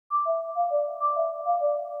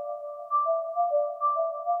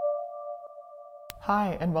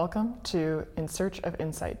Hi, and welcome to In Search of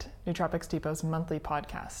Insight, Nootropics Depot's monthly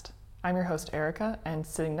podcast. I'm your host, Erica, and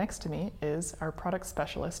sitting next to me is our product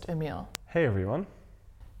specialist, Emil. Hey, everyone.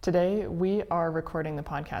 Today, we are recording the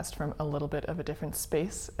podcast from a little bit of a different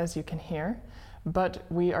space, as you can hear, but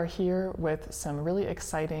we are here with some really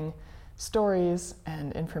exciting stories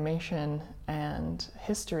and information and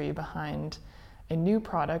history behind a new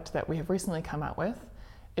product that we have recently come out with.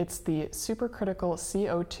 It's the supercritical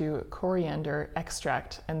CO2 coriander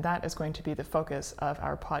extract, and that is going to be the focus of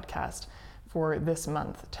our podcast for this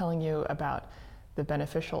month, telling you about the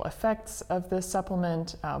beneficial effects of this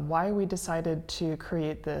supplement, why we decided to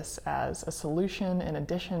create this as a solution in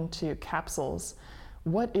addition to capsules,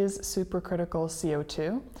 what is supercritical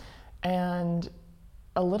CO2, and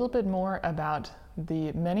a little bit more about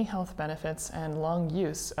the many health benefits and long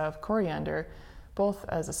use of coriander, both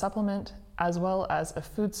as a supplement as well as a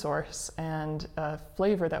food source and a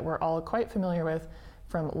flavor that we're all quite familiar with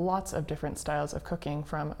from lots of different styles of cooking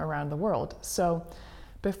from around the world. So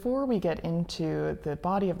before we get into the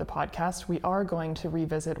body of the podcast, we are going to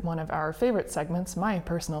revisit one of our favorite segments, my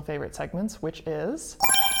personal favorite segments, which is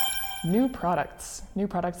new products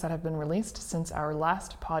that have been released since our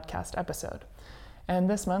last podcast episode. And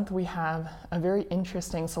this month we have a very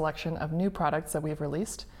interesting selection of new products that we've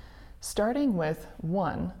released, starting with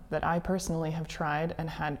one that I personally have tried and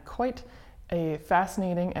had quite a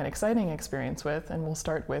fascinating and exciting experience with, and we'll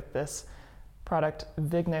start with this product,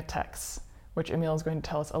 Vignatex, which Emil is going to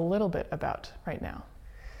tell us a little bit about right now.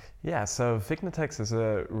 Yeah, so Vignatex is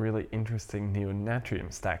a really interesting new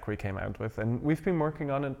natrium stack we came out with, and we've been working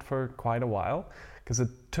on it for quite a while, because it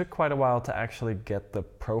took quite a while to actually get the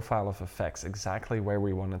profile of effects exactly where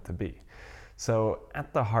we want it to be. So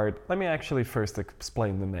at the heart, let me actually first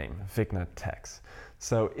explain the name, Vignatex.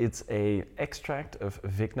 So it's a extract of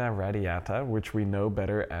Vigna radiata, which we know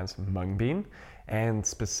better as mung bean, and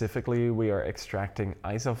specifically we are extracting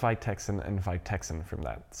isovitexin and vitexin from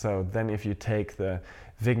that. So then if you take the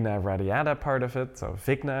Vigna radiata part of it, so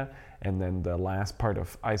Vigna, and then the last part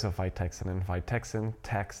of isovitexin and vitexin,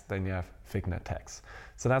 tex, then you have Vignatex.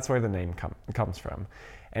 So that's where the name comes from.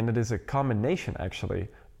 And it is a combination actually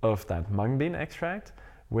of that mung bean extract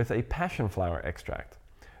with a passion flower extract.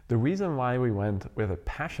 The reason why we went with a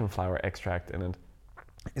passion flower extract in it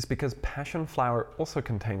is because passion flower also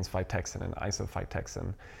contains vitexin and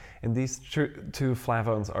isovitexin, and these two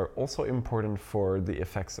flavones are also important for the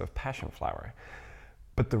effects of passion flower.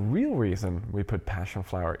 But the real reason we put passion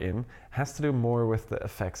flower in has to do more with the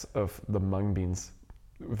effects of the mung bean's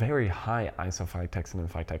very high isovitexin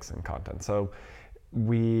and vitexin content. So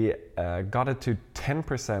we got it to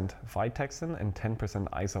 10% vitexin and 10%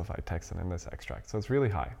 isovitexin in this extract, so it's really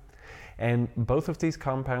high. And both of these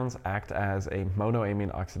compounds act as a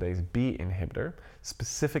monoamine oxidase B inhibitor.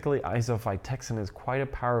 Specifically, isovitexin is quite a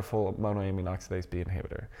powerful monoamine oxidase B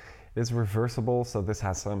inhibitor. It is reversible, so this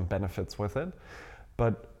has some benefits with it.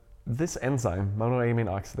 But this enzyme, monoamine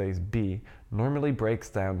oxidase B, normally breaks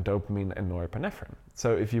down dopamine and norepinephrine.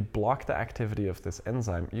 So if you block the activity of this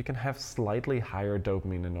enzyme, you can have slightly higher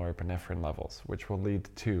dopamine and norepinephrine levels, which will lead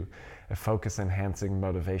to a focus enhancing,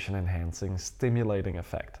 motivation enhancing, stimulating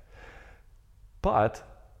effect.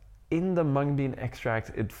 But in the mung bean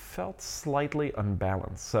extract, it felt slightly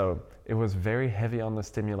unbalanced. So it was very heavy on the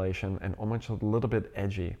stimulation and almost a little bit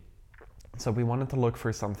edgy. So we wanted to look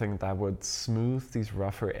for something that would smooth these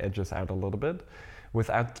rougher edges out a little bit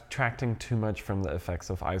without detracting too much from the effects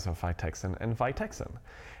of isovitexin and vitexin.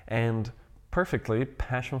 And perfectly,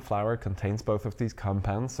 passion flower contains both of these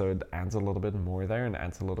compounds, so it adds a little bit more there and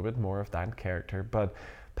adds a little bit more of that character. But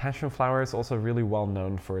passion flower is also really well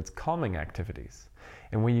known for its calming activities.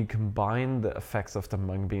 And when you combine the effects of the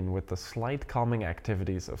mung bean with the slight calming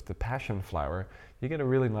activities of the passion flower, you get a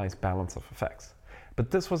really nice balance of effects. But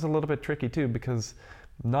this was a little bit tricky too, because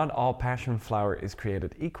not all passion flower is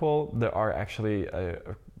created equal. There are actually a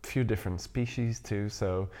few different species too.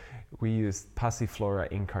 So we used Passiflora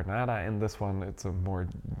incarnata in this one. It's a more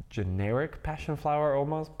generic passion flower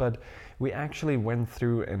almost, but we actually went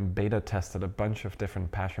through and beta tested a bunch of different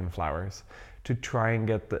passion flowers to try and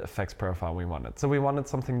get the effects profile we wanted. So we wanted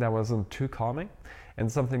something that wasn't too calming and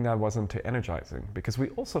something that wasn't too energizing, because we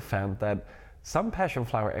also found that some passion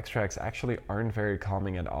flower extracts actually aren't very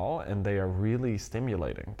calming at all, and they are really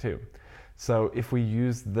stimulating too. So if we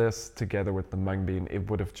used this together with the mung bean, it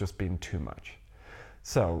would have just been too much.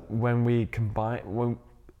 So when we combine,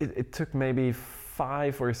 it took maybe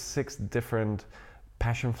 5 or 6 different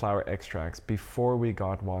passion flower extracts before we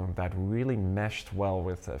got one that really meshed well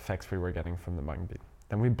with the effects we were getting from the mung bean.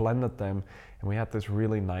 Then we blended them, and we had this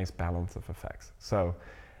really nice balance of effects. So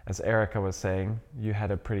as Erica was saying, you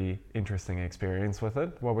had a pretty interesting experience with it.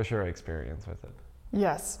 What was your experience with it?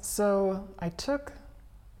 Yes, so I took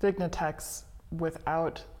Vignatex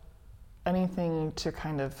without anything to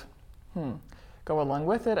kind of go along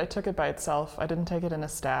with it. I took it by itself. I didn't take it in a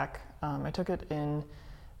stack. I took it in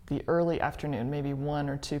the early afternoon, maybe 1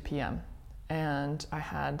 or 2 p.m. And I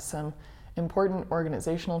had some important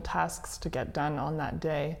organizational tasks to get done on that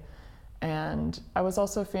day. And I was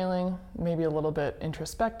also feeling maybe a little bit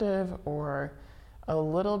introspective or a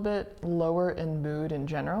little bit lower in mood in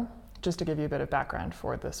general, just to give you a bit of background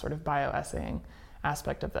for this sort of bioessaying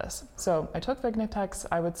aspect of this. So I took Vignatex.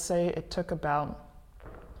 I would say it took about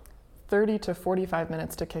 30 to 45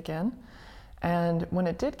 minutes to kick in. And when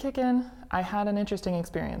it did kick in, I had an interesting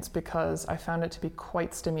experience because I found it to be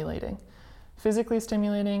quite stimulating, physically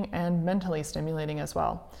stimulating and mentally stimulating as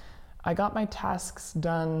well. I got my tasks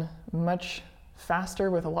done much faster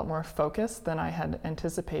with a lot more focus than I had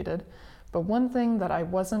anticipated. But one thing that I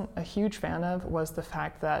wasn't a huge fan of was the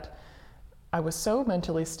fact that I was so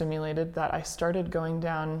mentally stimulated that I started going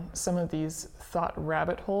down some of these thought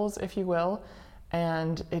rabbit holes, if you will,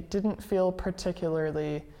 and it didn't feel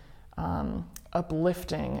particularly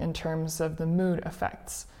uplifting in terms of the mood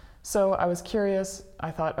effects. So I was curious. I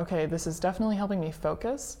thought, okay, this is definitely helping me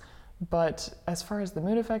focus, but as far as the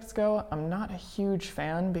mood effects go, I'm not a huge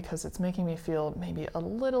fan because it's making me feel maybe a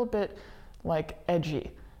little bit like edgy,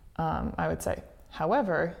 I would say.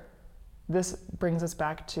 However, this brings us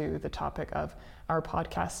back to the topic of our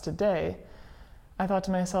podcast today. I thought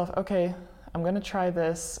to myself, okay, I'm going to try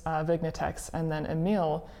this Vignatex, and then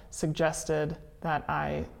Emil suggested that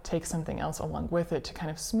I take something else along with it to kind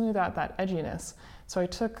of smooth out that edginess. So I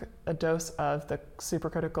took a dose of the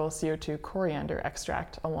supercritical CO2 coriander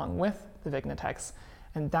extract along with the Vignatex,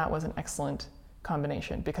 and that was an excellent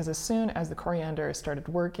combination because as soon as the coriander started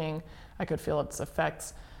working, I could feel its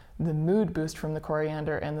effects. The mood boost from the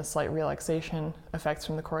coriander and the slight relaxation effects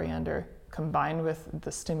from the coriander combined with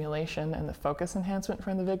the stimulation and the focus enhancement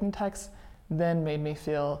from the Vignatex then made me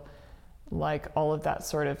feel like all of that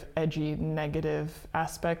sort of edgy negative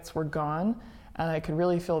aspects were gone, and I could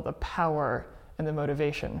really feel the power and the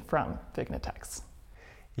motivation from Vignatex.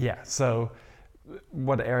 Yeah, so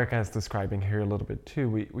what Erica is describing here a little bit too,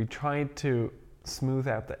 we tried to smooth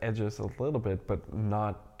out the edges a little bit, but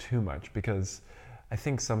not too much, because I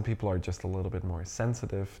think some people are just a little bit more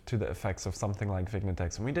sensitive to the effects of something like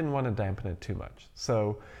Vignatex, and we didn't want to dampen it too much.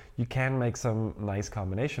 So you can make some nice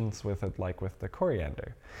combinations with it, like with the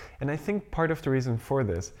coriander. And I think part of the reason for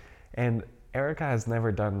this, and Erica has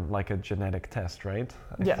never done like a genetic test, right?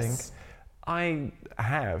 Yes. I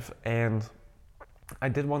have, and I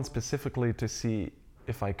did one specifically to see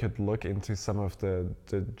if I could look into some of the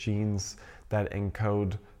genes that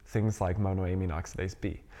encode things like monoamine oxidase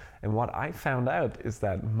B. And what I found out is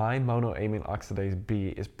that my monoamine oxidase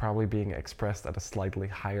B is probably being expressed at a slightly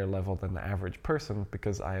higher level than the average person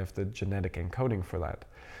because I have the genetic encoding for that.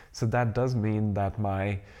 So that does mean that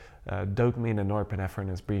my dopamine and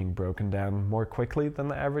norepinephrine is being broken down more quickly than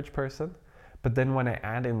the average person. But then when I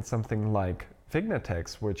add in something like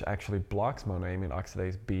Vignatex, which actually blocks monoamine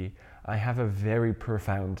oxidase B, I have a very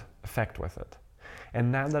profound effect with it.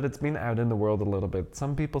 And now that it's been out in the world a little bit,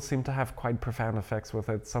 some people seem to have quite profound effects with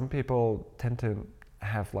it. Some people tend to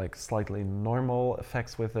have like slightly normal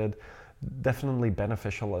effects with it, definitely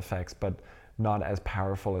beneficial effects, but not as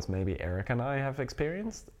powerful as maybe Erica and I have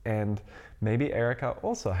experienced. And maybe Erica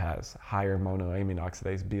also has higher monoamine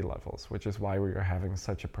oxidase B levels, which is why we are having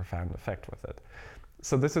such a profound effect with it.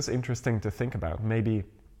 So this is interesting to think about. Maybe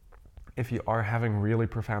if you are having really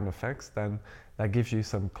profound effects, then that gives you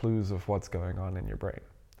some clues of what's going on in your brain.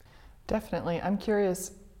 Definitely. I'm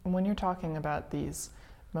curious, when you're talking about these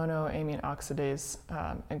monoamine oxidase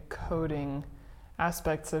encoding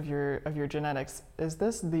aspects of your genetics, is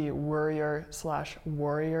this the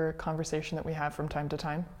worrier/warrior conversation that we have from time to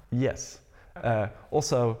time? Yes.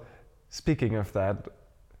 Also, speaking of that,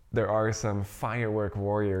 there are some firework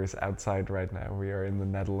warriors outside right now. We are in the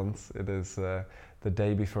Netherlands. It is the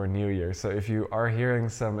day before New Year. So if you are hearing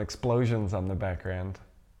some explosions on the background,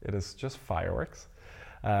 it is just fireworks.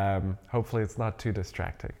 Hopefully it's not too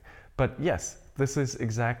distracting. But yes, this is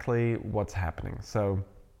exactly what's happening. So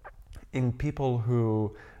in people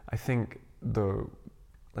who, I think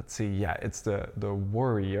it's the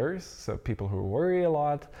worriers, so people who worry a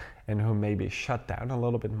lot and who maybe shut down a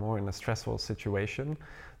little bit more in a stressful situation,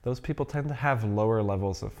 those people tend to have lower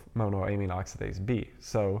levels of monoamine oxidase B.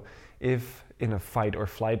 So if in a fight or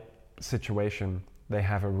flight situation they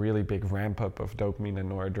have a really big ramp up of dopamine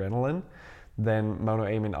and noradrenaline, then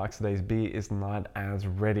monoamine oxidase B is not as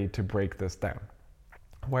ready to break this down.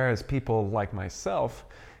 Whereas people like myself,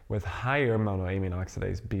 with higher monoamine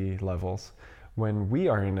oxidase B levels when we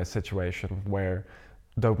are in a situation where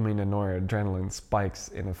dopamine and noradrenaline spikes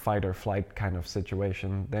in a fight or flight kind of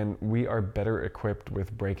situation, then we are better equipped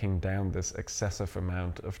with breaking down this excessive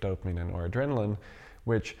amount of dopamine and noradrenaline,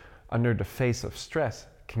 which under the face of stress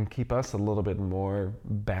can keep us a little bit more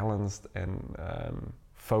balanced and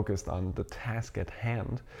focused on the task at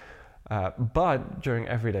hand. But during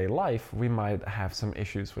everyday life, we might have some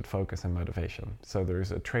issues with focus and motivation. So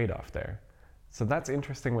there's a trade-off there. So that's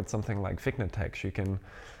interesting with something like Vignetex. You can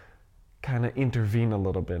kind of intervene a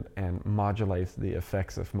little bit and modulate the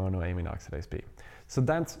effects of monoamine oxidase B. So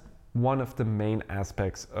that's one of the main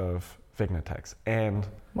aspects of Vignetex. And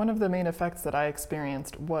one of the main effects that I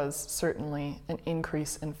experienced was certainly an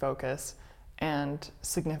increase in focus and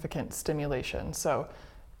significant stimulation. So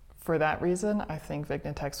for that reason, I think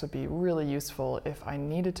Vignetex would be really useful if I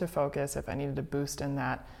needed to focus, if I needed a boost in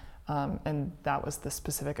that, and that was the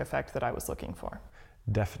specific effect that I was looking for.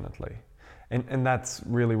 Definitely. And that's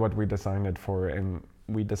really what we designed it for. And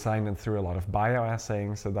we designed it through a lot of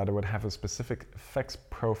bioassaying so that it would have a specific effects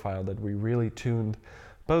profile that we really tuned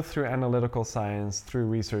both through analytical science, through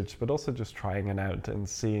research, but also just trying it out and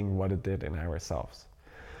seeing what it did in ourselves.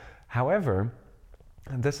 However,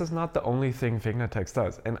 this is not the only thing Vignetex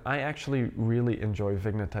does. And I actually really enjoy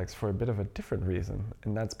Vignetex for a bit of a different reason.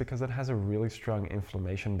 And that's because it has a really strong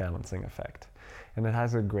inflammation balancing effect. And it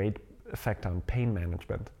has a great effect on pain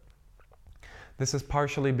management. This is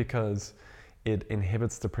partially because it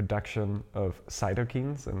inhibits the production of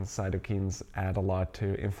cytokines, and cytokines add a lot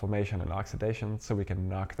to inflammation and oxidation, so we can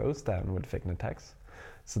knock those down with Vignetex.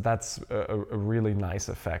 So that's a really nice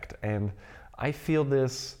effect. And I feel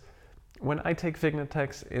this when I take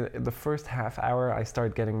Vignetex. In the first half hour, I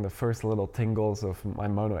start getting the first little tingles of my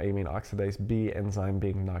monoamine oxidase B enzyme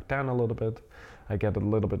being knocked down a little bit. I get a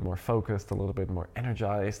little bit more focused, a little bit more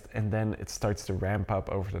energized, and then it starts to ramp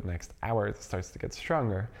up over the next hour. It starts to get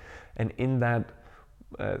stronger. And in that,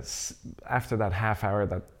 after that half hour,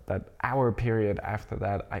 that hour period after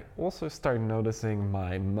that, I also start noticing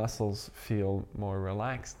my muscles feel more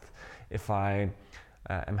relaxed. If I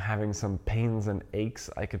am having some pains and aches,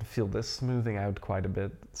 I can feel this smoothing out quite a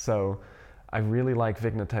bit. So I really like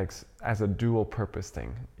Vignetex as a dual purpose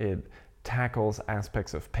thing. It tackles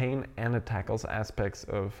aspects of pain and it tackles aspects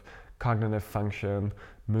of cognitive function,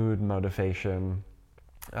 mood, motivation,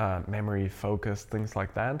 memory, focus, things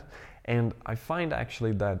like that. And I find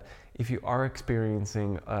actually that if you are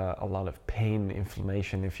experiencing a lot of pain,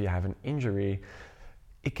 inflammation, if you have an injury,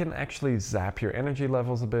 it can actually zap your energy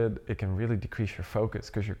levels a bit. It can really decrease your focus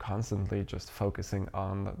because you're constantly just focusing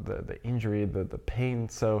on the injury, the pain.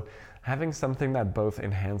 So having something that both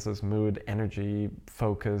enhances mood, energy,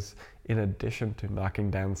 focus, in addition to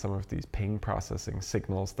knocking down some of these pain processing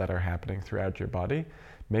signals that are happening throughout your body,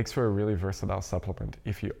 makes for a really versatile supplement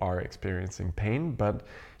if you are experiencing pain, but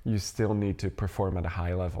you still need to perform at a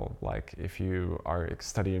high level. Like if you are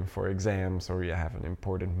studying for exams, or you have an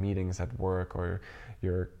important meetings at work, or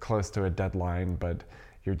you're close to a deadline, but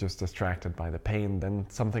you're just distracted by the pain, then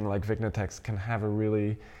something like Vignetex can have a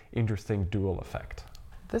really interesting dual effect.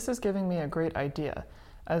 This is giving me a great idea.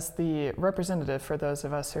 As the representative for those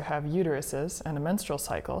of us who have uteruses and a menstrual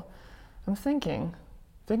cycle, I'm thinking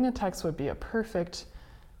Vignetex would be a perfect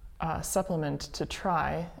supplement to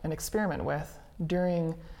try and experiment with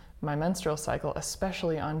during my menstrual cycle,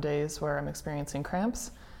 especially on days where I'm experiencing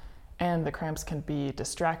cramps, and the cramps can be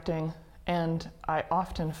distracting. And I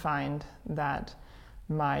often find that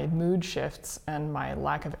my mood shifts and my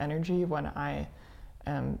lack of energy when I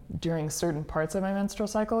am during certain parts of my menstrual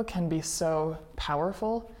cycle can be so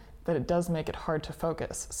powerful that it does make it hard to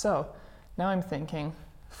focus. So now I'm thinking,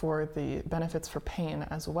 for the benefits for pain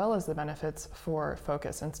as well as the benefits for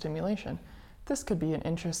focus and stimulation, this could be an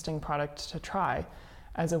interesting product to try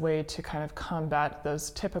as a way to kind of combat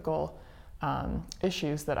those typical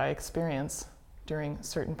issues that I experience during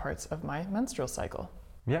certain parts of my menstrual cycle.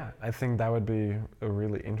 Yeah, I think that would be a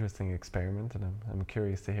really interesting experiment, and I'm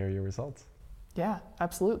curious to hear your results. Yeah,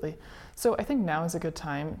 absolutely. So I think now is a good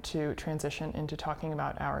time to transition into talking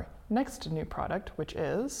about our next new product, which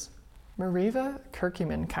is Meriva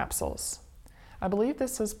curcumin capsules. I believe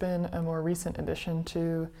this has been a more recent addition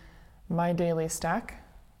to my daily stack.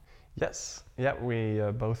 Yes, yeah, we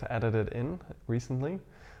both added it in recently.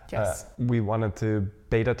 Yes. We wanted to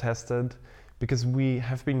beta test it because we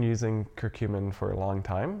have been using curcumin for a long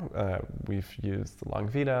time. We've used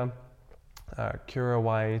Longvita, Cura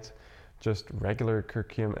White, just regular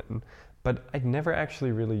curcumin, but I'd never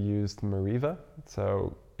actually really used Meriva.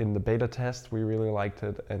 So in the beta test, we really liked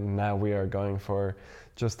it, and now we are going for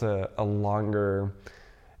just a longer...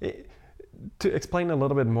 to explain a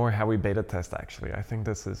little bit more how we beta test, actually, I think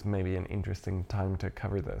this is maybe an interesting time to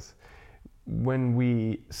cover this. When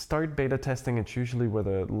we start beta testing, it's usually with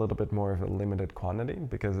a little bit more of a limited quantity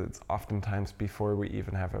because it's oftentimes before we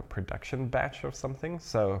even have a production batch of something.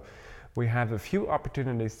 So we have a few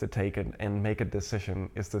opportunities to take it and make a decision,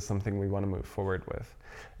 is this something we want to move forward with?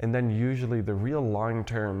 And then usually the real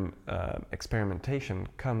long-term experimentation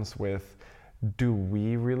comes with, do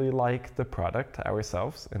we really like the product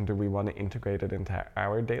ourselves and do we want to integrate it into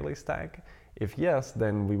our daily stack? If yes,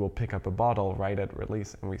 then we will pick up a bottle right at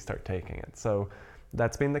release and we start taking it. So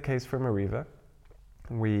that's been the case for Meriva.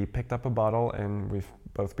 We picked up a bottle and we've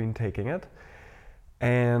both been taking it.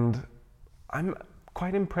 And I'm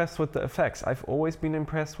quite impressed with the effects. I've always been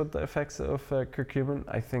impressed with the effects of curcumin.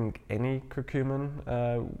 I think any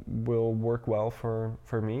curcumin will work well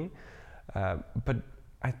for me. But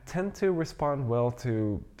I tend to respond well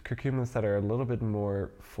to curcumins that are a little bit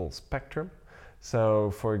more full spectrum. So,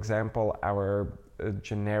 for example, our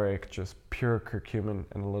generic, just pure curcumin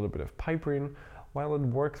and a little bit of piperine, while it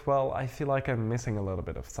works well, I feel like I'm missing a little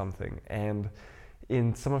bit of something. And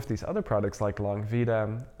in some of these other products like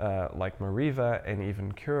Longvida, like Meriva, and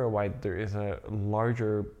even CuraWhite, there is a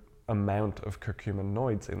larger amount of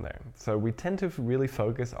curcuminoids in there. So we tend to really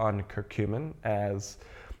focus on curcumin as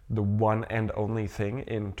the one and only thing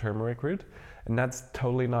in turmeric root, and that's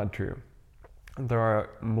totally not true. There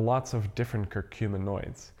are lots of different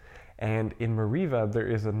curcuminoids, and in Meriva there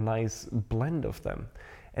is a nice blend of them.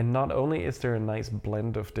 And not only is there a nice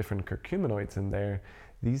blend of different curcuminoids in there,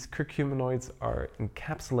 these curcuminoids are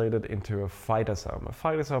encapsulated into a phytosome. A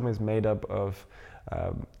phytosome is made up of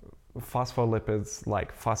phospholipids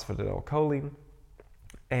like phosphatidylcholine,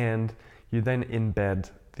 and you then embed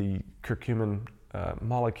the curcumin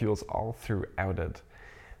molecules all throughout it.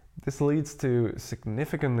 This leads to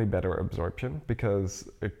significantly better absorption because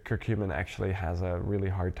curcumin actually has a really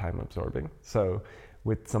hard time absorbing. So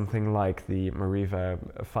with something like the Meriva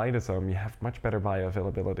phytosome, you have much better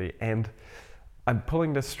bioavailability. And I'm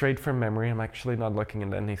pulling this straight from memory. I'm actually not looking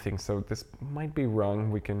at anything, so this might be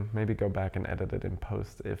wrong. We can maybe go back and edit it in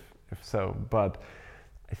post if so. But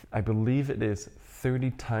I believe it is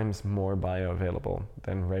 30 times more bioavailable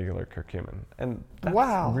than regular curcumin. And that's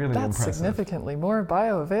really that's impressive. Significantly more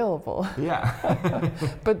bioavailable. Yeah.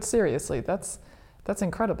 But seriously, that's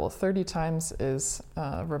incredible. 30 times is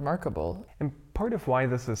remarkable. And part of why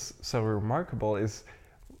this is so remarkable is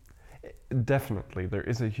definitely there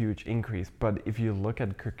is a huge increase, but if you look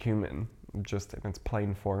at curcumin just in its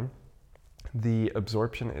plain form, the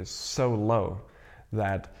absorption is so low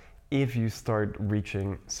that if you start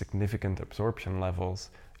reaching significant absorption levels,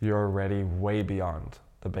 you're already way beyond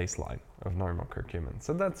the baseline of normal curcumin.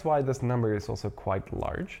 So that's why this number is also quite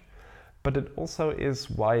large, but it also is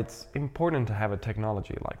why it's important to have a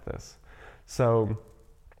technology like this. So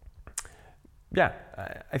yeah,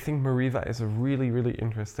 I think Meriva is a really, really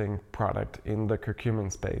interesting product in the curcumin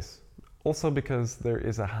space. Also because there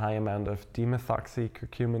is a high amount of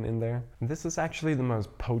dimethoxycurcumin in there. This is actually the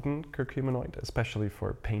most potent curcuminoid, especially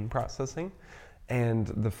for pain processing. And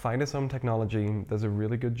the phytosome technology does a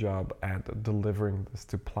really good job at delivering this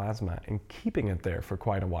to plasma and keeping it there for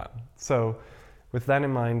quite a while. So with that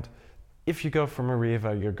in mind, if you go for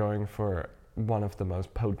Meriva, you're going for one of the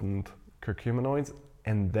most potent curcuminoids,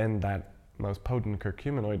 and then that most potent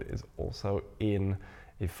curcuminoid is also in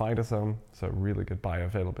a phytosome, so really good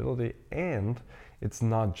bioavailability, and it's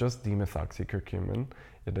not just dimethoxycurcumin,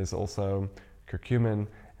 it is also curcumin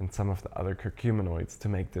and some of the other curcuminoids to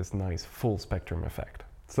make this nice full spectrum effect.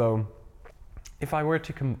 So if I were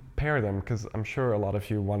to compare them, because I'm sure a lot of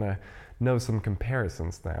you want to know some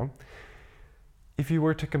comparisons now, if you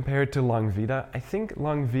were to compare it to Longvida, I think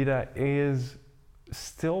Longvida is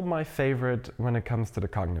still my favorite when it comes to the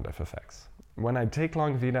cognitive effects. When I take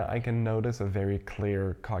Longvida, I can notice a very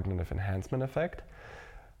clear cognitive enhancement effect.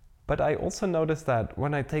 But I also notice that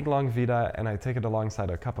when I take Longvida and I take it alongside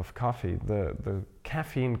a cup of coffee, the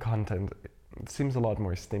caffeine content seems a lot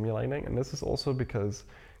more stimulating. And this is also because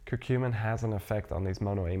curcumin has an effect on these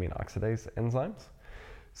monoamine oxidase enzymes.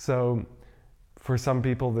 So for some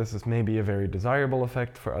people, this is maybe a very desirable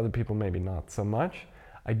effect. For other people, maybe not so much.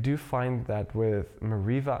 I do find that with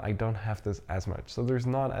Meriva, I don't have this as much. So there's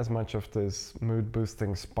not as much of this mood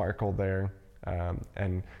boosting sparkle there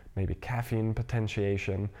and maybe caffeine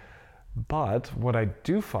potentiation. But what I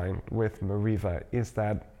do find with Meriva is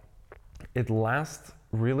that it lasts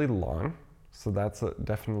really long. So that's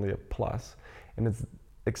definitely a plus. And it's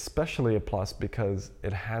especially a plus because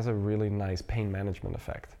it has a really nice pain management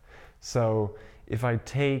effect. So if I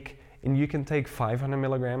take, and you can take 500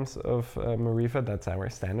 milligrams of Meriva, that's our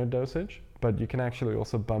standard dosage, but you can actually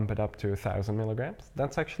also bump it up to 1,000 milligrams.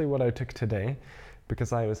 That's actually what I took today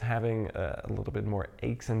because I was having a little bit more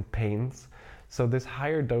aches and pains. So this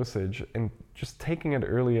higher dosage, and just taking it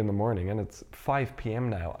early in the morning, and it's 5 p.m.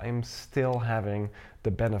 now, I'm still having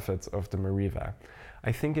the benefits of the Meriva.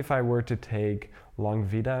 I think if I were to take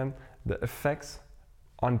Longvida, the effects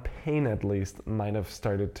on pain at least might have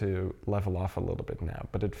started to level off a little bit now,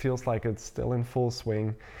 but it feels like it's still in full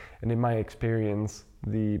swing, and in my experience,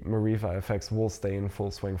 the Meriva effects will stay in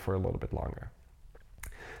full swing for a little bit longer.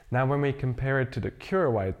 Now when we compare it to the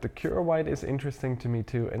Cura White, the Cura White is interesting to me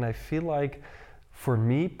too, and I feel like for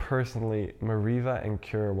me personally, Meriva and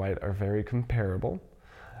Cura White are very comparable,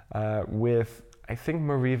 with I think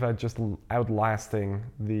Meriva just outlasting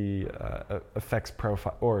the effects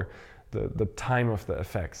profile, or the time of the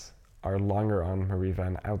effects are longer on Meriva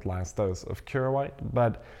and outlast those of Cura White.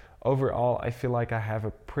 But overall, I feel like I have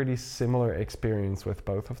a pretty similar experience with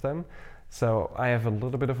both of them. So I have a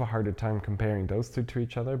little bit of a harder time comparing those two to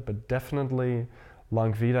each other, but definitely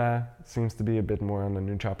Longvida seems to be a bit more on the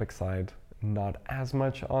nootropic side, not as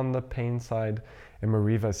much on the pain side, and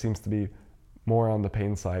Meriva seems to be more on the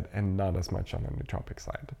pain side and not as much on the nootropic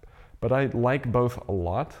side. But I like both a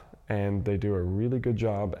lot, and they do a really good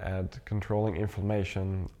job at controlling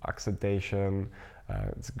inflammation, oxidation.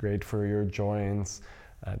 It's great for your joints.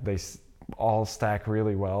 They all stack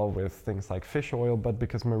really well with things like fish oil, but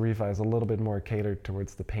because Meriva is a little bit more catered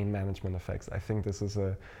towards the pain management effects, I think this is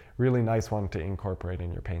a really nice one to incorporate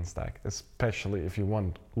in your pain stack, especially if you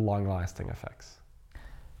want long-lasting effects.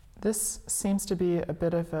 This seems to be a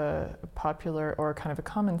bit of a popular or kind of a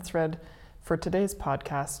common thread for today's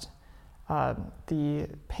podcast. The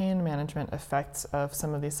pain management effects of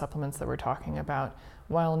some of these supplements that we're talking about,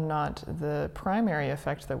 while not the primary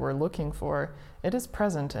effect that we're looking for, it is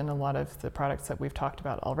present in a lot of the products that we've talked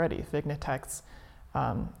about already. Vignatex,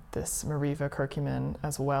 this Meriva curcumin,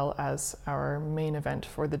 as well as our main event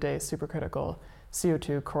for the day, supercritical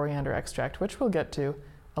CO2 coriander extract, which we'll get to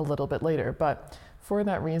a little bit later. But for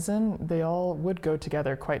that reason, they all would go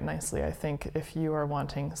together quite nicely, I think, if you are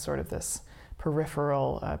wanting sort of this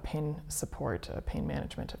peripheral pain support, pain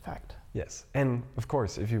management effect. Yes, and of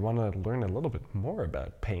course, if you want to learn a little bit more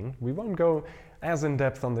about pain, we won't go as in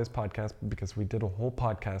depth on this podcast because we did a whole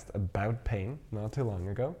podcast about pain not too long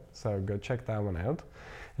ago, so go check that one out.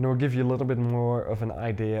 And we'll give you a little bit more of an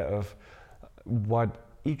idea of what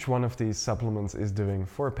each one of these supplements is doing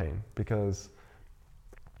for pain, because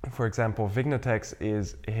for example, Vignatex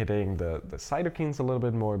is hitting the cytokines a little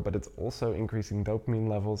bit more, but it's also increasing dopamine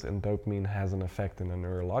levels, and dopamine has an effect in the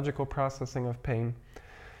neurological processing of pain.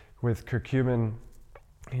 With curcumin,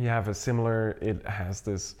 you have a similar, it has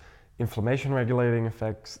this inflammation regulating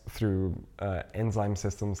effects through enzyme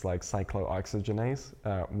systems like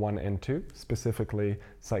cyclooxygenase 1 and 2, specifically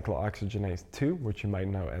cyclooxygenase 2, which you might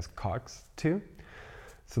know as COX-2.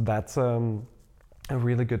 So that's a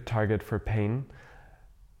really good target for pain.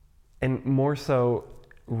 And more so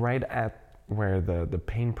right at where the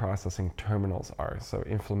pain processing terminals are. So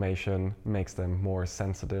inflammation makes them more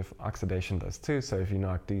sensitive. Oxidation does too. So if you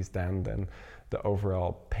knock these down, then the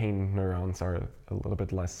overall pain neurons are a little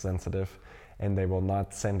bit less sensitive and they will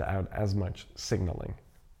not send out as much signaling.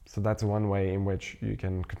 So that's one way in which you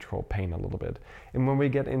can control pain a little bit. And when we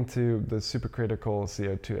get into the supercritical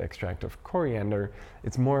CO2 extract of coriander,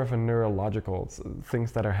 it's more of a neurological,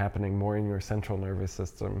 things that are happening more in your central nervous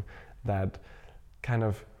system that kind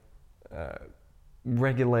of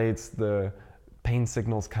regulates the pain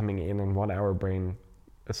signals coming in and what our brain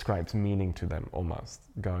ascribes meaning to them, almost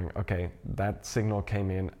going, okay, that signal came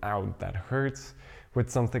in, out, that hurts. With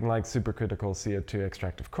something like supercritical CO2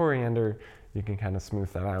 extract of coriander, you can kind of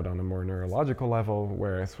smooth that out on a more neurological level,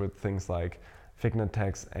 whereas with things like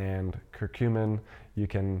Vignatex and curcumin, you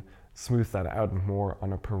can smooth that out more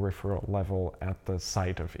on a peripheral level at the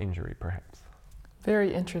site of injury, perhaps.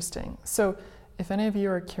 Very interesting. So if any of you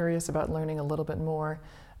are curious about learning a little bit more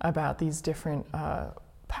about these different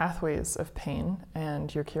pathways of pain,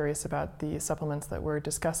 and you're curious about the supplements that we're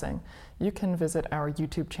discussing, you can visit our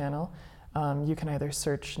YouTube channel. You can either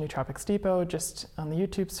search Nootropics Depot just on the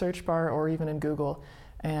YouTube search bar or even in Google,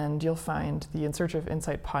 and you'll find the In Search of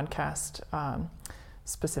Insight podcast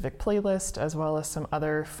specific playlist, as well as some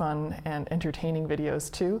other fun and entertaining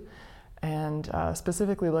videos too. And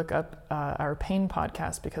specifically look up our pain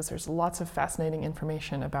podcast, because there's lots of fascinating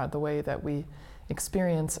information about the way that we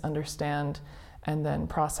experience, understand, and then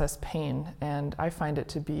process pain. And I find it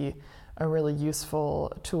to be a really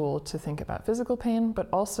useful tool to think about physical pain, but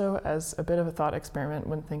also as a bit of a thought experiment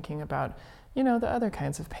when thinking about, you know, the other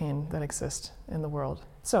kinds of pain that exist in the world.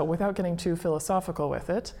 So without getting too philosophical with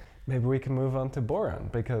it. Maybe we can move on to boron,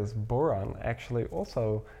 because boron actually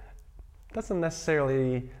also doesn't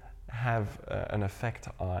necessarily have an effect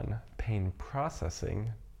on pain processing,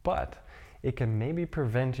 but it can maybe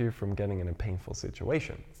prevent you from getting in a painful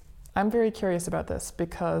situation. I'm very curious about this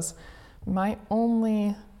because my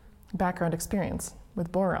only background experience with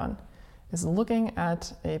boron is looking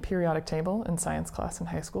at a periodic table in science class in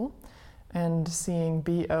high school and seeing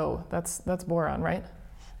BO. That's boron, right?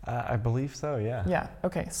 I believe so, yeah. Yeah,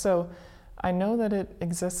 okay. So I know that it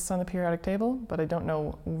exists on the periodic table, but I don't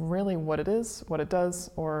know really what it is, what it does,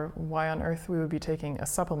 or why on earth we would be taking a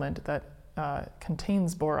supplement that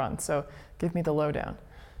contains boron. So give me the lowdown.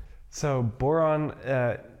 So boron,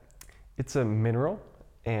 it's a mineral,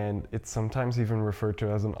 and it's sometimes even referred to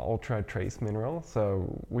as an ultra trace mineral.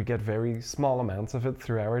 So we get very small amounts of it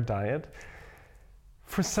through our diet.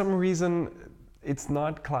 For some reason, it's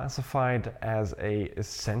not classified as an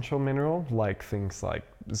essential mineral, like things like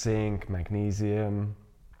zinc, magnesium.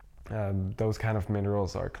 Those kind of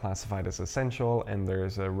minerals are classified as essential, and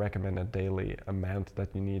there's a recommended daily amount that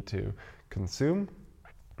you need to consume.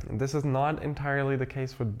 And this is not entirely the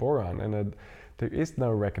case with boron, and there is no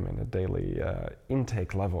recommended daily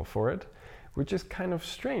intake level for it, which is kind of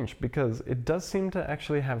strange because it does seem to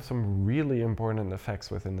actually have some really important effects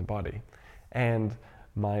within the body. And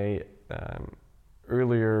my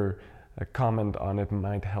earlier comment on it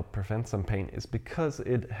might help prevent some pain is because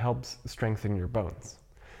it helps strengthen your bones.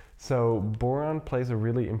 So boron plays a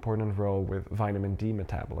really important role with vitamin D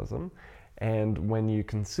metabolism, and when you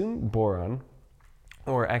consume boron,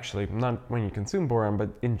 or actually not when you consume boron, but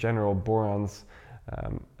in general, boron's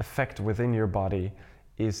effect within your body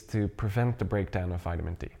is to prevent the breakdown of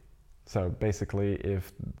vitamin D. So basically,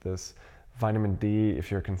 if this vitamin D,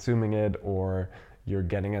 if you're consuming it or you're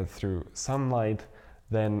getting it through sunlight,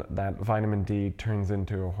 then that vitamin D turns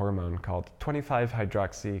into a hormone called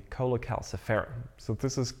 25-hydroxycholecalciferol. So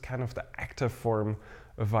this is kind of the active form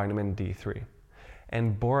of vitamin D3.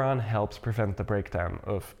 And boron helps prevent the breakdown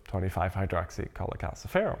of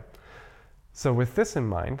 25-hydroxycholecalciferol. So with this in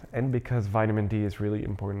mind, and because vitamin D is really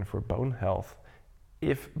important for bone health,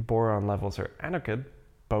 if boron levels are adequate,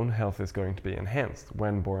 bone health is going to be enhanced.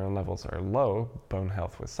 When boron levels are low, bone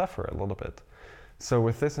health will suffer a little bit. So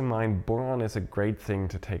with this in mind, boron is a great thing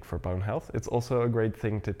to take for bone health. It's also a great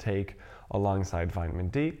thing to take alongside vitamin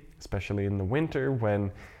D, especially in the winter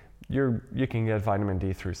when you can get vitamin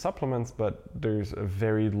D through supplements, but there's a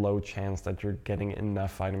very low chance that you're getting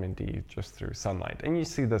enough vitamin D just through sunlight. And you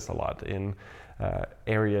see this a lot in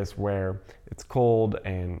areas where it's cold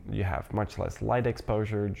and you have much less light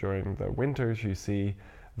exposure. During the winters, you see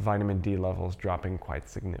vitamin D levels dropping quite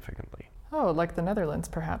significantly. Oh, like the Netherlands,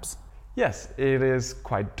 perhaps. Yes, it is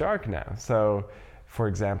quite dark now. So, for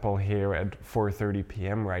example, here at 4:30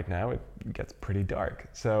 p.m. right now, it gets pretty dark.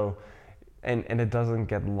 So, and it doesn't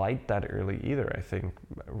get light that early either. I think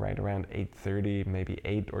right around 8:30, maybe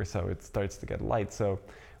 8 or so, it starts to get light. So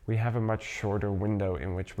we have a much shorter window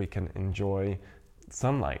in which we can enjoy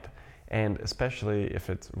sunlight. And especially if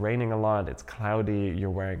it's raining a lot, it's cloudy, you're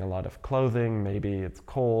wearing a lot of clothing, maybe it's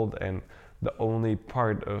cold, and the only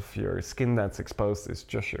part of your skin that's exposed is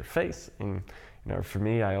just your face. And for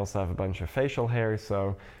me, I also have a bunch of facial hair,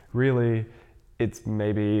 so really it's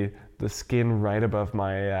maybe the skin right above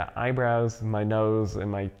my eyebrows, my nose, and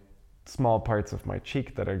my small parts of my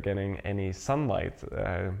cheek that are getting any sunlight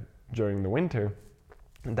during the winter.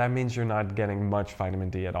 And that means you're not getting much vitamin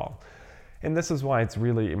D at all. And this is why it's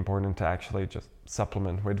really important to actually just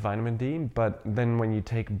supplement with vitamin D. But then when you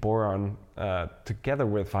take boron together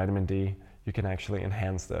with vitamin D, you can actually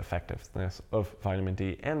enhance the effectiveness of vitamin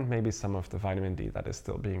D and maybe some of the vitamin D that is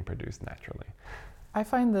still being produced naturally. I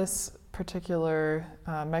find this particular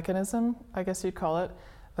mechanism, I guess you'd call it,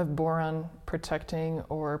 of boron protecting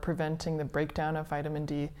or preventing the breakdown of vitamin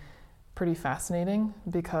D pretty fascinating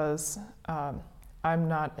because I'm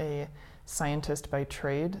not a scientist by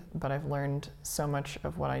trade, but I've learned so much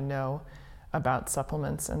of what I know about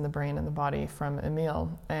supplements and the brain and the body from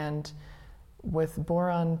Emil. And with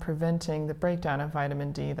boron preventing the breakdown of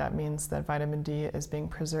vitamin D, that means that vitamin D is being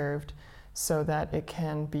preserved so that it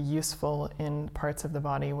can be useful in parts of the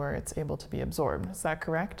body where it's able to be absorbed. Is that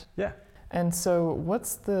correct? Yeah. And so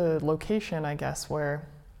what's the location, I guess, where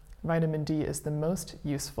vitamin D is the most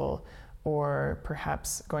useful or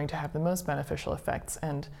perhaps going to have the most beneficial effects,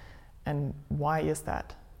 and why is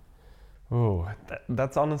that? Oh,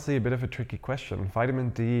 that's honestly a bit of a tricky question.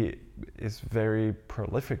 Vitamin D is very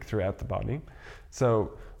prolific throughout the body.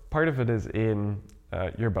 So part of it is in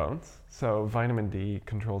your bones. So vitamin D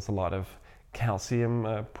controls a lot of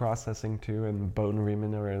calcium processing too, and bone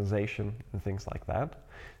remineralization and things like that.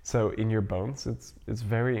 So in your bones, it's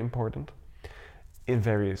very important. In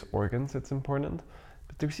various organs, it's important.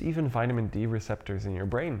 But there's even vitamin D receptors in your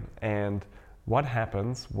brain. And what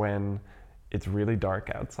happens when it's really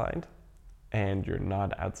dark outside and you're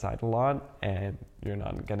not outside a lot and you're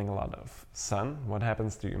not getting a lot of sun? What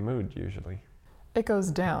happens to your mood usually? It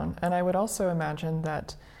goes down. And I would also imagine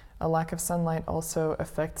that a lack of sunlight also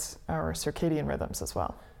affects our circadian rhythms as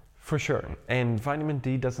well. For sure. And vitamin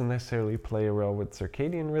D doesn't necessarily play a role with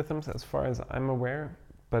circadian rhythms as far as I'm aware.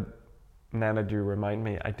 But now that you remind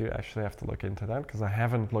me, I do actually have to look into that because I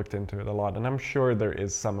haven't looked into it a lot. And I'm sure there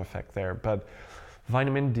is some effect there. But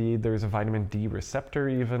vitamin D, there's a vitamin D receptor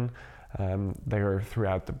even. They are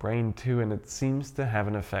throughout the brain too. And it seems to have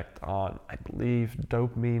an effect on, I believe,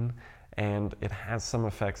 dopamine. And it has some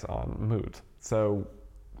effects on mood. So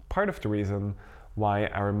part of the reason why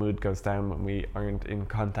our mood goes down when we aren't in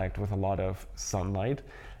contact with a lot of sunlight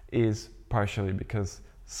is partially because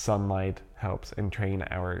sunlight helps entrain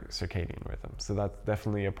our circadian rhythm. So that's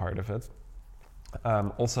definitely a part of it.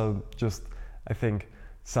 Also, just I think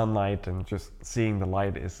sunlight and just seeing the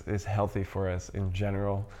light is healthy for us in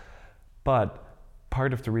general. But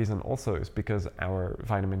part of the reason also is because our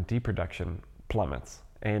vitamin D production plummets.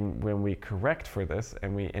 And when we correct for this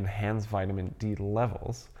and we enhance vitamin D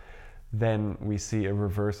levels, then we see a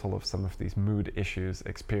reversal of some of these mood issues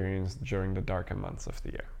experienced during the darker months of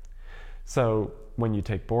the year. So when you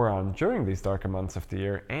take boron during these darker months of the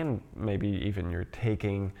year, and maybe even you're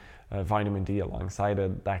taking vitamin D alongside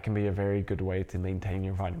it, that can be a very good way to maintain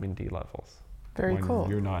your vitamin D levels. Very cool.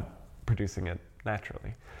 When you're not producing it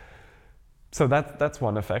naturally. So that's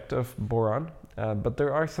one effect of boron, but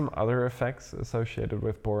there are some other effects associated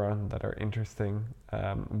with boron that are interesting.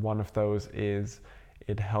 One of those is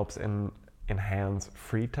it helps enhance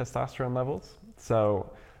free testosterone levels.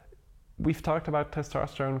 So we've talked about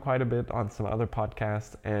testosterone quite a bit on some other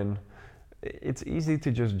podcasts, and it's easy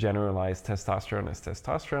to just generalize testosterone as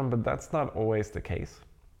testosterone, but that's not always the case.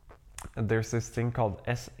 There's this thing called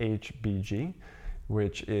SHBG,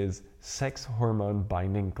 which is sex hormone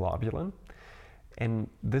binding globulin. And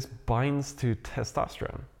this binds to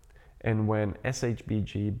testosterone. And when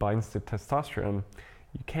SHBG binds to testosterone,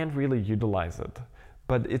 you can't really utilize it.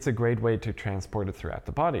 But it's a great way to transport it throughout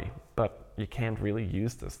the body. But you can't really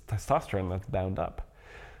use this testosterone that's bound up.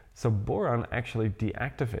 So boron actually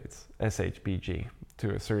deactivates SHBG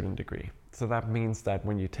to a certain degree. So that means that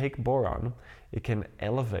when you take boron, it can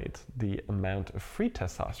elevate the amount of free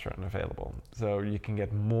testosterone available. So you can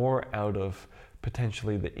get more out of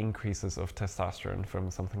potentially the increases of testosterone from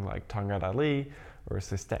something like Tongkat Ali or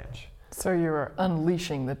Cistanche. So you're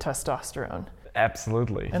unleashing the testosterone.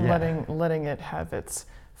 Absolutely. And letting it have its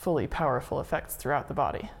fully powerful effects throughout the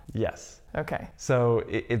body. Yes. Okay. So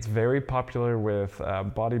it's very popular with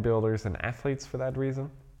bodybuilders and athletes for that reason.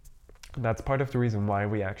 That's part of the reason why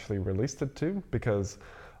we actually released it too, because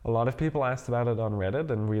a lot of people asked about it on Reddit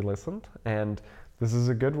and we listened. And this is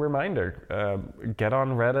a good reminder. Get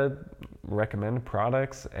on Reddit, recommend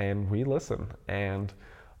products, and we listen. And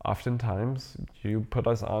oftentimes you put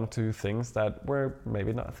us onto things that we're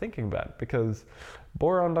maybe not thinking about, because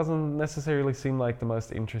boron doesn't necessarily seem like the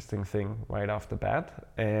most interesting thing right off the bat.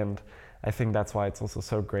 And I think that's why it's also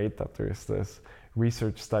so great that there's this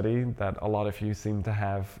research study that a lot of you seem to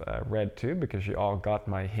have read too, because you all got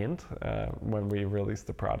my hint when we released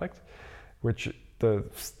the product, which the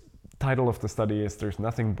title of the study is "There's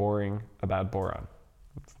Nothing Boring About Boron."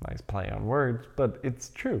 It's a nice play on words, but it's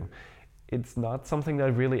true. It's not something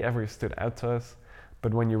that really ever stood out to us,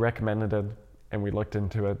 but when you recommended it and we looked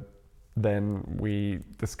into it, then we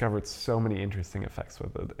discovered so many interesting effects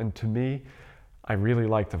with it. And to me, I really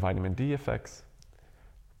like the vitamin D effects.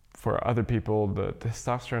 For other people, the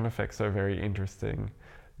testosterone effects are very interesting.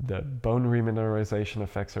 The bone remineralization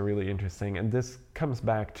effects are really interesting. And this comes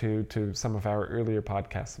back to some of our earlier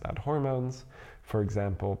podcasts about hormones. For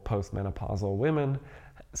example, postmenopausal women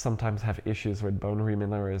sometimes have issues with bone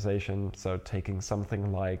remineralization, so taking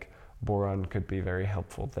something like boron could be very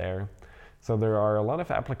helpful there. So there are a lot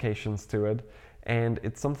of applications to it, and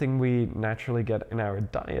it's something we naturally get in our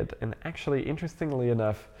diet. And actually, interestingly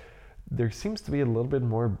enough, there seems to be a little bit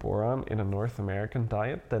more boron in a North American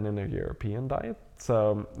diet than in a European diet.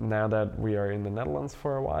 So now that we are in the Netherlands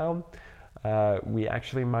for a while, we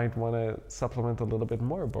actually might want to supplement a little bit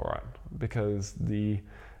more boron, because the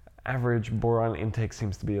average boron intake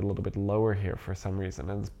seems to be a little bit lower here for some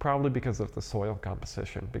reason. And it's probably because of the soil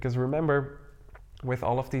composition. Because remember, with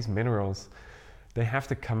all of these minerals, they have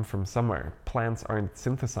to come from somewhere. Plants aren't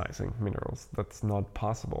synthesizing minerals. That's not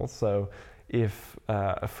possible. So if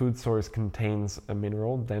a food source contains a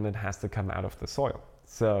mineral, then it has to come out of the soil.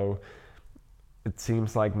 So it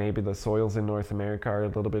seems like maybe the soils in North America are a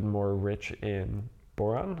little bit more rich in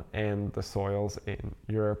boron, and the soils in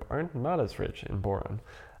Europe are not as rich in boron.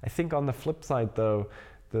 I think on the flip side, though,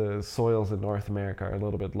 the soils in North America are a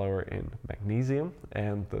little bit lower in magnesium,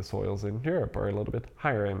 and the soils in Europe are a little bit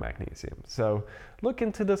higher in magnesium. So look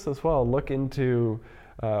into this as well. Look into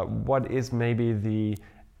what is maybe the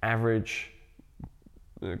average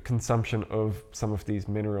consumption of some of these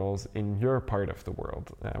minerals in your part of the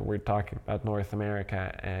world. We're talking about North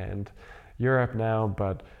America and Europe now,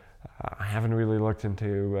 but I haven't really looked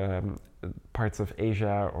into parts of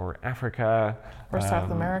Asia or Africa, or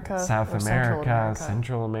South America,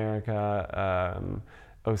 Central America,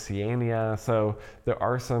 Oceania. So there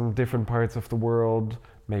are some different parts of the world.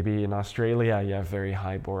 Maybe in Australia you have very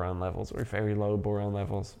high boron levels or very low boron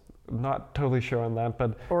levels. Not totally sure on that,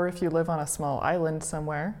 but... Or if you live on a small island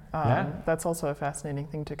somewhere, that's also a fascinating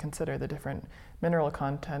thing to consider, the different mineral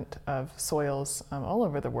content of soils all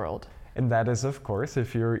over the world. And that is, of course,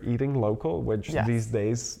 if you're eating local, which these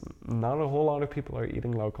days not a whole lot of people are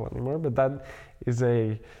eating local anymore, but that is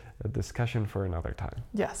a discussion for another time.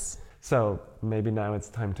 Yes. So maybe now it's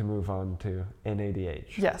time to move on to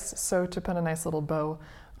NADH. Yes, so to put a nice little bow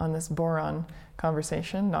on this boron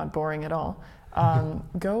conversation, not boring at all,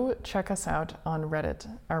 go check us out on Reddit.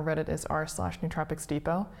 Our Reddit is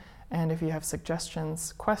r/nootropicsdepot. And if you have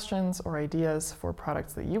suggestions, questions, or ideas for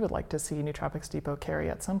products that you would like to see Nootropics Depot carry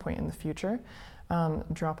at some point in the future,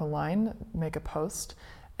 drop a line, make a post,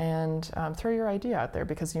 and throw your idea out there,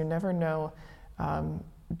 because you never know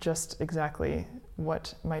just exactly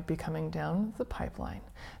what might be coming down the pipeline.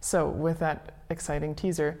 So with that exciting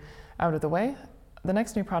teaser out of the way, the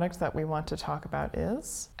next new product that we want to talk about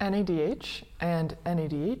is NADH and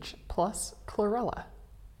NADH plus chlorella.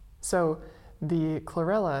 So the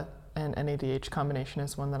chlorella and NADH combination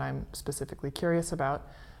is one that I'm specifically curious about.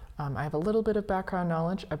 I have a little bit of background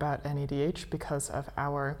knowledge about NADH because of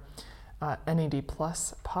our NAD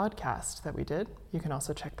Plus podcast that we did. You can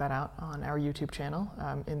also check that out on our YouTube channel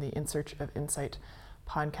in the In Search of Insight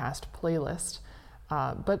podcast playlist.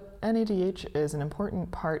 But NADH is an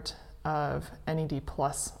important part of NAD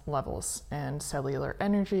Plus levels and cellular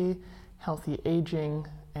energy, healthy aging,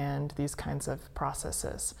 and these kinds of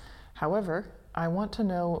processes. However, I want to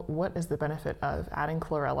know, what is the benefit of adding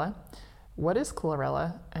chlorella? What is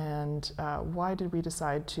chlorella, and why did we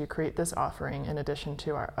decide to create this offering in addition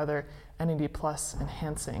to our other NAD Plus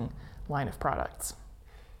enhancing line of products?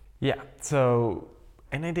 Yeah, so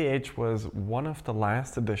NADH was one of the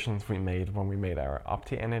last additions we made when we made our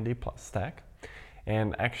Opti NAD Plus stack.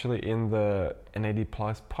 And actually in the NAD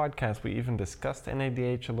Plus podcast, we even discussed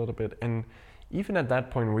NADH a little bit. And even at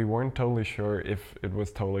that point, we weren't totally sure if it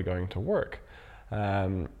was totally going to work.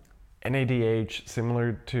 NADH,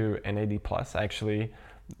 similar to NAD+, actually,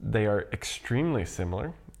 they are extremely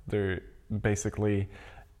similar. They're basically,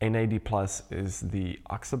 NAD+ is the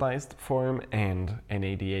oxidized form and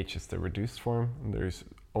NADH is the reduced form. There's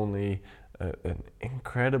only an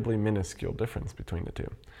incredibly minuscule difference between the two.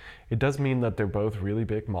 It does mean that they're both really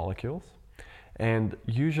big molecules. And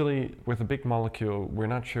usually with a big molecule, we're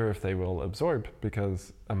not sure if they will absorb,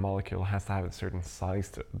 because a molecule has to have a certain size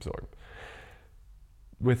to absorb.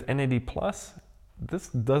 With NAD+, this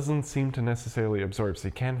doesn't seem to necessarily absorb, so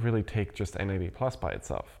you can't really take just NAD+ by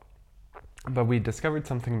itself. But we discovered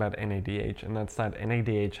something about NADH, and that's that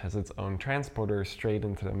NADH has its own transporter straight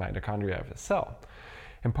into the mitochondria of a cell.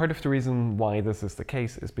 And part of the reason why this is the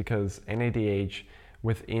case is because NADH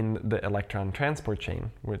within the electron transport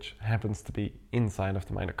chain, which happens to be inside of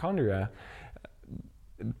the mitochondria,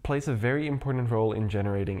 plays a very important role in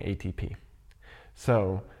generating ATP.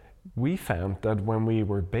 So we found that when we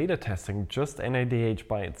were beta testing just NADH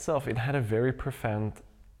by itself, it had a very profound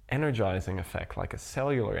energizing effect, like a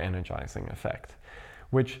cellular energizing effect,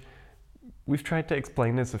 which we've tried to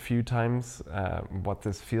explain this a few times, what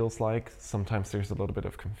this feels like. Sometimes there's a little bit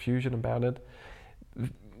of confusion about it.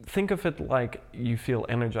 Think of it like you feel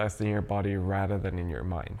energized in your body rather than in your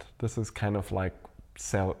mind. This is kind of like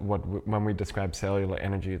when we describe cellular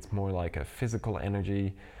energy, it's more like a physical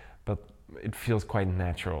energy, but it feels quite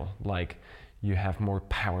natural, like you have more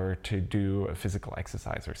power to do a physical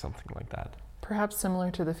exercise or something like that. Perhaps similar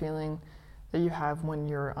to the feeling that you have when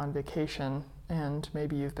you're on vacation and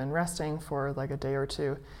maybe you've been resting for like a day or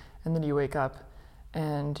two, and then you wake up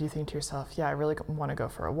and you think to yourself, yeah, I really want to go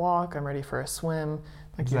for a walk, I'm ready for a swim.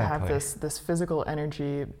 Like exactly. You have this physical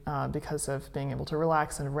energy because of being able to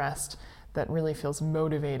relax and rest that really feels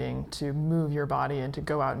motivating to move your body and to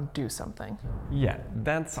go out and do something. Yeah,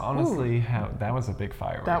 that's honestly how, that was a big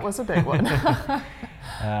firework. That was a big one.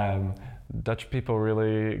 Dutch people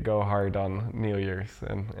really go hard on New Year's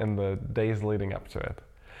and the days leading up to it.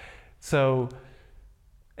 So,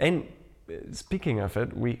 and speaking of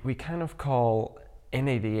it, we kind of call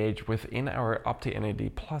NADH within our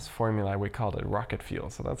OptiNAD Plus formula, we called it rocket fuel,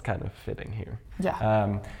 so that's kind of fitting here.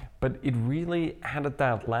 Yeah. But it really added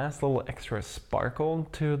that last little extra sparkle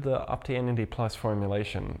to the OptiNAD Plus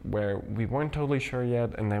formulation, where we weren't totally sure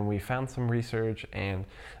yet, and then we found some research, and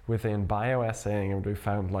within bioassaying, we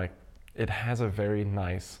found like it has a very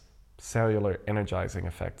nice cellular energizing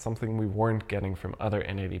effect, something we weren't getting from other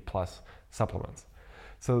NAD Plus supplements.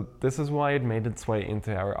 So this is why it made its way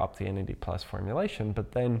into our OptiNAD Plus formulation.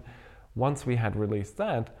 But then once we had released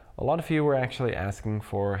that, a lot of you were actually asking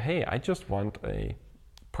for, hey, I just want a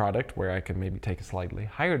product where I can maybe take a slightly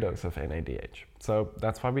higher dose of NADH. So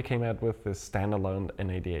that's why we came out with this standalone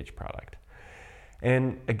NADH product.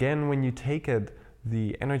 And again, when you take it,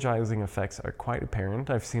 the energizing effects are quite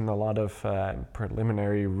apparent. I've seen a lot of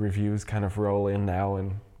preliminary reviews kind of roll in now,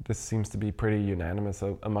 and this seems to be pretty unanimous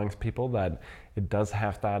amongst people that it does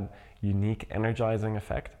have that unique energizing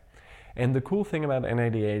effect. And the cool thing about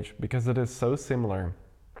NADH, because it is so similar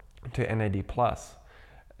to NAD+,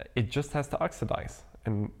 it just has to oxidize.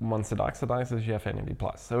 And once it oxidizes, you have NAD+.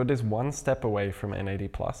 So it is one step away from NAD+,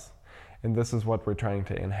 and this is what we're trying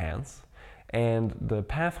to enhance. And the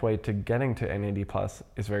pathway to getting to NAD+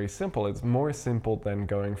 is very simple. It's more simple than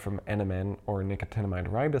going from NMN or nicotinamide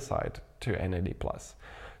riboside to NAD+.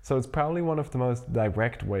 So it's probably one of the most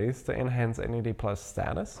direct ways to enhance NAD+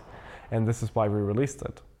 status, and this is why we released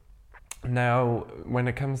it. Now, when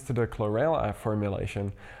it comes to the chlorella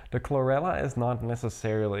formulation, the chlorella is not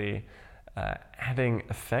necessarily adding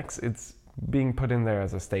effects, it's being put in there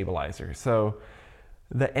as a stabilizer. So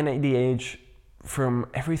the NADH, from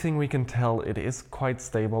everything we can tell, it is quite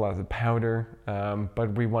stable as a powder,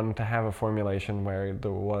 but we wanted to have a formulation where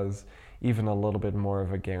there was even a little bit more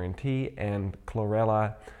of a guarantee, and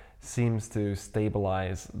chlorella seems to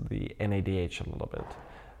stabilize the NADH a little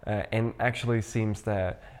bit, and actually seems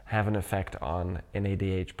to have an effect on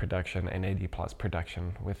NADH production, NAD+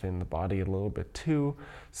 production within the body a little bit too.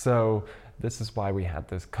 So this is why we had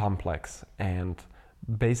this complex, and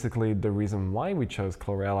basically the reason why we chose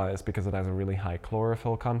chlorella is because it has a really high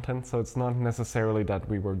chlorophyll content. So it's not necessarily that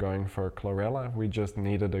we were going for chlorella, we just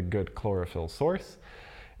needed a good chlorophyll source.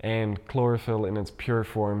 And chlorophyll in its pure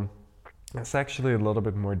form is actually a little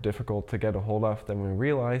bit more difficult to get a hold of than we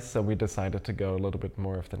realized, so we decided to go a little bit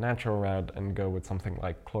more of the natural route and go with something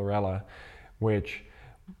like chlorella, which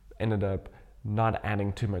ended up not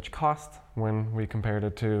adding too much cost when we compared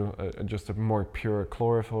it to just a more pure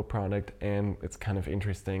chlorophyll product. And it's kind of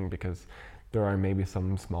interesting because there are maybe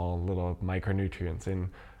some small little micronutrients in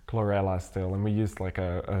chlorella still, and we used like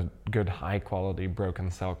a good high quality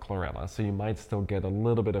broken cell chlorella, so you might still get a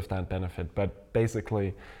little bit of that benefit, but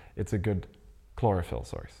basically it's a good chlorophyll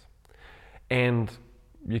source. And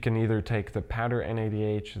you can either take the powder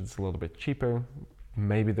NADH, it's a little bit cheaper,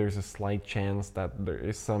 maybe there's a slight chance that there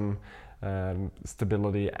is some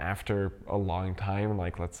stability after a long time,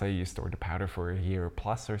 like let's say you store the powder for a year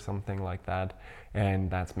plus or something like that,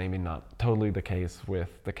 and that's maybe not totally the case with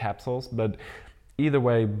the capsules. But either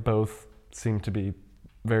way, both seem to be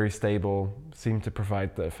very stable, seem to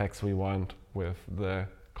provide the effects we want, with the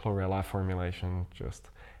chlorella formulation just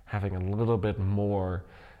having a little bit more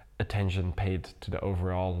attention paid to the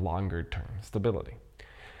overall longer term stability.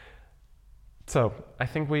 So I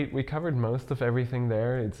think we covered most of everything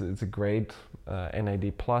there. It's a great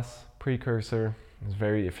NAD+ precursor. It's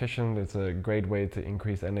very efficient. It's a great way to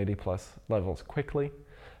increase NAD+ levels quickly.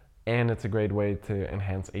 And it's a great way to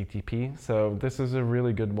enhance ATP. So this is a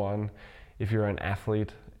really good one. If you're an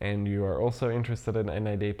athlete and you are also interested in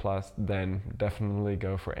NAD+, then definitely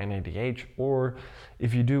go for NADH. Or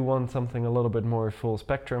if you do want something a little bit more full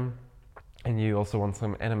spectrum, and you also want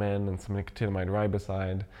some NMN and some nicotinamide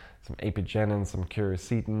riboside, some apigenin, some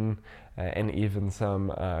quercetin, and even some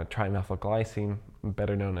trimethylglycine,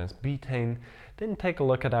 better known as betaine, then take a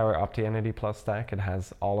look at our OptiNAD Plus stack. It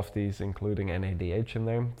has all of these, including NADH in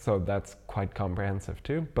there, so that's quite comprehensive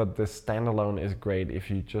too. But this standalone is great if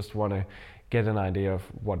you just want to get an idea of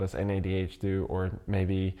what does NADH do, or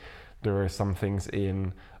maybe there are some things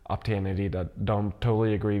in OptiNAD that don't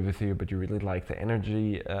totally agree with you, but you really like the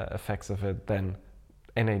energy effects of it, then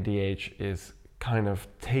NADH is kind of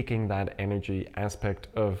taking that energy aspect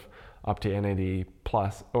of OptiNAD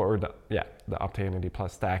Plus, or the OptiNAD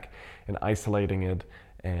Plus stack, and isolating it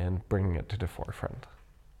and bringing it to the forefront.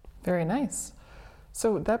 Very nice.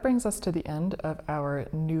 So that brings us to the end of our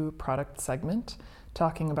new product segment,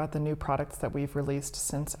 talking about the new products that we've released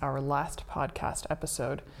since our last podcast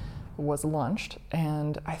episode was launched.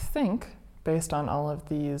 And I think based on all of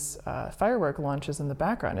these firework launches in the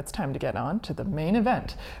background, it's time to get on to the main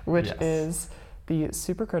event, which is the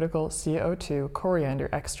supercritical CO2 coriander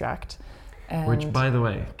extract. And which, by the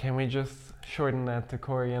way, can we just shorten that to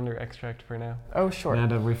coriander extract for now? Oh, sure. Now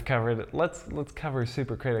that we've covered it, let's cover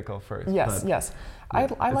supercritical first. Yes, yes. I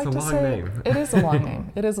like to say it is a long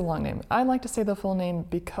name. It is a long name. I like to say the full name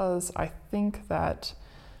because I think that,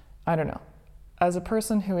 I don't know, as a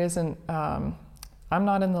person who isn't, I'm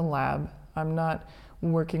not in the lab, I'm not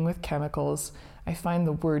working with chemicals, I find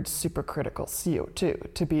the word supercritical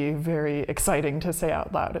CO2 to be very exciting to say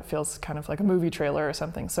out loud. It feels kind of like a movie trailer or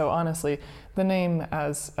something. So honestly, the name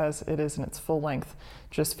as it is in its full length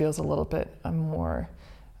just feels a little bit more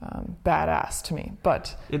badass to me.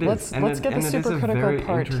 But let's get the supercritical part. It is a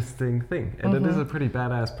very interesting thing, and it is a pretty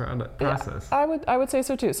badass process. Yeah, I would say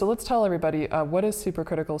so too. So let's tell everybody what is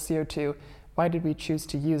supercritical CO2. Why did we choose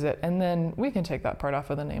to use it? And then we can take that part off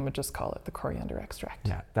of the name and just call it the coriander extract.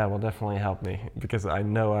 Yeah, that will definitely help me because I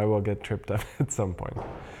know I will get tripped up at some point.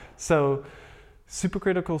 So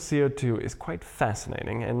supercritical CO2 is quite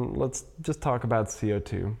fascinating, and let's just talk about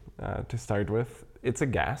CO2 to start with. It's a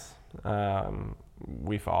gas.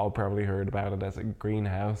 We've all probably heard about it as a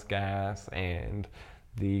greenhouse gas and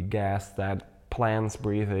the gas that plants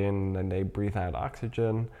breathe in and they breathe out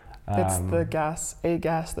oxygen. It's a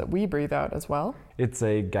gas that we breathe out as well. It's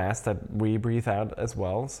a gas that we breathe out as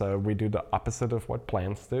well. So we do the opposite of what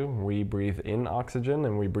plants do. We breathe in oxygen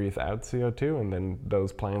and we breathe out CO2, and then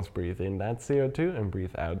those plants breathe in that CO2 and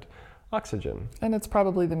breathe out oxygen. And it's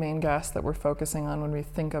probably the main gas that we're focusing on when we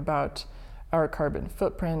think about our carbon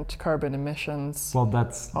footprint, carbon emissions. Well,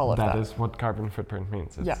 that is what carbon footprint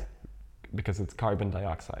means. Because it's carbon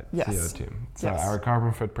dioxide, CO2. So our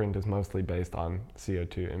carbon footprint is mostly based on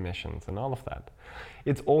CO2 emissions and all of that.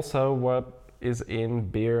 It's also what is in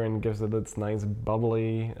beer and gives it its nice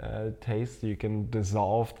bubbly taste. You can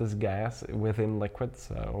dissolve this gas within liquids.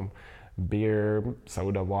 So beer,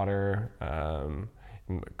 soda water,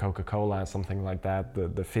 Coca-Cola, something like that,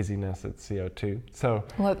 the fizziness, it's CO2. So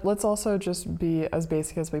let's also just be as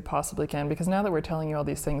basic as we possibly can, because now that we're telling you all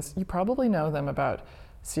these things, you probably know them about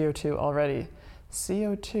CO2 already.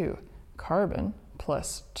 CO2, carbon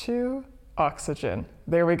plus 2 oxygen.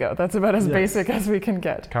 There we go. That's about as basic as we can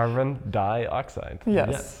get. Carbon dioxide.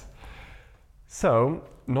 Yes. So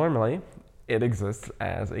normally it exists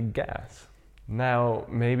as a gas. Now,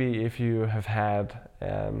 maybe if you have had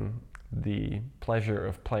the pleasure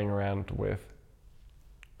of playing around with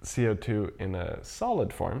CO2 in a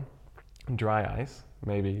solid form, dry ice,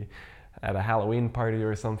 maybe at a Halloween party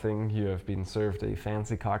or something, you have been served a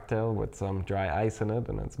fancy cocktail with some dry ice in it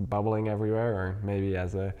and it's bubbling everywhere, or maybe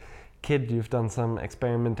as a kid you've done some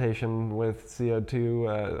experimentation with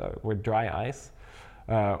CO2 with dry ice,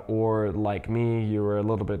 or like me, you were a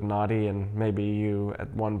little bit naughty and maybe you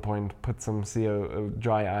at one point put some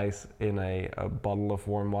dry ice in a bottle of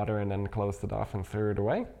warm water and then closed it off and threw it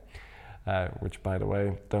away. Which, by the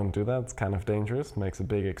way, don't do that, it's kind of dangerous, makes a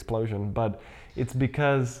big explosion, but it's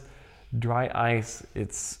because dry ice,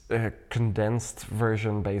 it's a condensed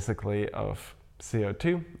version basically of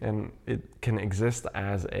CO2, and it can exist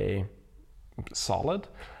as a solid,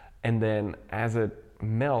 and then as it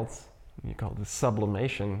melts, you call this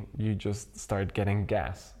sublimation, you just start getting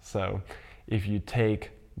gas. So if you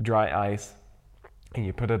take dry ice and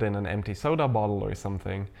you put it in an empty soda bottle or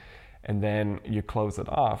something, and then you close it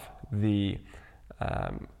off, the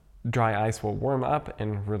dry ice will warm up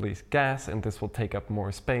and release gas, and this will take up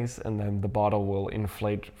more space, and then the bottle will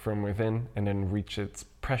inflate from within and then reach its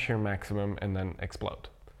pressure maximum and then explode.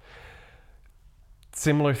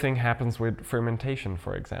 Similar thing happens with fermentation,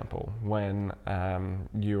 for example. When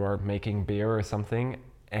you are making beer or something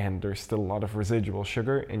and there's still a lot of residual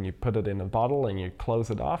sugar and you put it in a bottle and you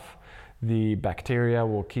close it off, the bacteria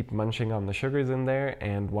will keep munching on the sugars in there,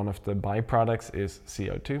 and one of the byproducts is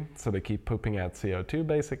CO2. So they keep pooping out CO2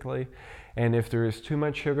 basically. And if there is too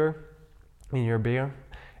much sugar in your beer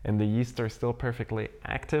and the yeast are still perfectly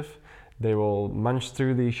active, they will munch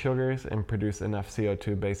through these sugars and produce enough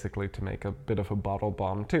CO2 basically to make a bit of a bottle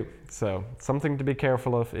bomb too. So something to be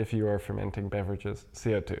careful of if you are fermenting beverages,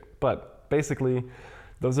 CO2. But basically,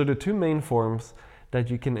 those are the two main forms that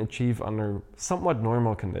you can achieve under somewhat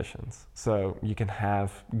normal conditions. So you can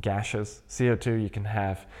have gaseous CO2, you can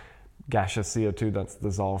have gaseous CO2 that's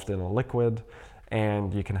dissolved in a liquid,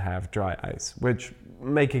 and you can have dry ice, which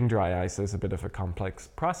making dry ice is a bit of a complex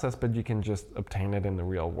process, but you can just obtain it in the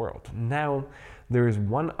real world. Now, there is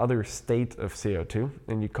one other state of CO2,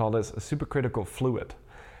 and you call this a supercritical fluid.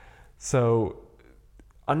 So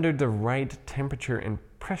under the right temperature and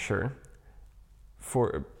pressure,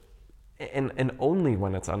 for and only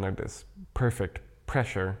when it's under this perfect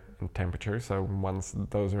pressure and temperature. So once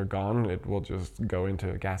those are gone, it will just go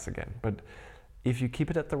into a gas again. But if you keep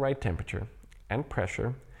it at the right temperature and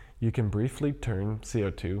pressure, you can briefly turn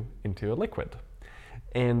CO2 into a liquid.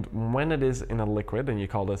 And when it is in a liquid, and you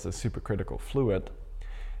call this a supercritical fluid,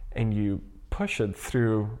 and you push it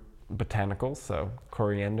through botanicals, so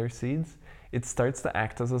coriander seeds, it starts to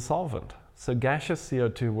act as a solvent. So gaseous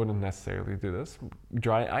CO2 wouldn't necessarily do this.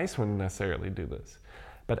 Dry ice wouldn't necessarily do this.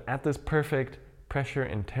 But at this perfect pressure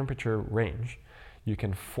and temperature range, you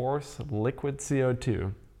can force liquid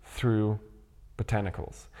CO2 through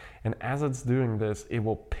botanicals. And as it's doing this, it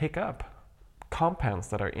will pick up compounds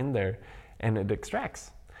that are in there and it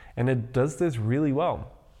extracts. And it does this really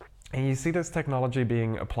well. And you see this technology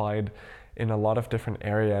being applied in a lot of different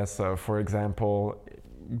areas. So for example,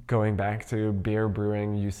 going back to beer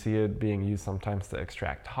brewing, you see it being used sometimes to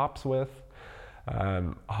extract hops with.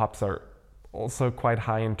 Hops are also quite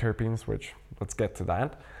high in terpenes, which let's get to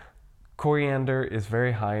that. Coriander is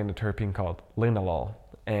very high in a terpene called linalool.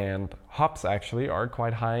 And hops actually are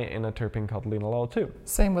quite high in a terpene called linalool too.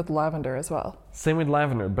 Same with lavender as well. Same with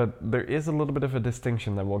lavender, but there is a little bit of a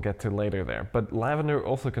distinction that we'll get to later there. But lavender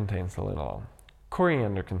also contains the linalool.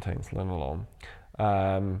 Coriander contains linalool.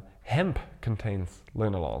 Hemp contains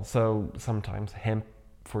linalool. So sometimes hemp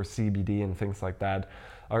for CBD and things like that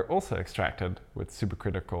are also extracted with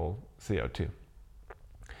supercritical CO2.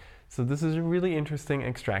 So this is a really interesting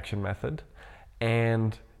extraction method,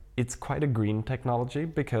 and it's quite a green technology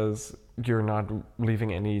because you're not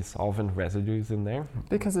leaving any solvent residues in there.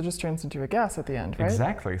 Because it just turns into a gas at the end, right?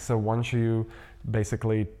 Exactly. So once you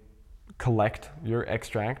basically collect your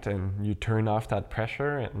extract and you turn off that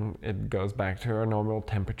pressure and it goes back to our normal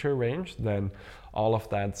temperature range, then all of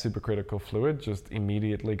that supercritical fluid just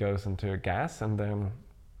immediately goes into a gas and then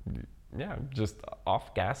just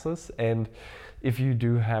off gases. And if you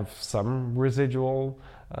do have some residual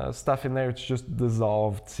stuff in there, it's just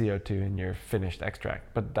dissolved CO2 in your finished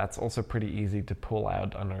extract. But that's also pretty easy to pull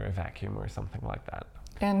out under a vacuum or something like that.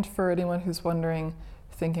 And for anyone who's wondering,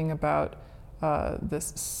 thinking about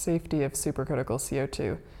this safety of supercritical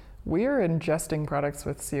CO2, we are ingesting products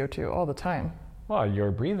with CO2 all the time. Well,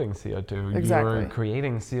 you're breathing CO2. Exactly. You're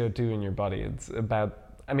creating CO2 in your body. It's about,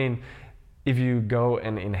 if you go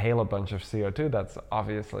and inhale a bunch of CO2, that's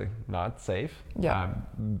obviously not safe. Yeah.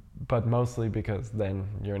 But mostly because then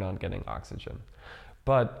you're not getting oxygen.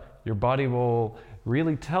 But your body will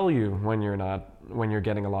really tell you when you're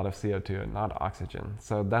getting a lot of CO2 and not oxygen.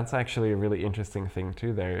 So that's actually a really interesting thing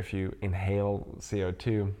too there. If you inhale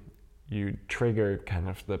CO2, you trigger kind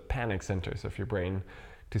of the panic centers of your brain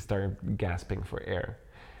to start gasping for air.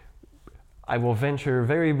 I will venture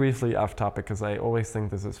very briefly off topic because I always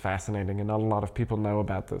think this is fascinating and not a lot of people know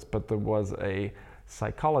about this, but there was a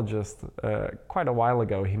psychologist quite a while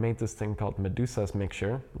ago. He made this thing called Medusa's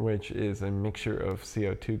mixture, which is a mixture of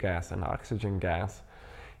CO2 gas and oxygen gas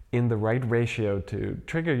in the right ratio to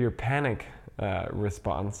trigger your panic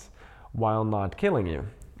response while not killing you.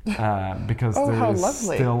 Because there is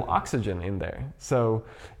still oxygen in there. So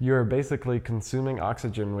you're basically consuming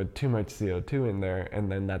oxygen with too much CO2 in there,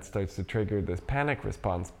 and then that starts to trigger this panic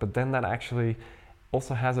response. But then that actually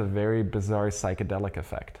also has a very bizarre psychedelic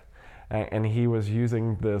effect. And he was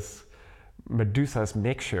using this Medusa's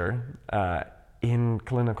mixture in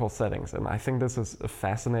clinical settings. And I think this is a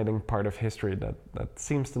fascinating part of history that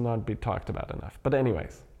seems to not be talked about enough. But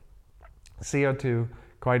anyways, CO2,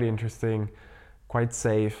 quite interesting. Quite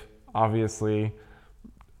safe, obviously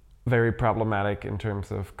very problematic in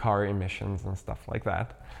terms of car emissions and stuff like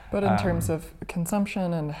that. But in terms of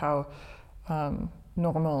consumption and how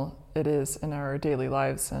normal it is in our daily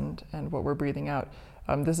lives and what we're breathing out,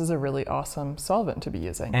 this is a really awesome solvent to be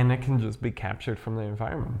using. And it can just be captured from the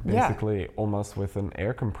environment. Basically, almost with an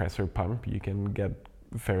air compressor pump, you can get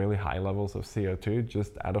fairly high levels of CO2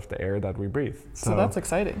 just out of the air that we breathe. So that's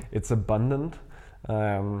exciting. It's abundant.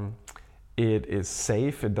 It is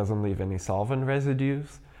safe, it doesn't leave any solvent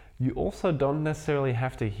residues. You also don't necessarily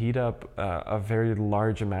have to heat up a very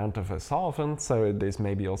large amount of a solvent, so it is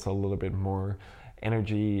maybe also a little bit more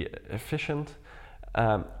energy efficient.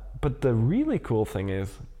 But the really cool thing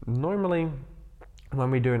is, normally when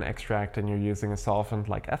we do an extract and you're using a solvent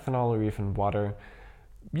like ethanol or even water,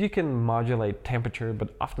 you can modulate temperature,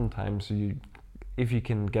 but oftentimes if you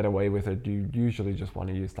can get away with it, you usually just want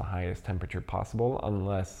to use the highest temperature possible,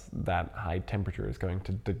 unless that high temperature is going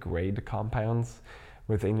to degrade compounds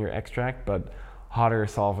within your extract. But hotter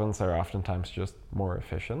solvents are oftentimes just more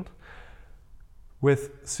efficient.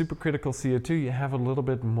 With supercritical CO2, you have a little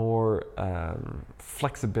bit more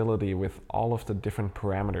flexibility with all of the different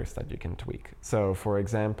parameters that you can tweak. So for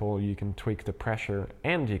example, you can tweak the pressure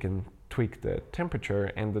and you can tweak the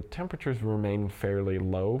temperature, and the temperatures remain fairly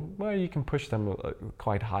low. Well, you can push them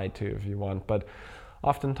quite high too if you want, but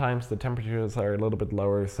oftentimes the temperatures are a little bit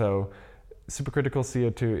lower, so supercritical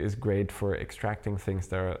CO2 is great for extracting things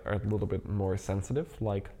that are a little bit more sensitive,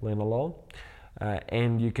 like linalool.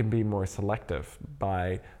 And you can be more selective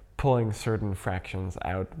by pulling certain fractions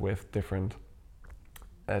out with different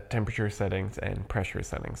temperature settings and pressure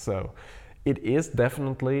settings. So it is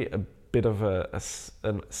definitely a bit of a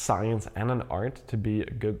science and an art to be a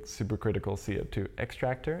good supercritical CO2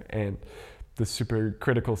 extractor, and the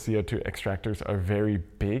supercritical CO2 extractors are very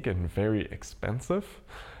big and very expensive.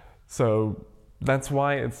 So that's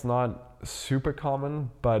why it's not super common,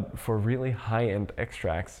 but for really high-end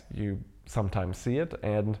extracts, you sometimes see it,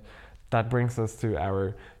 and that brings us to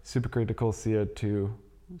our supercritical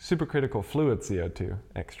fluid CO2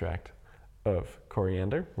 extract of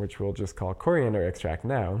coriander, which we'll just call coriander extract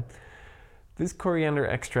now. This coriander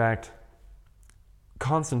extract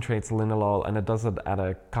concentrates linalool, and it does it at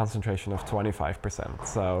a concentration of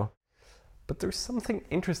 25%. But there's something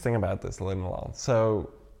interesting about this linalool.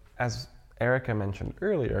 So as Erica mentioned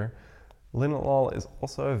earlier, linalool is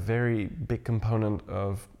also a very big component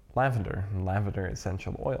of lavender and lavender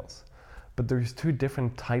essential oils. But there's two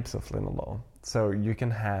different types of linalool. So you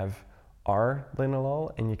can have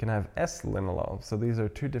R-linalool and you can have S-linalool. So these are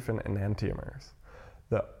two different enantiomers.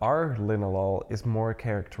 The R-linalool is more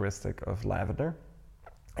characteristic of lavender,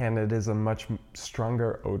 and it is a much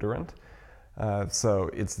stronger odorant. So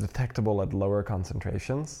it's detectable at lower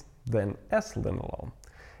concentrations than S-linalool.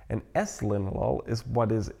 And S-linalool is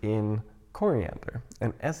what is in coriander.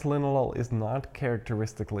 And S-linalool is not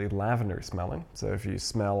characteristically lavender smelling. So if you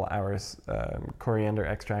smell our coriander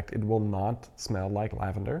extract, it will not smell like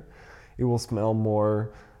lavender. It will smell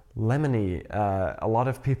more lemony. A lot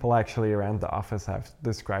of people actually around the office have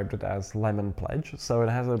described it as lemon pledge. So it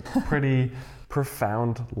has a pretty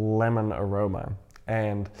profound lemon aroma.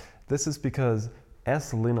 And this is because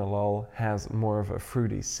S-linalool has more of a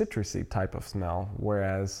fruity, citrusy type of smell,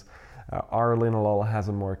 whereas R-linalool has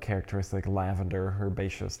a more characteristic lavender,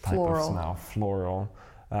 herbaceous type of smell, floral.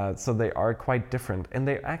 So they are quite different, and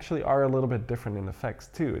they actually are a little bit different in effects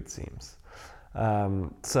too, it seems.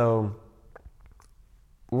 So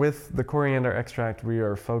with the coriander extract, we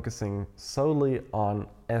are focusing solely on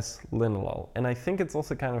S-linalool. And I think it's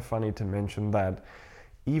also kind of funny to mention that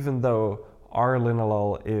even though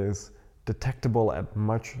R-linalool is detectable at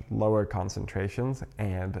much lower concentrations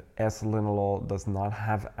and S-linalool does not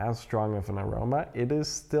have as strong of an aroma, it is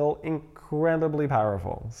still incredibly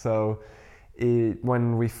powerful. So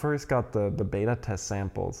when we first got the beta test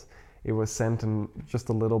samples, it was sent in just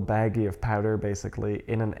a little baggie of powder basically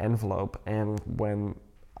in an envelope, and when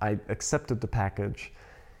I accepted the package,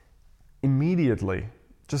 immediately,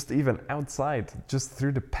 just even outside, just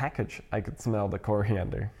through the package, I could smell the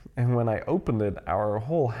coriander. And when I opened it, our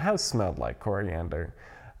whole house smelled like coriander.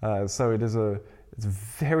 So it's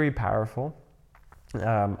very powerful.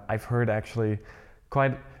 I've heard actually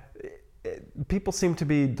people seem to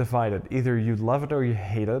be divided. Either you love it or you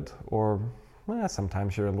hate it, or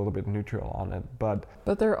sometimes you're a little bit neutral on it. But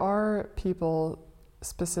there are people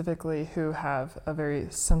specifically who have a very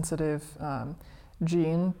sensitive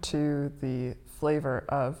gene to the flavor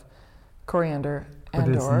of coriander but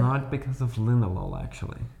it's not because of linalool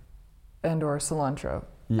actually. And or cilantro.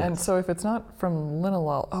 Yes. And so if it's not from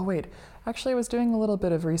linalool, actually I was doing a little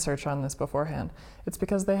bit of research on this beforehand. It's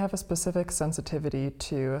because they have a specific sensitivity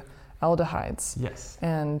to aldehydes. Yes.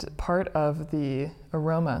 And part of the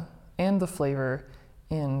aroma and the flavor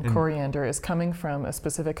in coriander is coming from a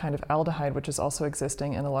specific kind of aldehyde, which is also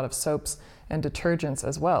existing in a lot of soaps and detergents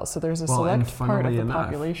as well. So there's a select part of the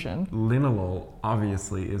population. Linalool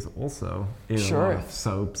obviously is also in a lot of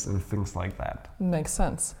soaps and things like that. Makes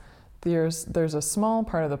sense. There's a small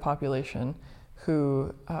part of the population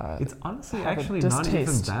who it's honestly actually not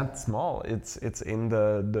even that small. It's in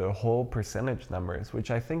the whole percentage numbers,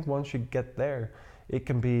 which I think once you get there, it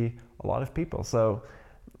can be a lot of people. So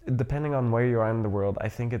depending on where you are in the world, I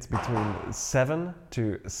think it's between 7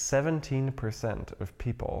 to 17% of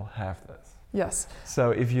people have this. Yes. So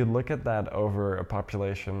if you look at that over a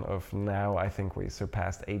population of now, I think we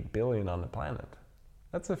surpassed 8 billion on the planet.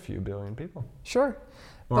 That's a few billion people. Sure.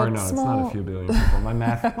 Or no, it's not a few billion people. My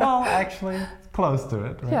math, well, actually, close to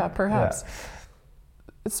it. Right? Yeah, perhaps. Yeah.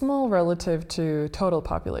 It's small relative to total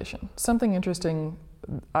population. Something interesting,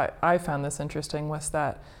 I found this interesting, was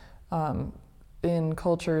that in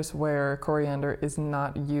cultures where coriander is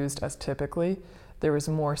not used as typically, there was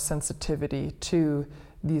more sensitivity to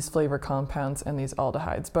these flavor compounds and these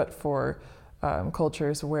aldehydes. But for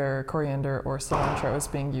cultures where coriander or cilantro is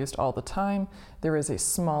being used all the time, there is a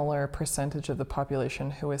smaller percentage of the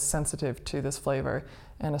population who is sensitive to this flavor,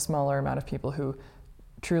 and a smaller amount of people who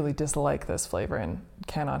truly dislike this flavor and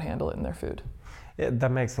cannot handle it in their food. Yeah,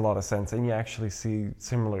 that makes a lot of sense, and you actually see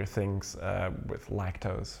similar things with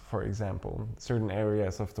lactose, for example. Certain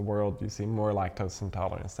areas of the world you see more lactose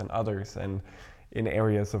intolerance than others, and in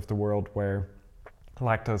areas of the world where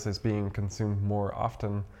lactose is being consumed more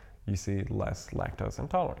often, you see less lactose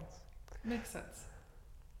intolerance. Makes sense.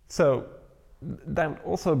 So that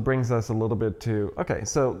also brings us a little bit to,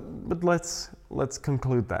 but let's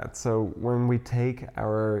conclude that. So when we take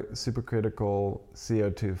our supercritical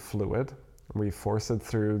CO2 fluid, we force it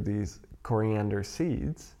through these coriander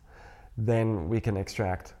seeds, then we can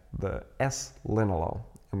extract the S-linalool.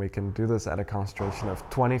 And we can do this at a concentration of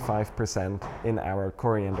 25% in our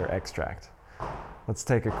coriander extract. Let's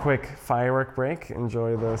take a quick firework break,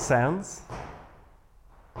 enjoy the sounds.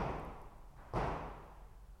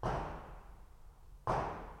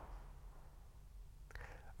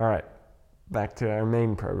 All right, back to our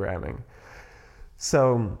main programming.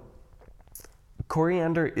 So,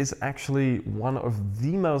 coriander is actually one of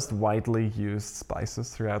the most widely used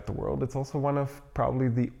spices throughout the world. It's also one of probably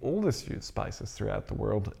the oldest used spices throughout the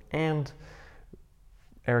world. And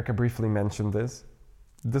Erica briefly mentioned this.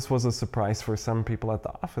 This was a surprise for some people at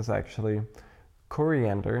the office, actually.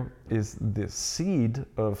 Coriander is the seed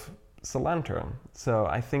of cilantro. So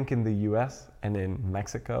I think in the US and in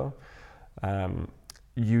Mexico,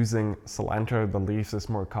 using cilantro, the leaves is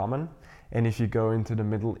more common. And if you go into the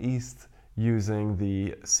Middle East, using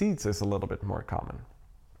the seeds is a little bit more common.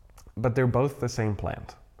 But they're both the same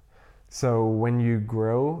plant. So when you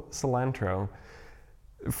grow cilantro,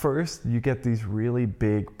 first you get these really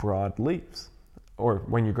big, broad leaves. Or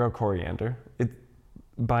when you grow coriander,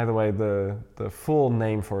 by the way, the full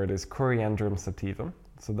name for it is Coriandrum sativum.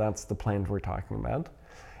 So that's the plant we're talking about.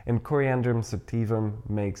 And Coriandrum sativum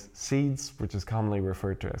makes seeds, which is commonly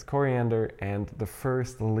referred to as coriander, and the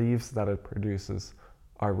first leaves that it produces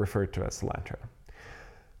are referred to as cilantro.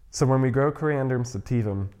 So when we grow Coriandrum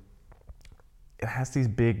sativum, it has these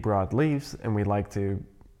big, broad leaves, and we like to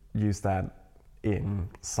use that in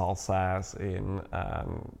salsas,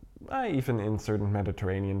 even in certain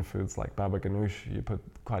Mediterranean foods like baba ganoush. You put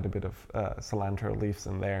quite a bit of cilantro leaves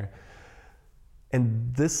in there.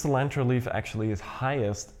 And this cilantro leaf actually is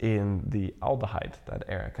highest in the aldehyde that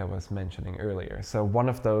Erica was mentioning earlier. So one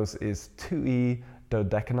of those is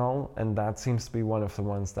 2E-dodecanol, and that seems to be one of the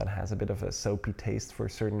ones that has a bit of a soapy taste for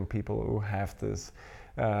certain people who have this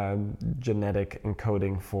genetic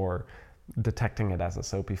encoding for detecting it as a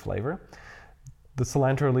soapy flavor. The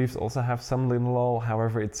cilantro leaves also have some linalool,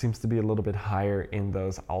 however, it seems to be a little bit higher in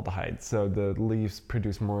those aldehydes. So the leaves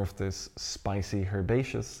produce more of this spicy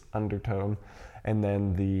herbaceous undertone, and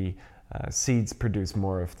then the seeds produce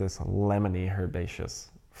more of this lemony herbaceous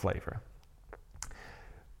flavor.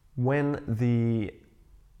 When the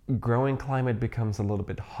growing climate becomes a little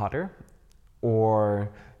bit hotter, or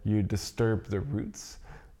you disturb the roots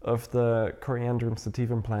of the Coriandrum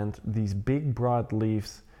sativum plant, these big broad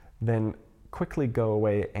leaves then quickly go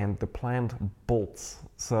away and the plant bolts.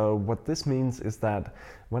 So what this means is that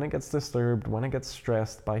when it gets disturbed, when it gets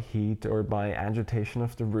stressed by heat or by agitation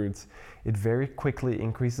of the roots, it very quickly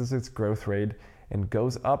increases its growth rate and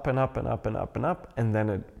goes up and up and up and up and up, and then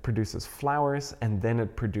it produces flowers, and then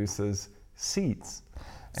it produces seeds.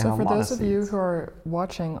 So for those of you who are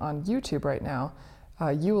watching on YouTube right now,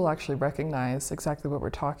 you will actually recognize exactly what we're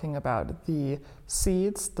talking about: the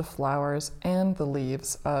seeds, the flowers, and the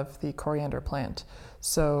leaves of the coriander plant.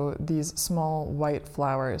 So these small white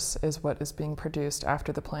flowers is what is being produced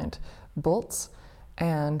after the plant bolts,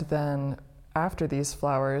 and then after these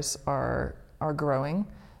flowers are growing,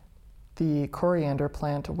 the coriander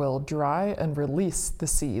plant will dry and release the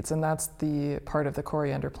seeds, and that's the part of the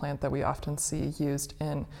coriander plant that we often see used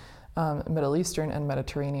in Middle Eastern and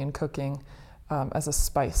Mediterranean cooking as a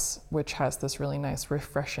spice, which has this really nice,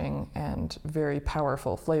 refreshing, and very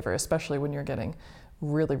powerful flavor, especially when you're getting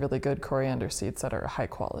really, really good coriander seeds that are high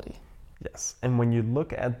quality. Yes, and when you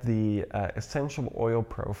look at the essential oil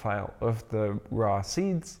profile of the raw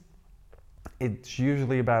seeds, it's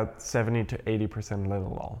usually about 70 to 80%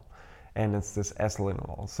 linalool, and it's this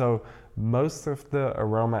S-linalool. So most of the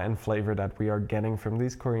aroma and flavor that we are getting from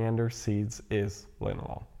these coriander seeds is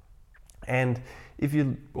linalool. And if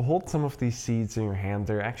you hold some of these seeds in your hand,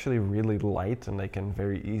 they're actually really light and they can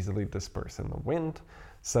very easily disperse in the wind.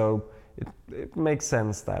 So it makes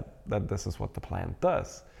sense that this is what the plant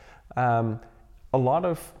does. A lot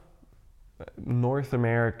of North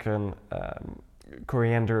American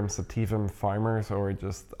Coriandrum sativum farmers or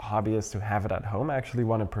just hobbyists who have it at home actually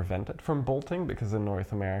want to prevent it from bolting, because in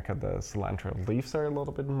North America the cilantro leaves are a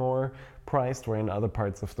little bit more priced, where in other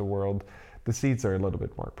parts of the world the seeds are a little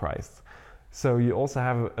bit more priced. So you also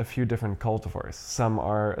have a few different cultivars. Some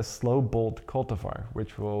are a slow bolt cultivar,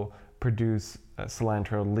 which will produce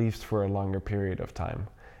cilantro leaves for a longer period of time.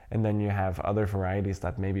 And then you have other varieties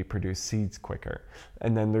that maybe produce seeds quicker.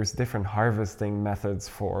 And then there's different harvesting methods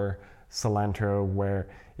for cilantro, where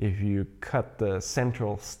if you cut the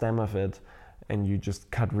central stem of it and you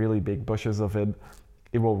just cut really big bushes of it,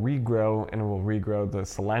 it will regrow, and it will regrow the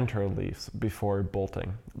cilantro leaves before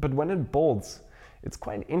bolting. But when it bolts, it's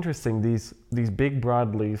quite interesting. These big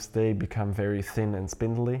broad leaves, they become very thin and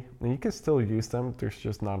spindly, and you can still use them. There's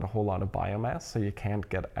just not a whole lot of biomass, so you can't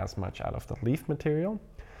get as much out of the leaf material.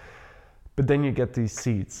 But then you get these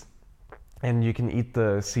seeds, and you can eat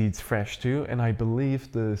the seeds fresh too, and I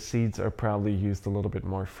believe the seeds are probably used a little bit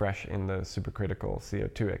more fresh in the supercritical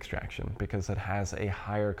CO2 extraction, because it has a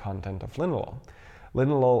higher content of linalool.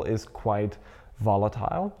 Linalool is quite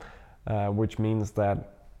volatile, which means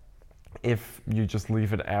that if you just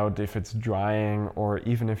leave it out, if it's drying, or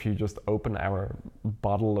even if you just open our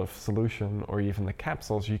bottle of solution or even the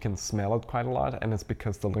capsules, you can smell it quite a lot, and it's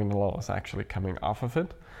because the linalool is actually coming off of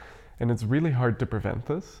it. And it's really hard to prevent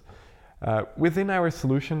this. Within our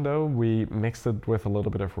solution though, we mixed it with a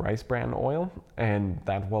little bit of rice bran oil, and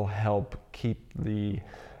that will help keep the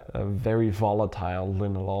very volatile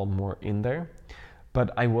linalool more in there.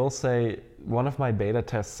 But I will say, one of my beta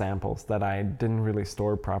test samples that I didn't really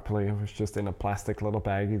store properly, it was just in a plastic little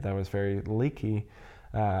baggie that was very leaky,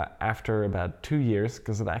 after about 2 years,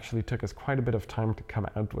 because it actually took us quite a bit of time to come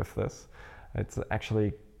out with this. It's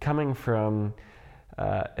actually coming from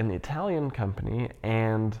an Italian company,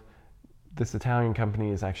 and this Italian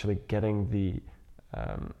company is actually getting the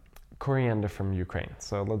coriander from Ukraine.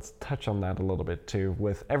 So let's touch on that a little bit too.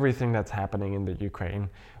 With everything that's happening in the Ukraine,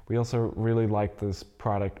 we also really like this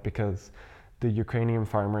product because the Ukrainian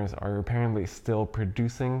farmers are apparently still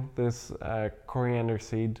producing this coriander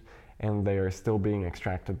seed, and they are still being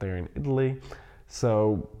extracted there in Italy.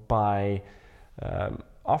 So by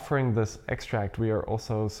offering this extract, we are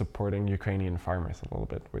also supporting Ukrainian farmers a little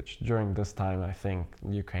bit, which during this time I think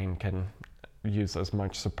Ukraine can use as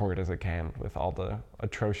much support as it can with all the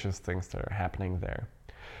atrocious things that are happening there.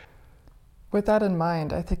 With that in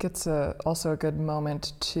mind, I think it's also a good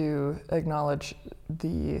moment to acknowledge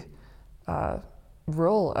the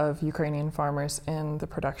role of Ukrainian farmers in the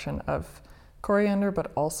production of coriander,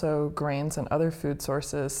 but also grains and other food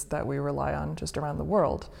sources that we rely on just around the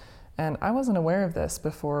world. And I wasn't aware of this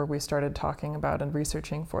before we started talking about and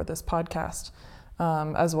researching for this podcast,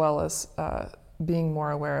 as well as being more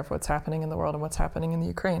aware of what's happening in the world and what's happening in the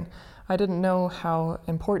Ukraine. I didn't know how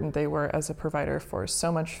important they were as a provider for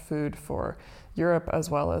so much food for Europe as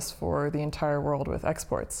well as for the entire world with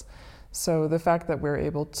exports. So the fact that we're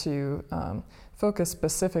able to focus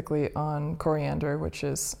specifically on coriander, which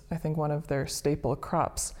is, I think, one of their staple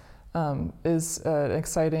crops, is an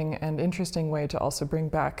exciting and interesting way to also bring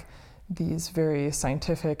back these very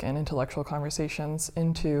scientific and intellectual conversations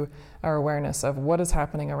into our awareness of what is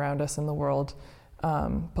happening around us in the world,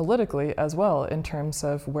 politically as well, in terms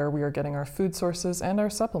of where we are getting our food sources and our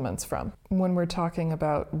supplements from. When we're talking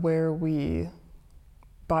about where we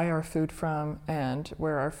buy our food from and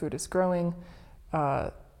where our food is growing,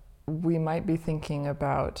 we might be thinking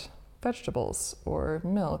about vegetables or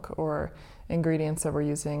milk or ingredients that we're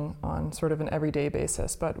using on sort of an everyday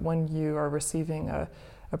basis. But when you are receiving a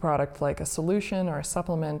product like a solution or a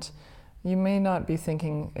supplement, you may not be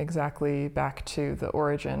thinking exactly back to the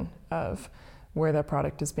origin of where that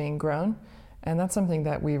product is being grown. And that's something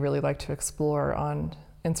that we really like to explore on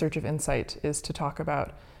In Search of Insight, is to talk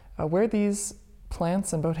about where these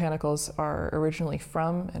plants and botanicals are originally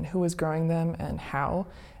from and who is growing them and how,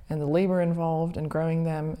 and the labor involved in growing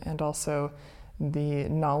them, and also the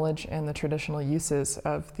knowledge and the traditional uses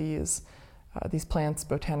of these plants,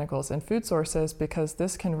 botanicals, and food sources, because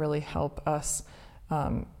this can really help us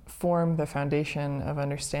form the foundation of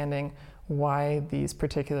understanding why these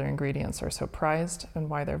particular ingredients are so prized and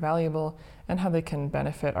why they're valuable, and how they can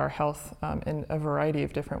benefit our health in a variety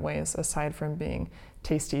of different ways, aside from being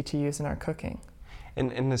tasty to use in our cooking.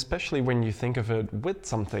 And especially when you think of it with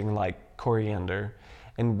something like coriander,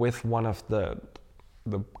 and with one of the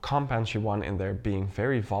compounds you want in there being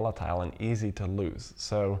very volatile and easy to lose.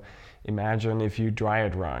 So imagine if you dry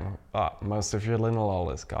it wrong, most of your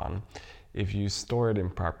linalool is gone. If you store it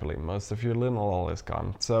improperly, most of your linalool is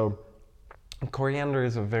gone. So coriander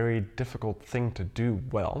is a very difficult thing to do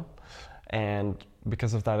well, and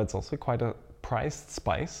because of that, it's also quite a prized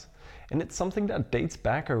spice. And it's something that dates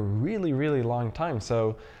back a really, really long time.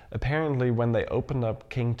 So apparently when they opened up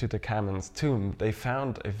King Tutankhamun's tomb, they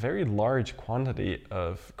found a very large quantity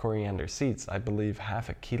of coriander seeds, I believe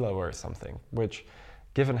 0.5 kilo or something, which,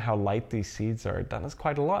 given how light these seeds are, that is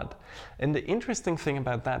quite a lot. And the interesting thing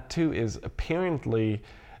about that too is apparently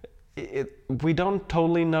we don't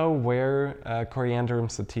totally know where Coriandrum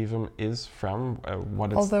sativum is from.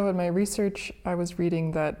 Although in my research I was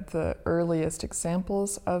reading that the earliest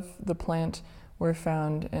examples of the plant were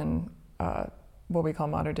found in what we call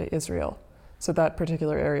modern day Israel, so that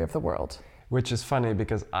particular area of the world. Which is funny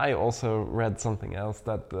because I also read something else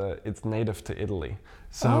that it's native to Italy.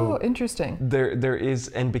 So oh, interesting. There is,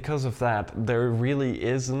 and because of that, there really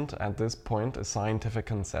isn't at this point a scientific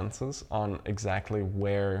consensus on exactly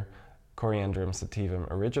where Coriandrum sativum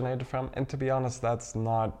originated from. And to be honest, that's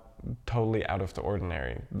not totally out of the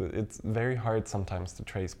ordinary. It's very hard sometimes to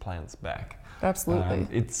trace plants back. Absolutely.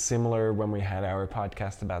 It's similar when we had our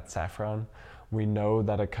podcast about saffron. We know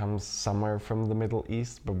that it comes somewhere from the Middle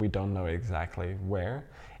East, but we don't know exactly where.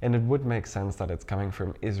 And it would make sense that it's coming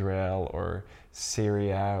from Israel or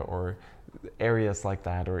Syria or areas like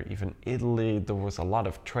that, or even Italy. There was a lot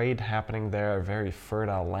of trade happening there, very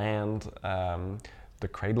fertile land. The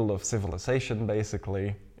cradle of civilization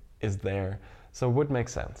basically is there. So it would make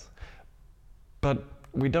sense. But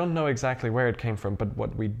we don't know exactly where it came from. But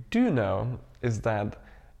what we do know is that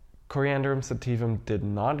Coriandrum sativum did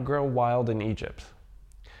not grow wild in Egypt.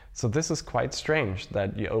 So this is quite strange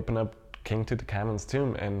that you open up King Tutankhamun's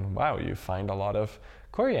tomb and wow, you find a lot of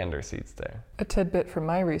coriander seeds there. A tidbit from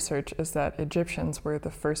my research is that Egyptians were the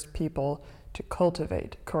first people to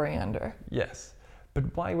cultivate coriander. Yes,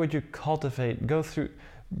 but why would you go through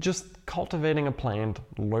just cultivating a plant,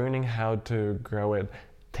 learning how to grow it,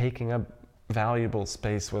 taking up valuable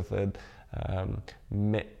space with it,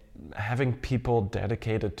 having people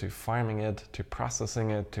dedicated to farming it, to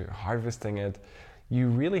processing it, to harvesting it. You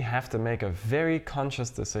really have to make a very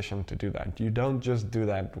conscious decision to do that. You don't just do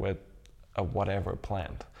that with a whatever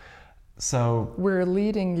plant. So we're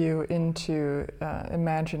leading you into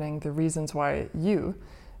imagining the reasons why you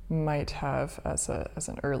might have, as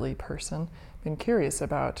an early person, been curious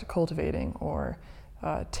about cultivating or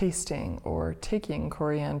tasting or taking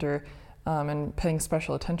coriander and paying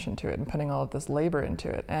special attention to it and putting all of this labor into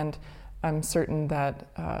it. And I'm certain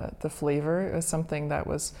that the flavor is something that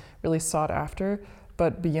was really sought after,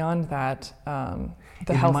 but beyond that,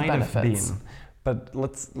 the health benefits. It might have been, but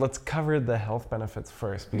let's cover the health benefits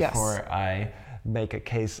first before I make a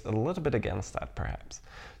case a little bit against that, perhaps.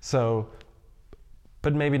 So,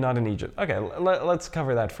 but maybe not in Egypt. Okay, let's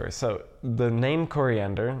cover that first. So the name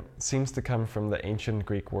coriander seems to come from the ancient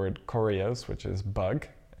Greek word korios, which is bug.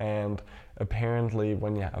 And apparently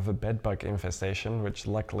when you have a bedbug infestation, which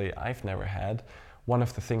luckily I've never had, one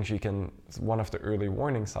of the early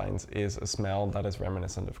warning signs is a smell that is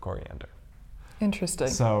reminiscent of coriander. Interesting.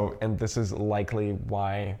 So, and this is likely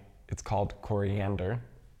why it's called coriander.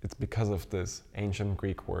 It's because of this ancient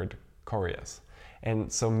Greek word korios.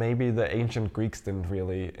 And so maybe the ancient Greeks didn't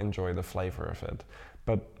really enjoy the flavor of it,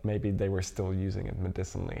 but maybe they were still using it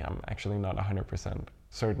medicinally. I'm actually not 100%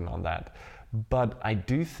 certain on that. But I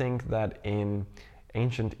do think that in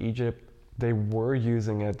ancient Egypt, they were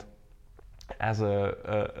using it as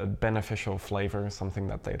a beneficial flavor, something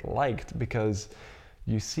that they liked, because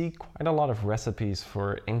you see quite a lot of recipes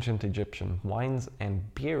for ancient Egyptian wines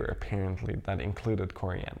and beer, apparently, that included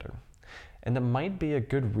coriander. And there might be a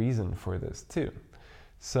good reason for this too.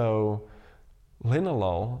 So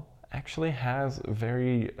linalool actually has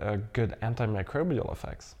very good antimicrobial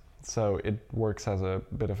effects. So it works as a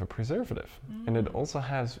bit of a preservative. And it also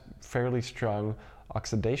has fairly strong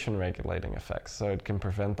oxidation regulating effects. So it can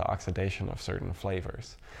prevent the oxidation of certain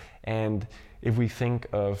flavors. And if we think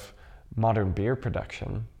of modern beer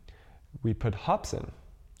production, we put hops in.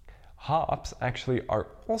 Hops actually are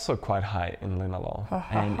also quite high in linalool.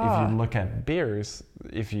 And if you look at beers,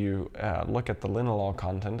 if you look at the linalool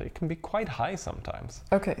content, it can be quite high sometimes.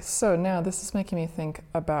 Okay, so now this is making me think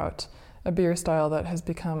about a beer style that has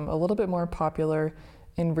become a little bit more popular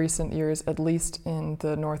in recent years, at least in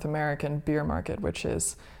the North American beer market, which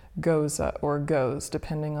is Gose or Gose,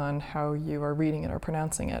 depending on how you are reading it or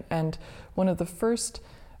pronouncing it. And one of the first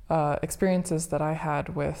experiences that I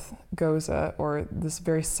had with Gose, or this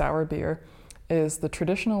very sour beer, is the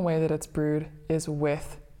traditional way that it's brewed is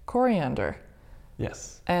with coriander.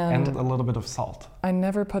 Yes, and a little bit of salt. I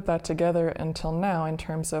never put that together until now in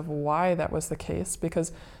terms of why that was the case,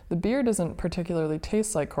 because the beer doesn't particularly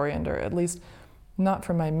taste like coriander, at least not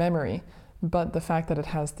from my memory. but the fact that it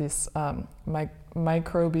has this microbial,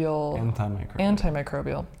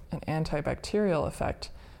 antimicrobial, and antibacterial effect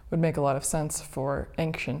would make a lot of sense for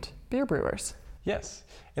ancient beer brewers. Yes,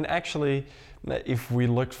 and actually, if we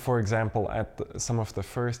looked, for example, at some of the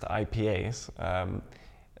first IPAs,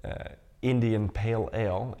 Indian Pale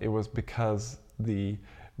Ale, it was because the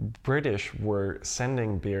British were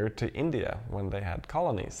sending beer to India when they had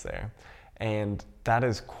colonies there. And that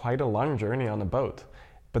is quite a long journey on a boat,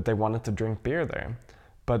 but they wanted to drink beer there.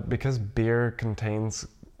 But because beer contains,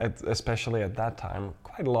 especially at that time,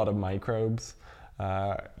 quite a lot of microbes,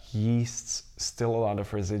 yeasts, still a lot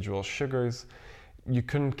of residual sugars, you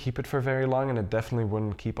couldn't keep it for very long, and it definitely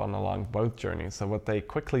wouldn't keep on a long boat journey. So what they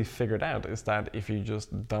quickly figured out is that if you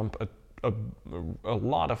just dump a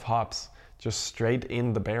lot of hops just straight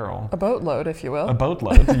in the barrel. A boatload, if you will. A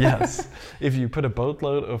boatload, yes. If you put a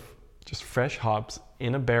boatload of just fresh hops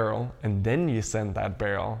in a barrel and then you send that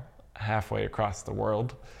barrel halfway across the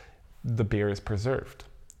world, the beer is preserved.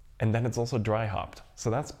 And then it's also dry hopped.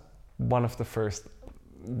 So that's one of the first,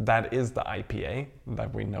 that is the IPA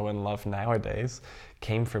that we know and love nowadays,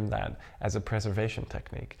 came from that as a preservation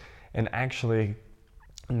technique. And actually,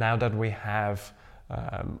 now that we have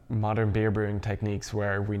modern beer brewing techniques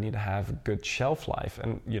where we need to have good shelf life,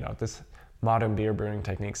 and this modern beer brewing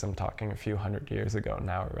techniques, I'm talking a few hundred years ago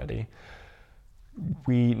now already,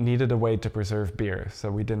 we needed a way to preserve beer, so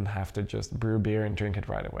we didn't have to just brew beer and drink it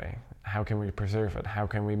right away. How can we preserve it? How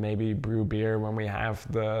can we maybe brew beer when we have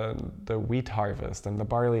the wheat harvest and the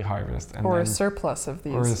barley harvest? And or a surplus of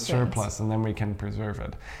these. Or a things. surplus, and then we can preserve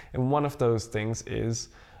it. And one of those things is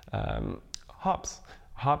hops.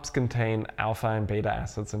 Hops contain alpha and beta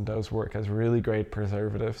acids, and those work as really great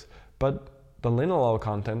preservatives, but the linalool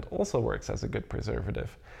content also works as a good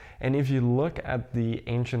preservative. And if you look at the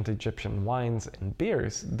ancient Egyptian wines and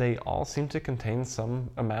beers, they all seem to contain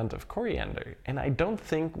some amount of coriander. And I don't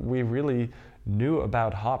think we really knew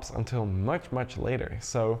about hops until much, much later.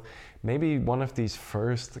 So maybe one of these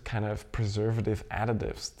first kind of preservative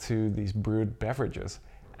additives to these brewed beverages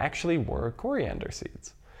actually were coriander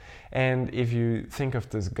seeds. And if you think of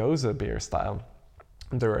this Gose beer style,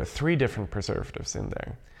 there are 3 different preservatives in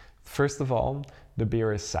there. First of all, the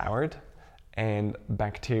beer is soured, and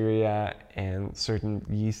bacteria and certain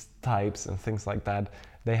yeast types and things like that,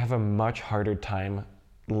 they have a much harder time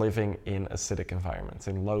living in acidic environments,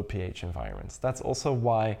 in low pH environments. That's also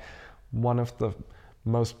why one of the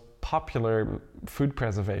most popular food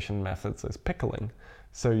preservation methods is pickling.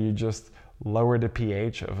 So you just lower the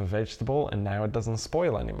pH of a vegetable and now it doesn't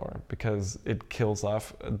spoil anymore because it kills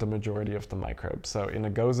off the majority of the microbes. So in a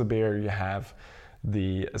Gose beer, you have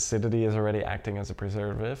the acidity is already acting as a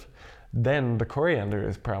preservative. Then the coriander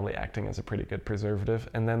is probably acting as a pretty good preservative.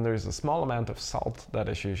 And then there's a small amount of salt that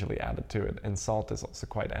is usually added to it. And salt is also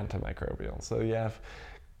quite antimicrobial. So you have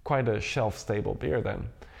quite a shelf-stable beer then.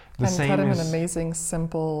 And kind of an amazing,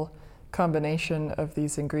 simple combination of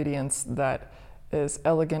these ingredients that is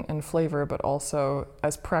elegant in flavor, but also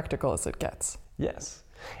as practical as it gets. Yes.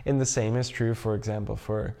 And the same is true, for example,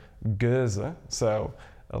 for Gose. So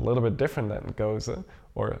a little bit different than Gose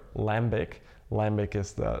or Lambic. Lambic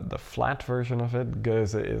is the flat version of it.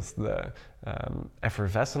 Gose is the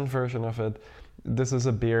effervescent version of it. This is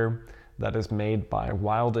a beer that is made by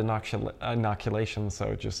wild inoculation,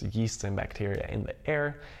 so just yeast and bacteria in the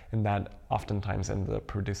air, and that oftentimes ends up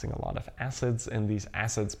producing a lot of acids, and these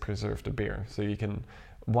acids preserve the beer. So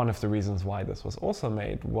one of the reasons why this was also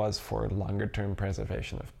made was for longer term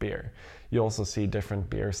preservation of beer. You also see different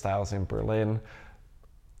beer styles in Berlin.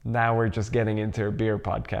 Now we're just getting into a beer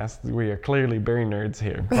podcast. We are clearly beer nerds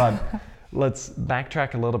here, but let's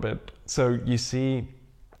backtrack a little bit. So you see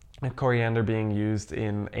coriander being used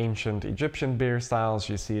in ancient Egyptian beer styles.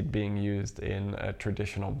 You see it being used in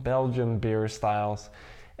traditional Belgian beer styles.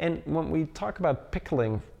 And when we talk about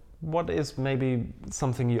pickling, what is maybe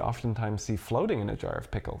something you oftentimes see floating in a jar of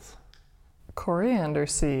pickles? Coriander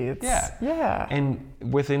seeds. Yeah. And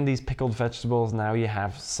within these pickled vegetables, now you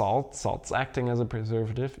have salt. Salt's acting as a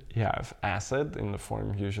preservative. You have acid in the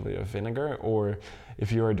form usually of vinegar, or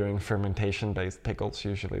if you are doing fermentation-based pickles,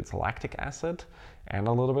 usually it's lactic acid and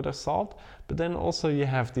a little bit of salt. But then also you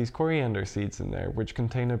have these coriander seeds in there, which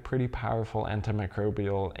contain a pretty powerful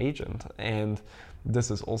antimicrobial agent. And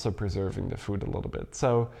this is also preserving the food a little bit.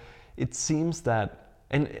 So it seems that,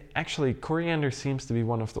 and actually coriander seems to be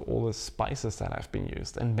one of the oldest spices that have been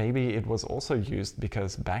used. And maybe it was also used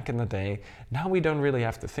because back in the day, now we don't really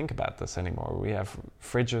have to think about this anymore. We have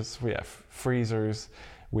fridges, we have freezers,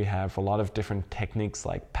 we have a lot of different techniques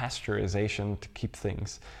like pasteurization to keep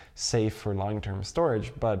things safe for long-term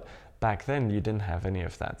storage. But back then you didn't have any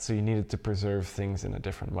of that, so you needed to preserve things in a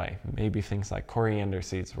different way. Maybe things like coriander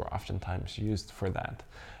seeds were oftentimes used for that.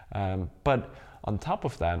 But on top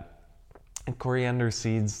of that, coriander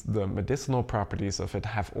seeds, the medicinal properties of it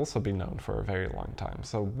have also been known for a very long time.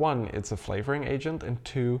 So one, it's a flavoring agent, and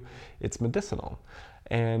two, it's medicinal.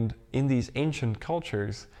 And in these ancient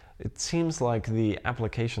cultures, it seems like the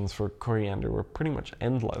applications for coriander were pretty much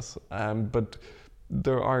endless, but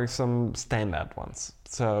there are some standout ones.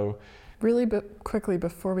 So really quickly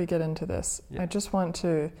before we get into this, I just want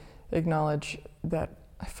to acknowledge that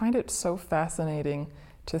I find it so fascinating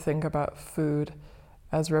to think about food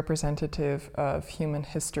as representative of human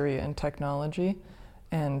history and technology,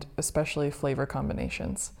 and especially flavor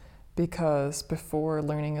combinations. Because before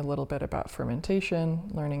learning a little bit about fermentation,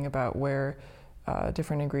 learning about where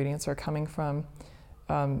different ingredients are coming from,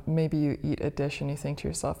 maybe you eat a dish and you think to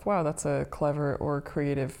yourself, wow, that's a clever or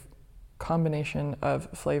creative combination of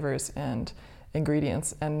flavors and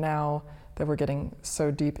ingredients. And now that we're getting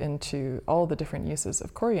so deep into all the different uses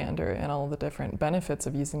of coriander and all the different benefits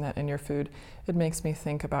of using that in your food, it makes me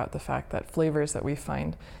think about the fact that flavors that we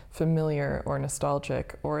find familiar or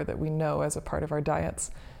nostalgic or that we know as a part of our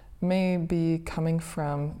diets may be coming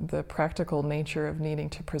from the practical nature of needing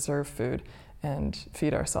to preserve food and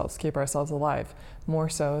feed ourselves, keep ourselves alive, more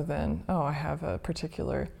so than, oh, I have a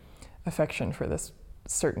particular affection for this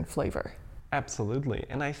certain flavor. Absolutely.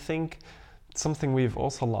 And I think something we've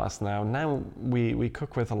also lost now we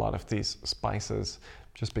cook with a lot of these spices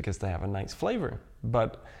just because they have a nice flavor.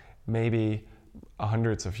 But maybe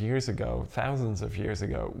hundreds of years ago, thousands of years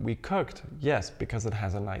ago, we cooked, yes, because it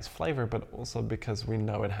has a nice flavor, but also because we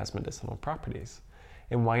know it has medicinal properties.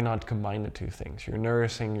 And why not combine the two things? You're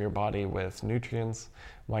nourishing your body with nutrients,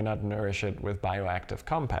 why not nourish it with bioactive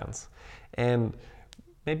compounds? And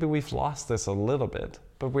maybe we've lost this a little bit,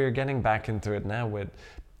 but we're getting back into it now with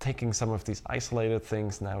taking some of these isolated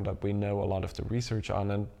things now that we know a lot of the research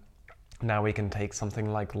on it. Now we can take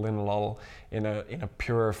something like linalool in a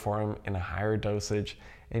purer form, in a higher dosage,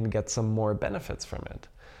 and get some more benefits from it.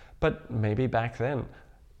 But maybe back then,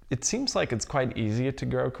 it seems like it's quite easy to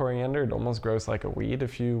grow coriander. It almost grows like a weed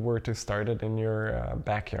if you were to start it in your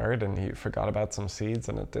backyard and you forgot about some seeds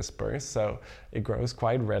and it dispersed. So it grows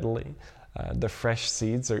quite readily. The fresh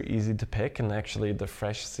seeds are easy to pick, and actually the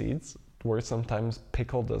fresh seeds were sometimes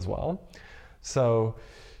pickled as well. So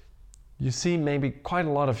you see maybe quite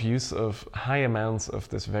a lot of use of high amounts of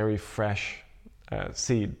this very fresh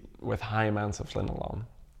seed with high amounts of linalool.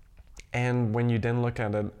 And when you then look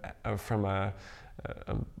at it from a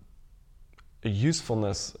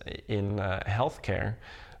usefulness in healthcare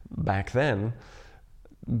back then,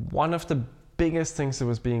 one of the biggest things that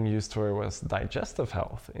was being used for was digestive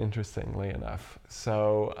health, interestingly enough.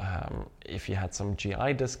 So if you had some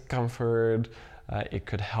GI discomfort, it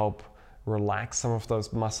could help relax some of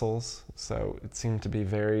those muscles. So it seemed to be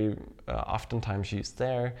very oftentimes used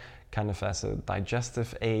there, kind of as a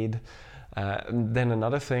digestive aid. Then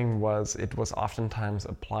another thing was it was oftentimes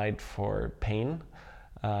applied for pain.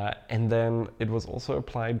 And then it was also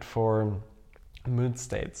applied for mood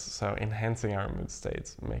states, so enhancing our mood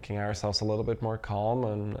states, making ourselves a little bit more calm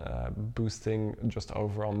and boosting just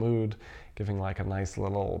overall mood, giving like a nice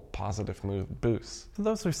little positive mood boost. So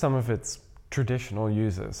those are some of its traditional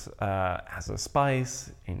uses as a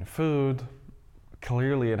spice in food.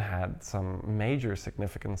 Clearly it had some major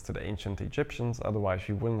significance to the ancient Egyptians, otherwise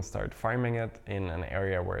you wouldn't start farming it in an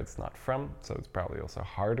area where it's not from, so it's probably also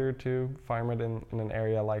harder to farm it in an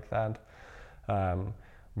area like that.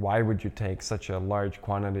 Why would you take such a large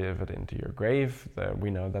quantity of it into your grave? We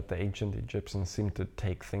know that the ancient Egyptians seemed to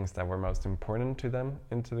take things that were most important to them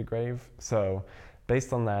into the grave. So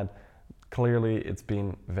based on that, clearly it's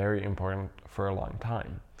been very important for a long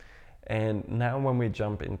time. And now when we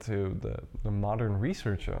jump into the modern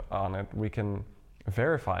research on it, we can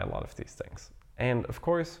verify a lot of these things. And of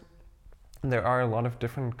course, there are a lot of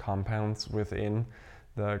different compounds within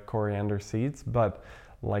the coriander seeds, but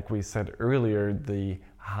like we said earlier, the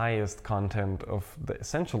highest content of the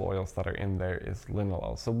essential oils that are in there is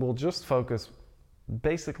linalool. So we'll just focus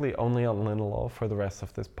basically only on linalool for the rest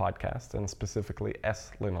of this podcast, and specifically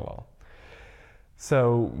S-linalool.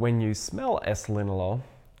 So when you smell S-linalool,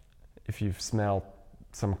 if you've smelled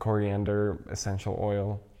some coriander essential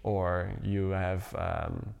oil, or you have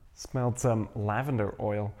smelled some lavender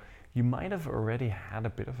oil, you might have already had a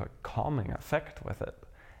bit of a calming effect with it.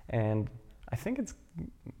 And I think it's,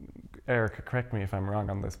 Erica, correct me if I'm wrong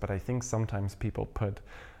on this, but I think sometimes people put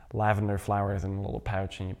lavender flowers in a little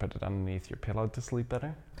pouch and you put it underneath your pillow to sleep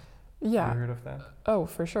better. Yeah. Have you heard of that? Oh,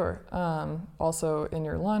 for sure. Also in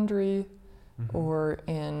your laundry, or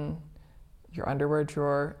in your underwear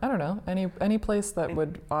drawer. I don't know, any place that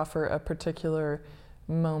would offer a particular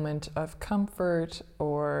moment of comfort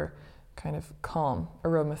or kind of calm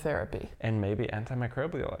aromatherapy. And maybe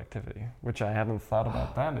antimicrobial activity, which I hadn't thought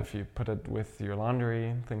about that. If you put it with your laundry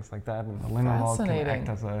and things like that, and the linalool can act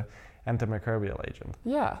as an antimicrobial agent.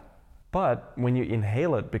 Yeah. But when you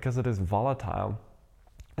inhale it, because it is volatile,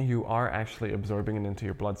 you are actually absorbing it into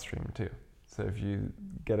your bloodstream too. So if you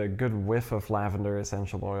get a good whiff of lavender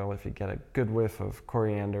essential oil, if you get a good whiff of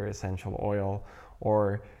coriander essential oil,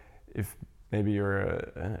 or if maybe you're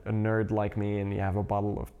a nerd like me and you have a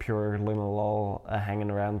bottle of pure linalool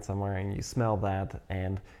hanging around somewhere and you smell that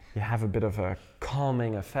and you have a bit of a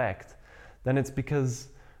calming effect, then it's because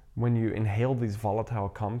when you inhale these volatile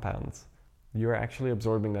compounds, you're actually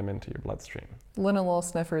absorbing them into your bloodstream. Linalool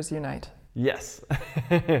sniffers unite. Yes,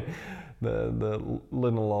 the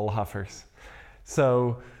linalool huffers.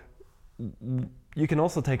 So you can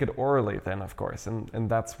also take it orally then, of course, and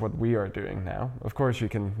that's what we are doing now. Of course, you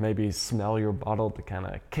can maybe smell your bottle to kind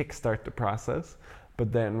of kickstart the process,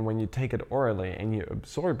 but then when you take it orally and you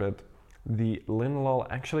absorb it, the linalool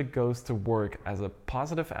actually goes to work as a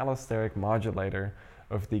positive allosteric modulator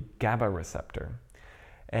of the GABA receptor.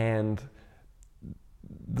 And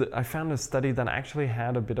I found a study that actually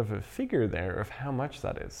had a bit of a figure there of how much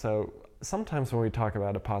that is. So sometimes when we talk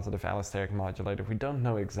about a positive allosteric modulator, we don't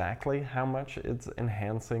know exactly how much it's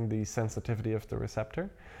enhancing the sensitivity of the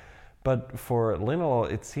receptor. But for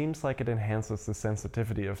linalool, it seems like it enhances the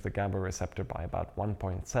sensitivity of the GABA receptor by about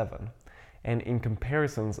 1.7. And in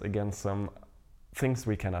comparisons against some things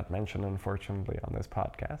we cannot mention, unfortunately, on this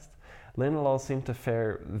podcast, linalool seemed to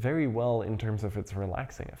fare very well in terms of its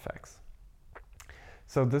relaxing effects.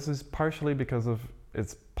 So this is partially because of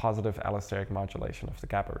its positive allosteric modulation of the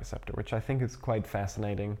GABA receptor, which I think is quite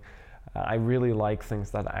fascinating. I really like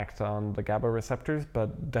things that act on the GABA receptors,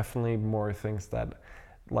 but definitely more things that,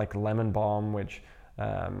 like lemon balm, which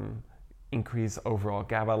increase overall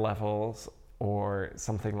GABA levels, or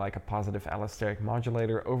something like a positive allosteric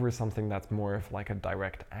modulator over something that's more of like a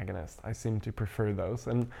direct agonist. I seem to prefer those,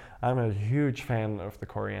 and I'm a huge fan of the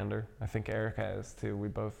coriander. I think Erica is too. We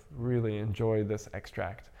both really enjoy this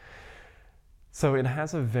extract. So it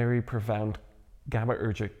has a very profound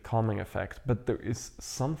GABAergic calming effect, but there is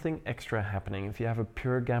something extra happening. If you have a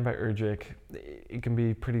pure GABAergic, it can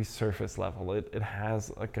be pretty surface level. It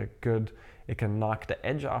has like a good, it can knock the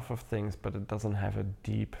edge off of things, but it doesn't have a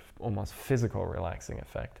deep, almost physical relaxing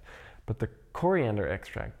effect. But the coriander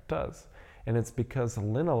extract does. And it's because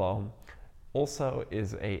linalool also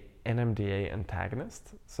is a NMDA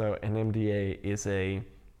antagonist. So NMDA is a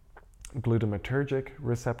glutamatergic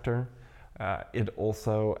receptor. It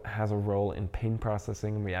also has a role in pain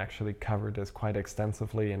processing. We actually covered this quite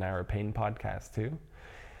extensively in our pain podcast too.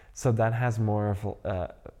 So that has more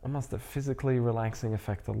of almost a physically relaxing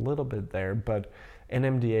effect a little bit there, but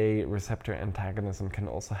NMDA receptor antagonism can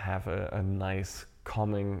also have a nice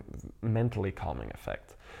calming, mentally calming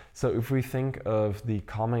effect. So if we think of the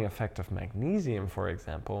calming effect of magnesium, for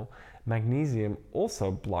example, magnesium also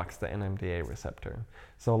blocks the NMDA receptor.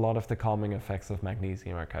 So a lot of the calming effects of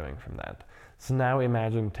magnesium are coming from that. So now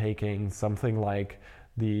imagine taking something like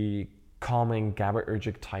the calming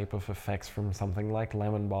GABAergic type of effects from something like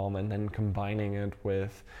lemon balm and then combining it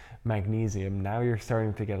with magnesium. Now you're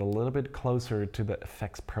starting to get a little bit closer to the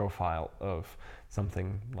effects profile of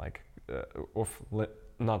something like,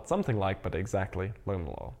 not something like, but exactly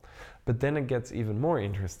linalool. But then it gets even more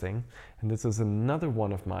interesting, and this is another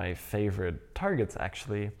one of my favorite targets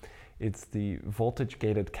actually. It's the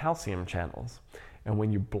voltage-gated calcium channels. And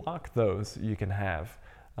when you block those, you can have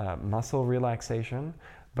muscle relaxation,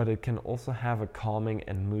 but it can also have a calming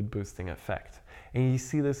and mood-boosting effect. And you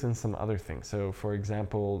see this in some other things. So for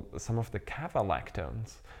example, some of the kava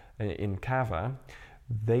lactones in kava,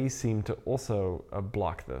 they seem to also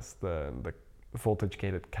block this, the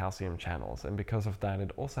voltage-gated calcium channels. And because of that,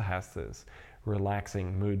 it also has this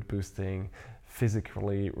relaxing, mood-boosting,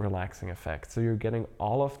 physically relaxing effect. So you're getting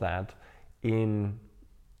all of that in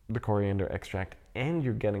the coriander extract, and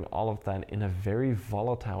you're getting all of that in a very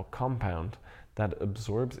volatile compound that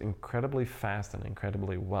absorbs incredibly fast and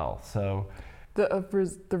incredibly well. So the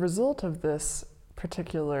result of this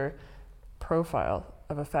particular profile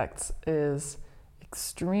of effects is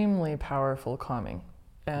extremely powerful calming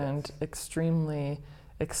and yes, extremely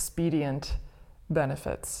expedient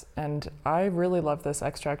benefits. And I really love this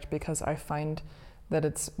extract because I find that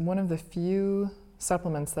it's one of the few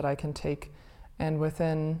supplements that I can take, and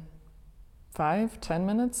within 5-10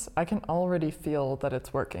 minutes, I can already feel that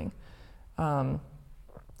it's working.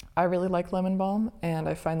 I really like lemon balm, and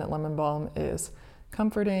I find that lemon balm is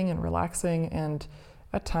comforting and relaxing, and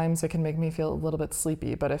At times it can make me feel a little bit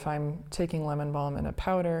sleepy, but if I'm taking lemon balm in a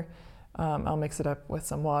powder, I'll mix it up with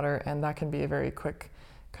some water, and that can be a very quick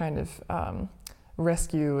kind of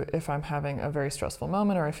rescue if I'm having a very stressful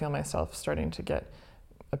moment or I feel myself starting to get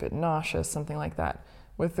a bit nauseous, something like that.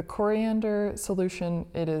 With the coriander solution,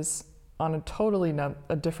 it is on a totally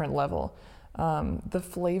a different level. The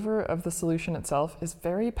flavor of the solution itself is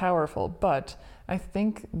very powerful, but I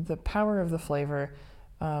think the power of the flavor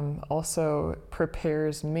also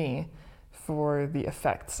prepares me for the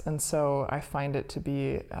effects. And so I find it to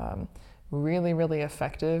be really, really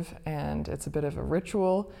effective, and it's a bit of a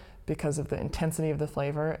ritual because of the intensity of the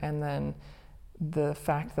flavor, and then the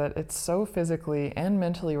fact that it's so physically and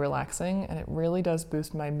mentally relaxing, and it really does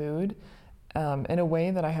boost my mood in a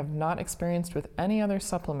way that I have not experienced with any other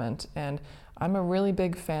supplement. And I'm a really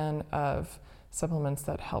big fan of supplements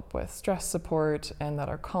that help with stress support and that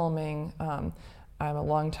are calming. I'm a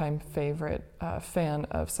longtime fan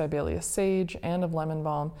of Sibelius sage and of lemon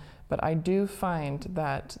balm, but I do find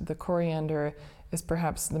that the coriander is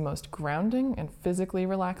perhaps the most grounding and physically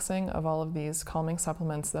relaxing of all of these calming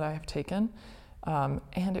supplements that I have taken.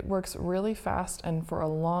 And it works really fast and for a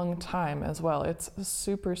long time as well. It's a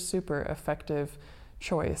super, super effective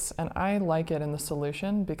choice. And I like it in the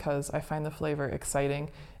solution because I find the flavor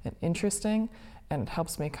exciting and interesting, and it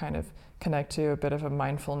helps me kind of connect to a bit of a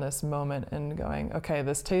mindfulness moment and going, okay,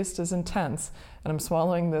 this taste is intense and I'm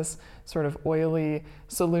swallowing this sort of oily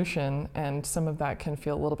solution, and some of that can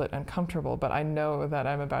feel a little bit uncomfortable, but I know that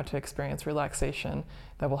I'm about to experience relaxation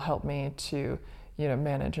that will help me to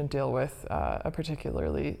manage and deal with a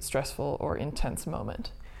particularly stressful or intense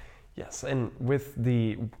moment. Yes, and with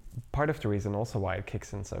the part of the reason also why it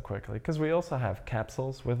kicks in so quickly, because we also have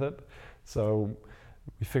capsules with it. So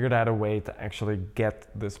we figured out a way to actually get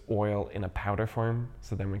this oil in a powder form,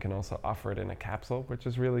 so then we can also offer it in a capsule, which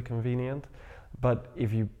is really convenient. But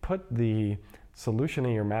if you put the solution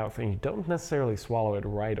in your mouth and you don't necessarily swallow it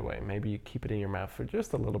right away, maybe you keep it in your mouth for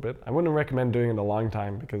just a little bit. I wouldn't recommend doing it a long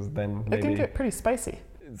time, because then maybe... It can get pretty spicy.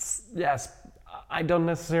 Yes, I don't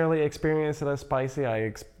necessarily experience it as spicy. I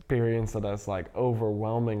experience it as like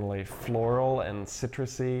overwhelmingly floral and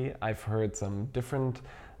citrusy. I've heard some different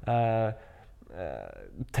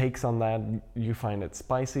takes on that. You find it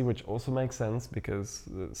spicy, which also makes sense because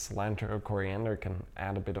cilantro or coriander can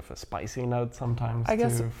add a bit of a spicy note sometimes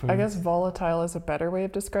to foods. I guess volatile is a better way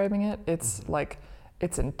of describing it. It's like,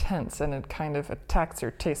 it's intense and it kind of attacks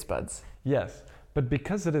your taste buds. Yes, but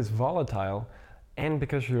because it is volatile and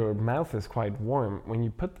because your mouth is quite warm, when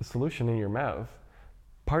you put the solution in your mouth,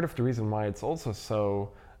 part of the reason why it's also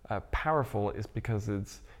so powerful is because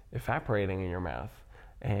it's evaporating in your mouth.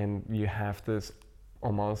 And you have this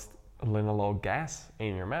almost linalool gas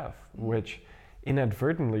in your mouth, which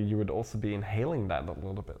inadvertently you would also be inhaling that a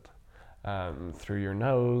little bit through your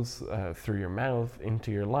nose, through your mouth,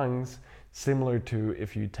 into your lungs, similar to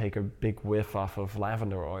if you take a big whiff off of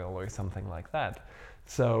lavender oil or something like that.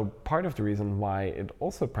 So part of the reason why it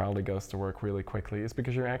also probably goes to work really quickly is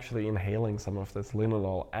because you're actually inhaling some of this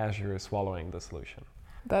linalool as you're swallowing the solution.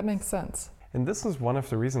 That makes sense. And this is one of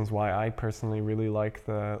the reasons why I personally really like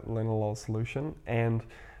the linalool solution, and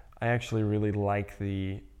I actually really like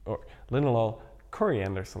the linalool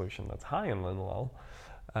coriander solution that's high in linalool.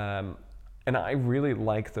 And I really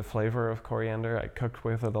like the flavor of coriander. I cooked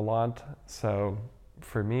with it a lot, so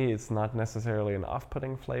for me it's not necessarily an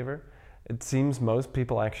off-putting flavor. It seems most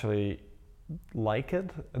people actually like it.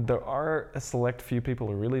 There are a select few people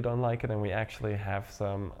who really don't like it, and we actually have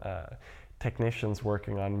some technicians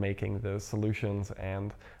working on making the solutions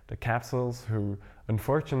and the capsules who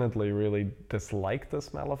unfortunately really dislike the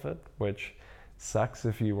smell of it, which sucks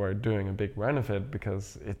if you are doing a big run of it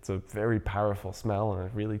because it's a very powerful smell and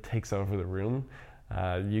it really takes over the room.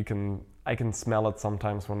 I can smell it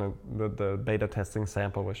sometimes when the beta testing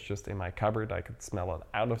sample was just in my cupboard. I could smell it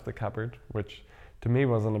out of the cupboard, which to me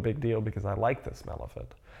wasn't a big deal because I like the smell of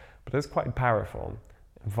it. But it's quite powerful,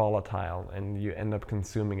 volatile, and you end up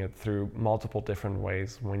consuming it through multiple different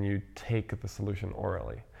ways when you take the solution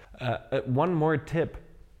orally. One more tip: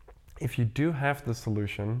 if you do have the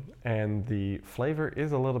solution and the flavor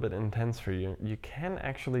is a little bit intense for you, you can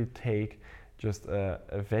actually take just a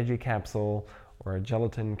veggie capsule or a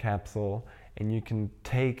gelatin capsule, and you can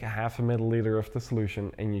take 0.5 milliliter of the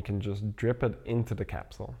solution and you can just drip it into the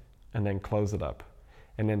capsule and then close it up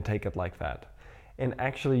and then take it like that. And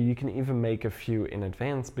actually you can even make a few in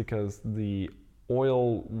advance because the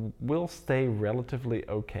oil will stay relatively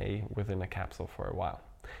okay within a capsule for a while,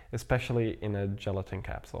 especially in a gelatin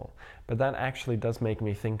capsule. But that actually does make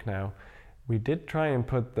me think now, we did try and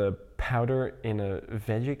put the powder in a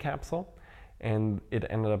veggie capsule, and it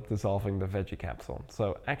ended up dissolving the veggie capsule.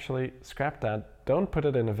 So actually scrap that, don't put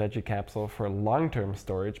it in a veggie capsule for long-term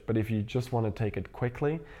storage, but if you just want to take it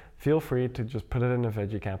quickly, feel free to just put it in a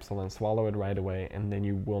veggie capsule and swallow it right away, and then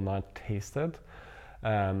you will not taste it.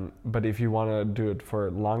 But if you want to do it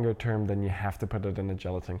for longer term, then you have to put it in a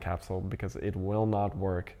gelatin capsule because it will not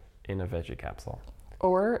work in a veggie capsule.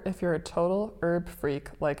 Or if you're a total herb freak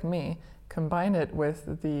like me, combine it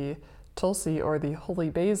with the Tulsi or the holy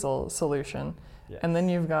basil solution, Yes. and then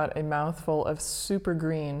you've got a mouthful of super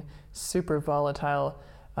green, super volatile,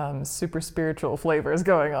 super spiritual flavors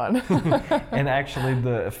going on. And actually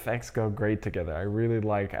the effects go great together. I really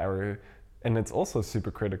like and it's also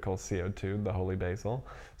supercritical CO2, the holy basil.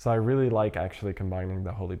 So I really like actually combining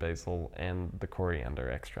the holy basil and the coriander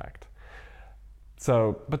extract.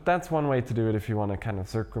 So, but that's one way to do it if you want to kind of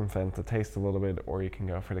circumvent the taste a little bit, or you can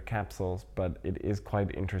go for the capsules, but it is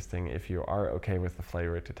quite interesting if you are okay with the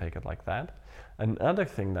flavor to take it like that. Another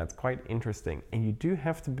thing that's quite interesting, and you do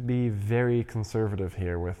have to be very conservative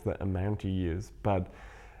here with the amount you use, but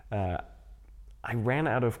I ran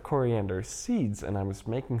out of coriander seeds and I was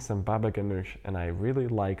making some baba ganoush, and I really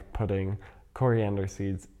like putting coriander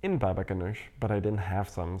seeds in baba ganoush, but I didn't have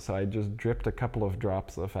some, so I just dripped a couple of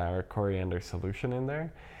drops of our coriander solution in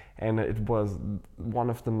there, and it was one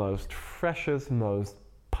of the most freshest, most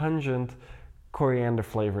pungent coriander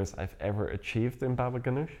flavors I've ever achieved in baba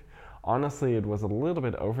ganoush. Honestly, it was a little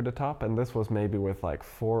bit over the top, and this was maybe with like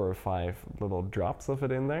 4 or 5 little drops of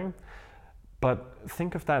it in there. But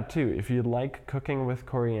think of that too. If you like cooking with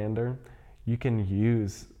coriander, you can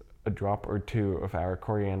use a drop or 2 of our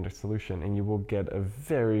coriander solution and you will get a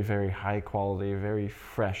very, very high quality, very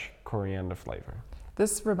fresh coriander flavor.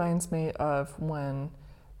 This reminds me of when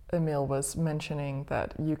Emil was mentioning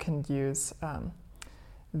that you can use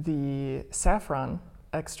the saffron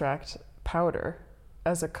extract powder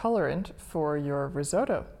as a colorant for your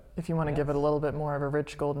risotto if you want to give it a little bit more of a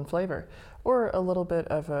rich golden flavor or a little bit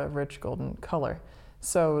of a rich golden color.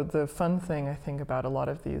 So the fun thing I think about a lot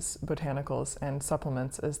of these botanicals and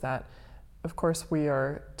supplements is that, of course, we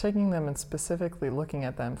are taking them and specifically looking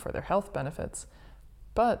at them for their health benefits,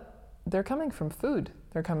 but they're coming from food.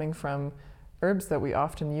 They're coming from herbs that we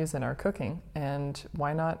often use in our cooking, and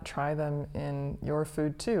why not try them in your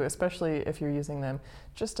food too, especially if you're using them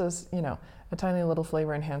just as, a tiny little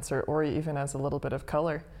flavor enhancer or even as a little bit of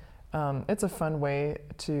color. It's a fun way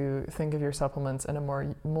to think of your supplements in a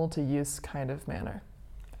more multi-use kind of manner.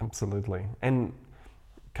 Absolutely. And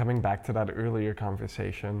coming back to that earlier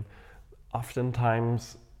conversation,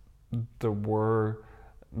 oftentimes there were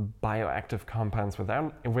bioactive compounds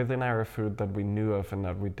within our food that we knew of and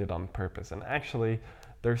that we did on purpose. And actually,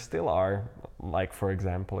 there still are, like for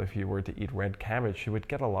example, if you were to eat red cabbage, you would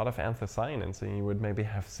get a lot of anthocyanins and you would maybe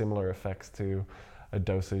have similar effects to a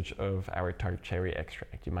dosage of our tart cherry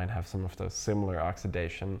extract. You might have some of those similar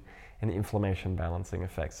oxidation and inflammation balancing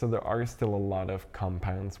effects. So there are still a lot of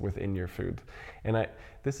compounds within your food. And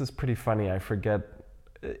this is pretty funny, I forget,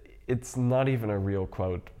 it's not even a real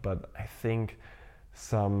quote, but I think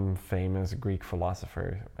some famous Greek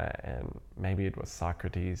philosopher, and maybe it was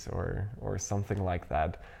Socrates or something like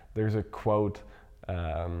that, there's a quote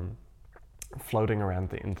floating around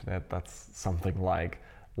the internet that's something like,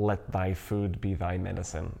 "Let thy food be thy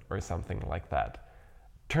medicine," or something like that.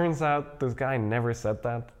 Turns out this guy never said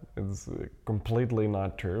that. It's completely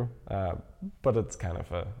not true, but it's kind of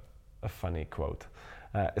a funny quote,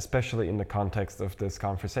 especially in the context of this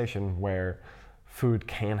conversation where food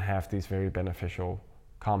can have these very beneficial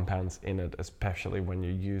compounds in it, especially when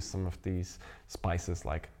you use some of these spices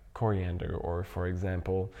like coriander, or for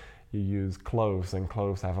example, you use cloves, and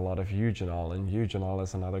cloves have a lot of eugenol, and eugenol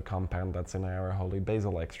is another compound that's in our holy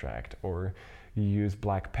basil extract. Or you use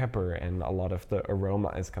black pepper, and a lot of the aroma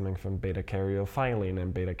is coming from beta-caryophyllene,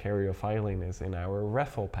 and beta-caryophyllene is in our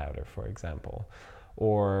refill powder, for example.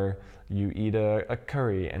 Or you eat a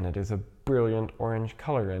curry, and it is a brilliant orange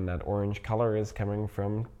color, and that orange color is coming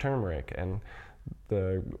from turmeric, and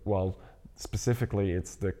specifically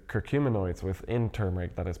it's the curcuminoids within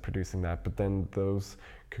turmeric that is producing that, but then those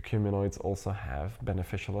curcuminoids also have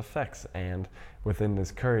beneficial effects, and within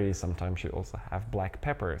this curry sometimes you also have black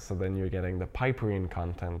pepper, so then you're getting the piperine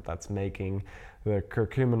content that's making the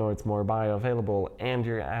curcuminoids more bioavailable, and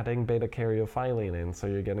you're adding beta-caryophyllene in, so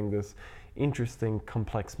you're getting this interesting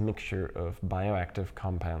complex mixture of bioactive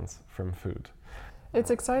compounds from food. It's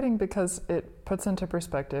exciting because it puts into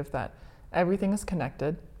perspective that everything is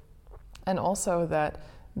connected, and also that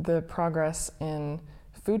the progress in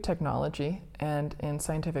food technology and in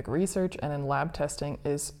scientific research and in lab testing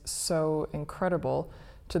is so incredible,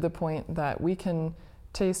 to the point that we can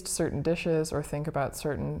taste certain dishes or think about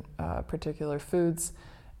certain particular foods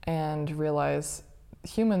and realize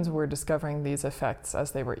humans were discovering these effects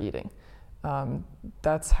as they were eating.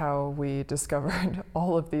 That's how we discovered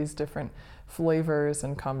all of these different flavors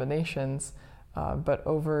and combinations. But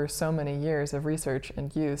over so many years of research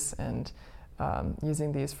and use and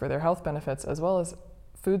using these for their health benefits as well as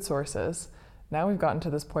food sources, now we've gotten to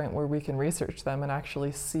this point where we can research them and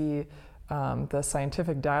actually see the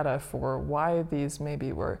scientific data for why these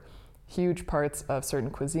maybe were huge parts of certain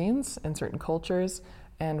cuisines and certain cultures,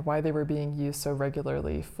 and why they were being used so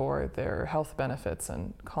regularly for their health benefits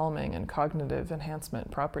and calming and cognitive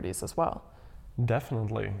enhancement properties as well.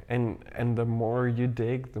 Definitely. And the more you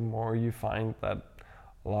dig, the more you find that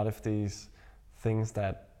a lot of these things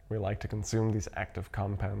that we like to consume, these active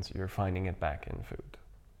compounds, you're finding it back in food,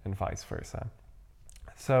 and vice versa.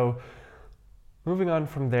 So moving on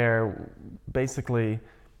from there, basically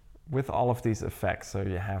with all of these effects, so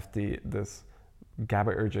you have this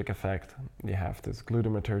GABAergic effect, you have this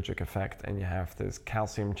glutamatergic effect, and you have this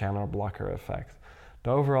calcium channel blocker effect.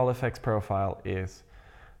 The overall effects profile is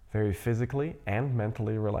very physically and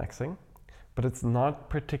mentally relaxing, but it's not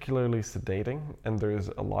particularly sedating, and there's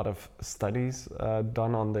a lot of studies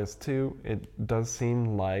done on this too. It does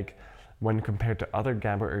seem like when compared to other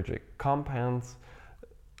GABAergic compounds,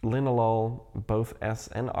 linalool, both S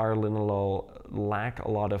and R linalool, lack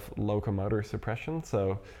a lot of locomotor suppression.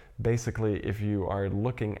 So basically, if you are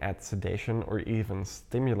looking at sedation or even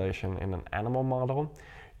stimulation in an animal model,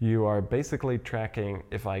 you are basically tracking,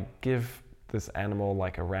 if I give this animal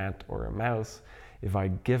like a rat or a mouse, if I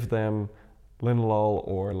give them linalool,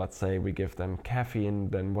 or let's say we give them caffeine,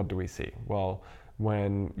 then what do we see? Well,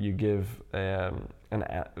 when you give a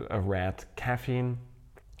rat caffeine,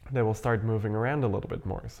 they will start moving around a little bit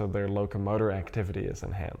more, so their locomotor activity is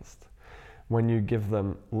enhanced. When you give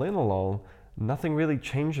them linalool, nothing really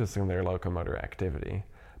changes in their locomotor activity.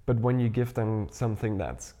 But when you give them something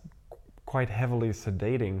that's quite heavily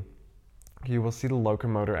sedating, you will see the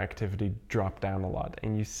locomotor activity drop down a lot.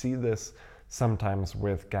 And you see this sometimes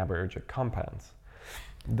with GABAergic compounds.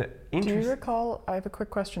 Do you recall, I have a quick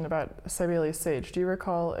question about Sibelius sage. Do you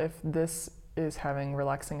recall if this is having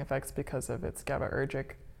relaxing effects because of its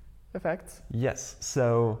GABAergic effects? Yes,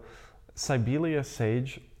 so Sibelius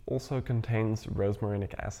sage also contains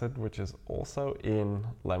rosmarinic acid, which is also in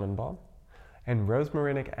lemon balm. And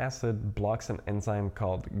rosmarinic acid blocks an enzyme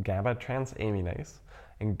called GABA transaminase,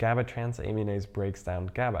 and GABA transaminase breaks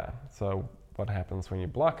down GABA. So what happens when you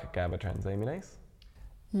block GABA transaminase?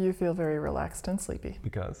 You feel very relaxed and sleepy.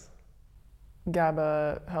 Because?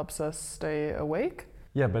 GABA helps us stay awake?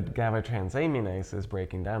 Yeah, but GABA transaminase is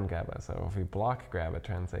breaking down GABA. So if we block GABA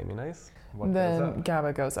transaminase, what goes up? Then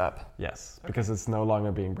GABA goes up. Yes, because it's no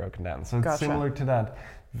longer being broken down. So it's similar to that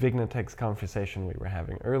Vignatex conversation we were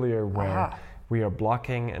having earlier, where we are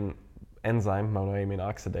blocking an enzyme, monoamine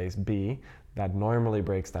oxidase B, that normally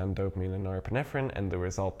breaks down dopamine and norepinephrine, and the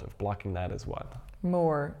result of blocking that is what?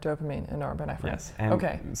 More dopamine and norepinephrine. Yes,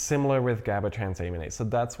 and similar with GABA transaminase. So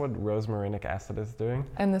that's what rosmarinic acid is doing.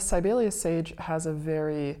 And the Sibelius sage has a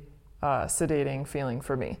very sedating feeling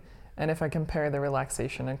for me. And if I compare the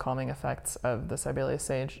relaxation and calming effects of the Sibelius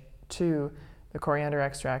sage to the coriander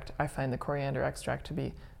extract, I find the coriander extract to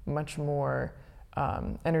be much more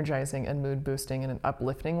energizing and mood boosting in an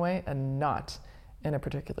uplifting way, and not in a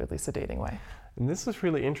particularly sedating way. And this is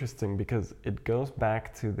really interesting because it goes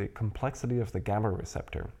back to the complexity of the GABA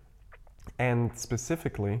receptor. And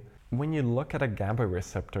specifically, when you look at a GABA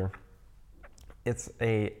receptor, it's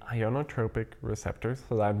a ionotropic receptor.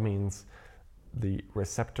 So that means the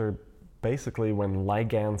receptor, basically when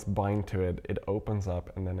ligands bind to it, it opens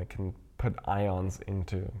up and then it can put ions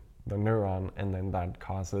into the neuron, and then that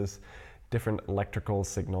causes different electrical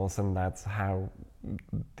signals, and that's how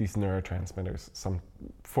these neurotransmitters,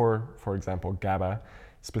 for example, GABA,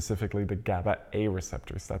 specifically the GABA A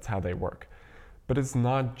receptors, that's how they work. But it's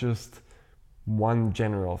not just one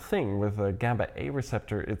general thing. With a GABA A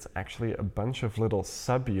receptor, it's actually a bunch of little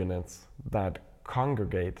subunits that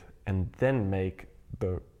congregate and then make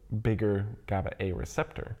the bigger GABA A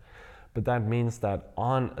receptor. But that means that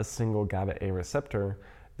on a single GABA A receptor,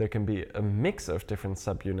 there can be a mix of different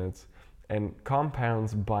subunits, and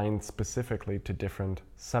compounds bind specifically to different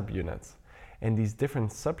subunits. And these different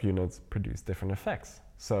subunits produce different effects.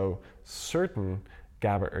 So certain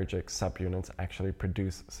GABAergic subunits actually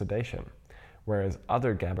produce sedation, whereas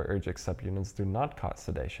other GABAergic subunits do not cause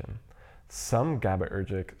sedation. Some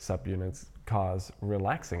GABAergic subunits cause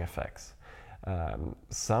relaxing effects.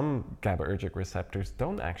 Some GABAergic receptors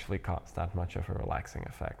don't actually cause that much of a relaxing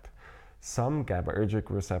effect. Some GABAergic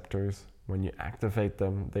receptors, when you activate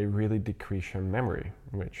them, they really decrease your memory,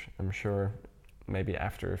 which I'm sure maybe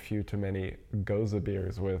after a few too many Gose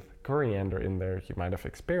beers with coriander in there, you might have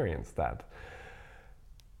experienced that.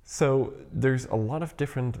 So there's a lot of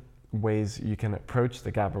different ways you can approach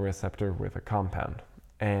the GABA receptor with a compound.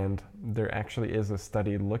 And there actually is a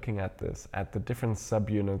study looking at this, at the different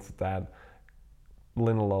subunits that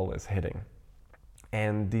linalool is hitting.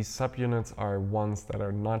 And these subunits are ones that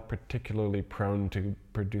are not particularly prone to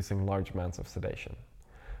producing large amounts of sedation.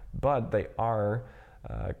 But they are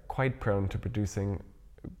quite prone to producing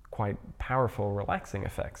quite powerful relaxing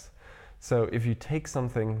effects. So if you take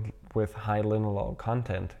something with high linalool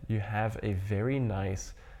content, you have a very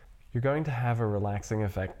nice, you're going to have a relaxing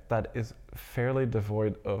effect that is fairly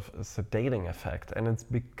devoid of a sedating effect. And it's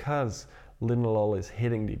because linalool is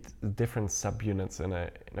hitting the different subunits in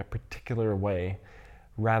a particular way,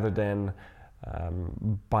 rather than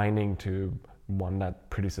binding to one that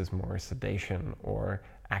produces more sedation or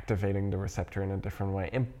activating the receptor in a different way.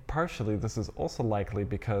 And partially this is also likely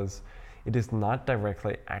because it is not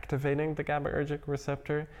directly activating the GABAergic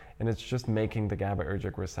receptor, and it's just making the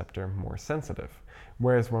GABAergic receptor more sensitive.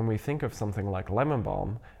 Whereas when we think of something like lemon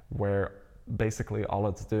balm, where basically all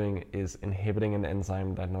it's doing is inhibiting an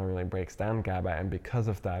enzyme that normally breaks down GABA, and because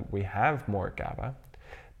of that we have more GABA,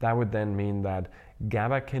 that would then mean that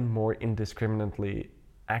GABA can more indiscriminately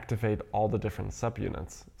activate all the different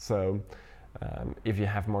subunits. So if you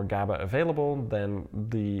have more GABA available, then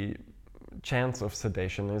the chance of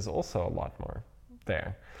sedation is also a lot more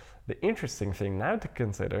there. The interesting thing now to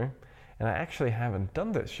consider, and I actually haven't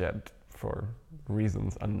done this yet for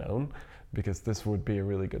reasons unknown, because this would be a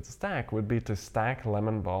really good stack, would be to stack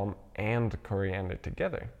lemon balm and coriander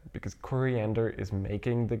together, because coriander is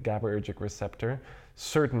making the GABAergic receptor,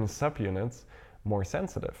 certain subunits, more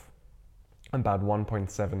sensitive. About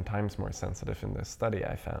 1.7 times more sensitive in this study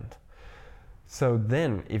I found. So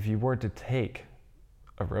then if you were to take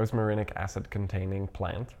a rosmarinic acid containing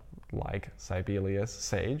plant like Sibelius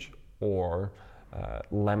sage or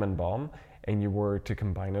lemon balm, and you were to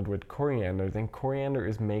combine it with coriander, then coriander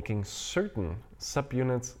is making certain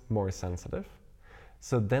subunits more sensitive.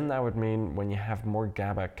 So then that would mean when you have more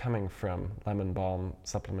GABA coming from lemon balm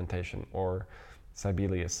supplementation or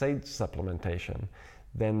Sibelius sage supplementation,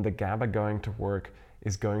 then the GABA going to work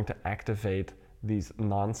is going to activate these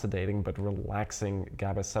non-sedating but relaxing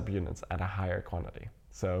GABA subunits at a higher quantity.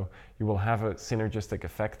 So you will have a synergistic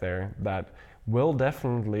effect there that will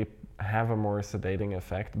definitely have a more sedating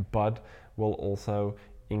effect, but will also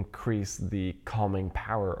increase the calming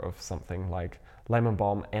power of something like lemon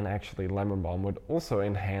balm, and actually lemon balm would also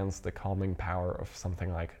enhance the calming power of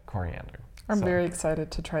something like coriander. I'm very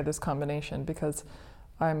excited to try this combination because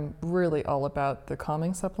I'm really all about the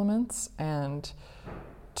calming supplements, and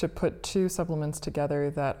to put two supplements together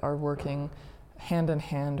that are working hand in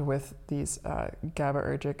hand with these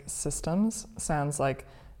GABAergic systems sounds like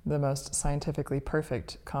the most scientifically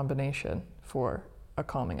perfect combination for a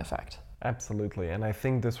calming effect. Absolutely, and I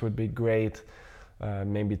think this would be great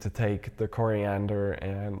maybe to take the coriander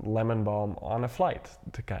and lemon balm on a flight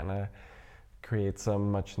to kind of create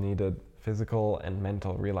some much needed physical and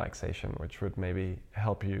mental relaxation, which would maybe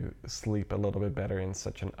help you sleep a little bit better in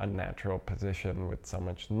such an unnatural position with so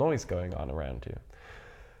much noise going on around you.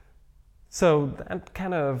 So that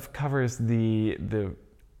kind of covers the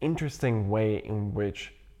interesting way in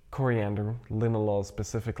which coriander, linalool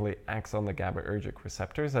specifically, acts on the GABAergic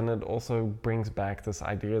receptors, and it also brings back this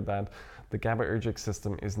idea that the GABAergic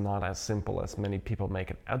system is not as simple as many people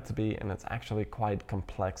make it out to be, and it's actually quite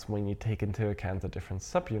complex when you take into account the different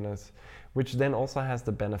subunits, which then also has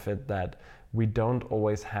the benefit that we don't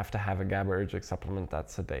always have to have a GABAergic supplement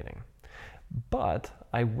that's sedating. But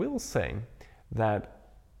I will say that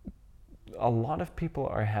a lot of people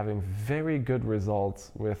are having very good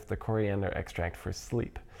results with the coriander extract for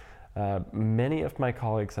sleep. Many of my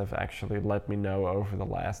colleagues have actually let me know over the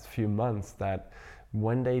last few months that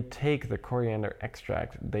when they take the coriander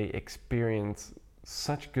extract, they experience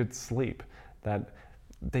such good sleep that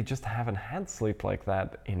they just haven't had sleep like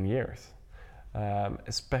that in years,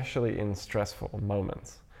 especially in stressful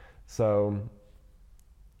moments. So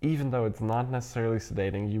even though it's not necessarily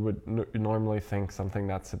sedating, you would normally think something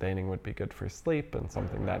that's sedating would be good for sleep, and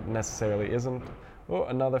something that necessarily isn't. Oh,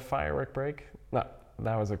 another firework break? No,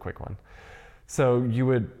 that was a quick one. So you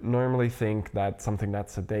would normally think that something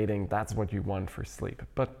that's sedating, that's what you want for sleep,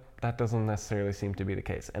 but that doesn't necessarily seem to be the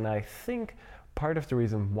case. And I think part of the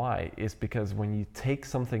reason why is because when you take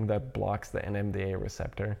something that blocks the NMDA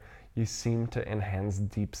receptor, you seem to enhance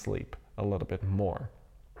deep sleep a little bit more.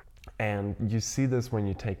 And you see this when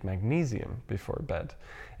you take magnesium before bed.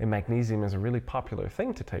 And magnesium is a really popular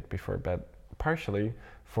thing to take before bed, partially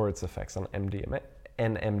for its effects on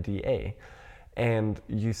NMDA. And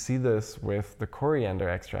you see this with the coriander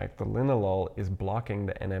extract. The linalool is blocking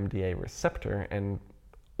the NMDA receptor and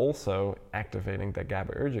also activating the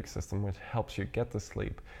GABAergic system, which helps you get to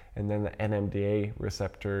sleep. And then the NMDA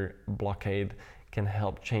receptor blockade can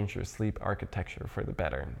help change your sleep architecture for the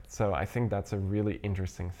better. So I think that's a really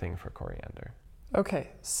interesting thing for coriander. Okay,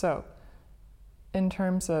 so in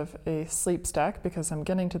terms of a sleep stack, because I'm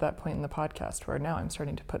getting to that point in the podcast where now I'm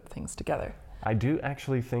starting to put things together. I do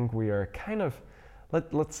actually think we are kind of,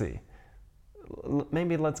 let's see,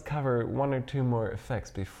 maybe let's cover one or two more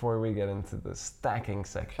effects before we get into the stacking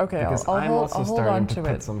section. Okay, because I'll I'm also hold starting on to to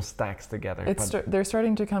put it. some stacks together. They're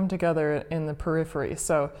starting to come together in the periphery,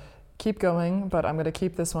 so keep going, but I'm going to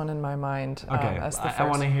keep this one in my mind as the first. I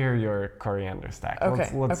want to hear your coriander stack. Okay,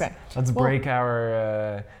 Let's break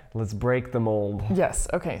let's break the mold. Yes,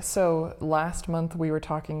 okay, so last month we were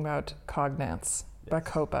talking about Cognance,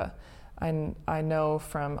 Bacopa. I know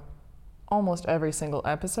from almost every single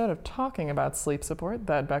episode of talking about sleep support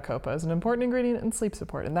that Bacopa is an important ingredient in sleep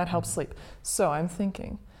support, and that helps sleep. So I'm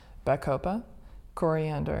thinking Bacopa,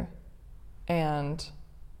 coriander, and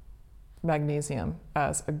magnesium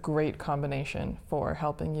as a great combination for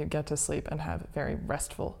helping you get to sleep and have very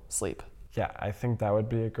restful sleep. Yeah, I think that would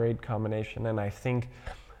be a great combination. And I think,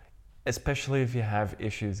 especially if you have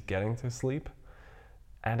issues getting to sleep,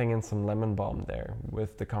 adding in some lemon balm there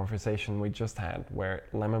with the conversation we just had, where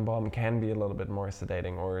lemon balm can be a little bit more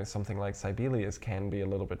sedating, or something like Sibelius can be a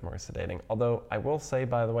little bit more sedating. Although I will say,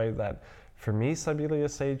 by the way, that for me,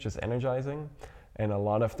 Sibelius sage is energizing. And a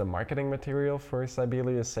lot of the marketing material for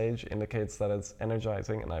Sibelius sage indicates that it's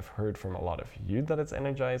energizing, and I've heard from a lot of you that it's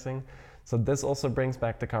energizing. So this also brings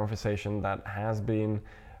back the conversation that has been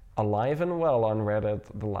alive and well on Reddit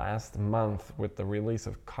the last month with the release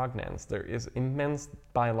of Cognance. There is immense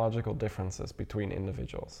biological differences between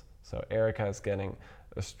individuals. So Erica is getting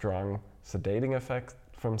a strong sedating effect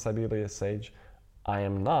from Sibelius sage. I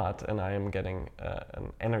am not, and I am getting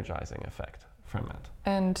an energizing effect from it.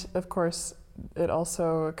 And of course, it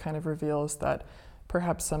also kind of reveals that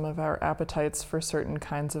perhaps some of our appetites for certain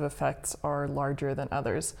kinds of effects are larger than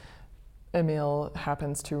others. Emil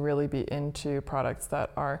happens to really be into products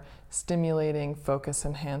that are stimulating, focus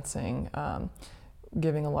enhancing,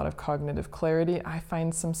 giving a lot of cognitive clarity. I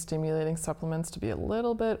find some stimulating supplements to be a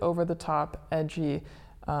little bit over the top, edgy,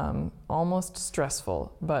 almost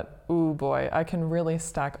stressful, but ooh boy, I can really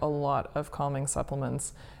stack a lot of calming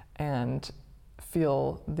supplements and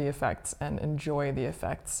feel the effects and enjoy the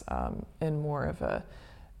effects in more of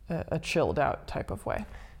a chilled out type of way.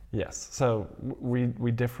 Yes, so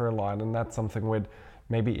we differ a lot, and that's something with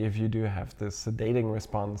maybe if you do have this sedating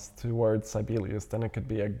response towards Sibelius, then it could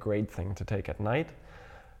be a great thing to take at night.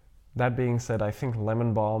 That being said, I think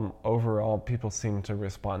lemon balm overall, people seem to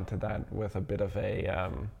respond to that with a bit of a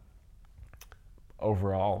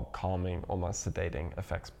overall calming, almost sedating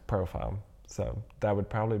effects profile. So that would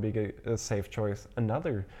probably be a safe choice.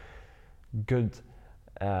 Another good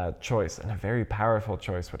choice, and a very powerful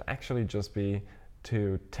choice, would actually just be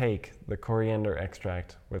to take the coriander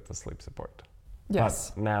extract with the sleep support.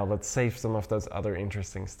 Yes. But now let's save some of those other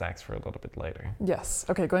interesting stacks for a little bit later. Yes.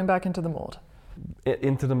 Okay, going back into the mold.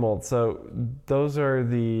 Into the mold. So those are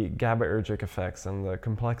the GABAergic effects and the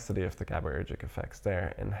complexity of the GABAergic effects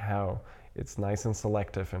there, and how it's nice and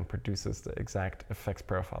selective and produces the exact effects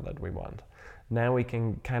profile that we want. Now we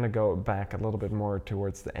can kind of go back a little bit more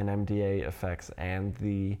towards the NMDA effects and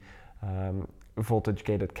the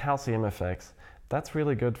voltage-gated calcium effects. That's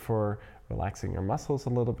really good for relaxing your muscles a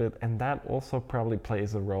little bit, and that also probably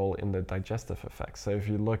plays a role in the digestive effects. So if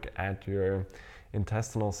you look at your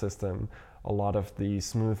intestinal system, a lot of the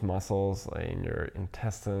smooth muscles in your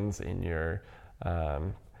intestines, in your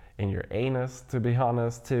anus, to be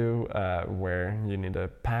honest, too, where you need to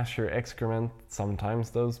pass your excrement. Sometimes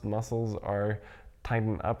those muscles are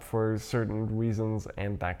tightened up for certain reasons,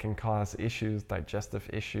 and that can cause issues, digestive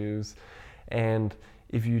issues. And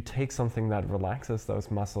if you take something that relaxes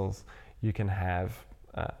those muscles, you can have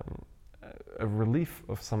a relief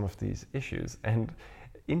of some of these issues. And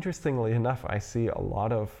interestingly enough, I see a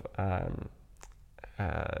lot of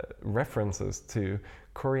references to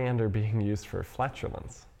coriander being used for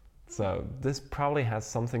flatulence. So this probably has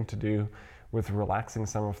something to do with relaxing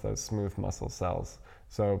some of those smooth muscle cells.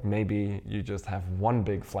 So maybe you just have one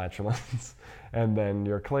big flatulence and then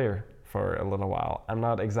you're clear for a little while. I'm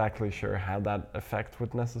not exactly sure how that effect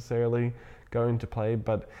would necessarily go into play,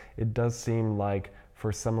 but it does seem like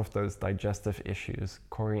for some of those digestive issues,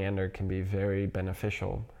 coriander can be very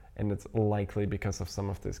beneficial and it's likely because of some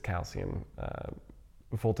of this calcium,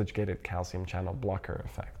 voltage-gated calcium channel blocker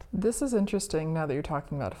effect. This is interesting now that you're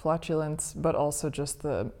talking about flatulence, but also just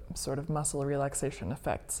the sort of muscle relaxation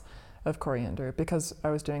effects of coriander, because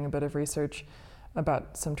I was doing a bit of research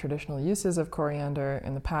about some traditional uses of coriander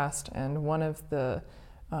in the past, and one of the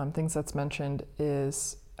things that's mentioned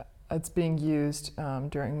is it's being used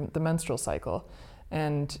during the menstrual cycle.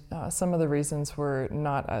 And some of the reasons were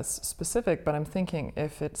not as specific, but I'm thinking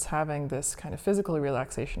if it's having this kind of physical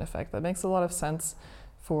relaxation effect, that makes a lot of sense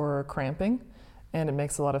for cramping. And it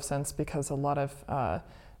makes a lot of sense because a lot of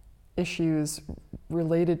issues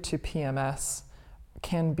related to PMS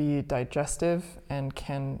can be digestive and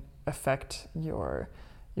can affect your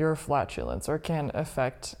flatulence, or can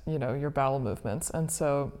affect, your bowel movements. And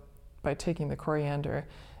so by taking the coriander,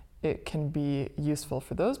 it can be useful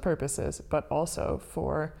for those purposes, but also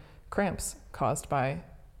for cramps caused by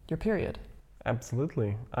your period.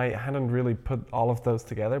 Absolutely. I hadn't really put all of those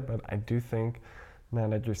together, but I do think now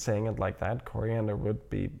that you're saying it like that, coriander would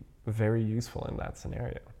be very useful in that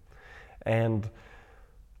scenario. And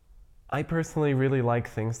I personally really like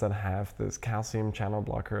things that have this calcium channel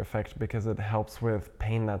blocker effect because it helps with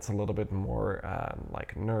pain that's a little bit more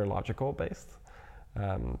like neurological based.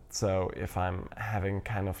 So if I'm having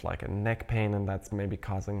kind of like a neck pain and that's maybe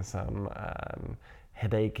causing some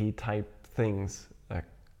headachy type things,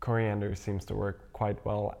 coriander seems to work quite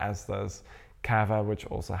well, as does kava, which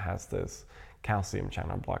also has this calcium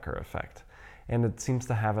channel blocker effect. And it seems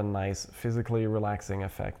to have a nice physically relaxing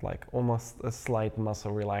effect, like almost a slight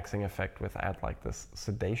muscle relaxing effect without like this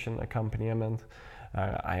sedation accompaniment.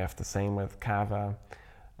 I have the same with kava.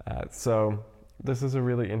 So this is a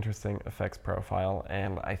really interesting effects profile,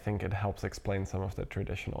 and I think it helps explain some of the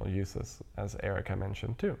traditional uses, as Erica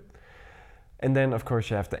mentioned too. And then of course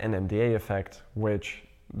you have the NMDA effect, which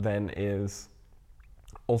then is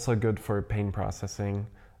also good for pain processing.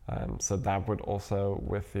 So that would also,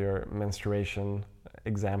 with your menstruation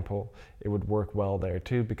example, it would work well there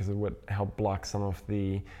too, because it would help block some of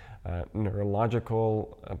the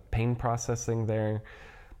neurological pain processing there.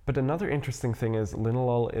 But another interesting thing is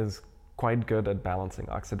linalool is quite good at balancing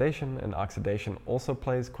oxidation, and oxidation also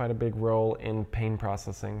plays quite a big role in pain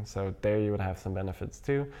processing, so there you would have some benefits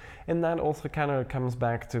too. And that also kind of comes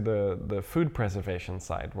back to the food preservation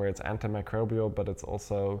side, where it's antimicrobial, but it's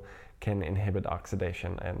also can inhibit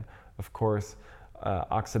oxidation. And of course,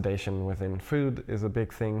 oxidation within food is a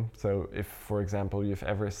big thing. So if, for example, you've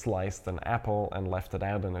ever sliced an apple and left it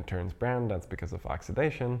out and it turns brown, that's because of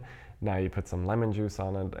oxidation. Now you put some lemon juice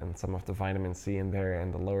on it and some of the vitamin C in there,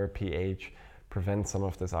 and the lower pH prevents some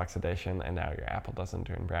of this oxidation, and now your apple doesn't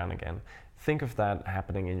turn brown again. Think of that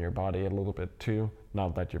happening in your body a little bit too.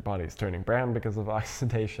 Not that your body is turning brown because of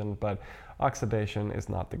oxidation, but oxidation is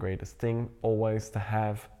not the greatest thing always to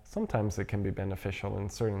have. Sometimes it can be beneficial in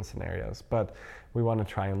certain scenarios, but we want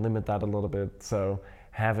to try and limit that a little bit. So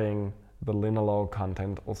having the linalool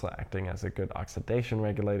content also acting as a good oxidation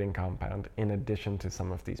regulating compound, in addition to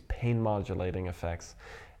some of these pain modulating effects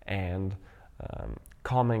and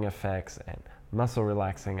calming effects and muscle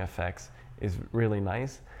relaxing effects, is really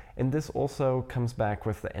nice. And this also comes back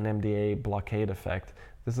with the NMDA blockade effect.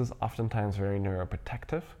 This is oftentimes very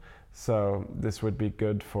neuroprotective, so this would be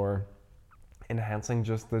good for enhancing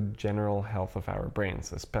just the general health of our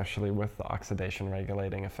brains, especially with the oxidation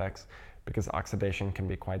regulating effects, because oxidation can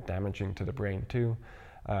be quite damaging to the brain too.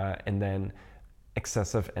 And then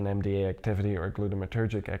excessive NMDA activity or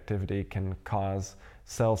glutamatergic activity can cause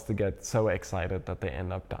cells to get so excited that they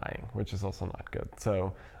end up dying, which is also not good.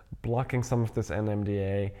 So blocking some of this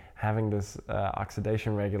NMDA, having this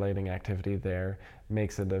oxidation regulating activity there,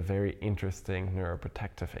 makes it a very interesting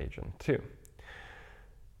neuroprotective agent too.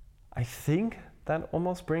 I think that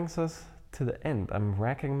almost brings us to the end. I'm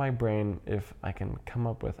racking my brain if I can come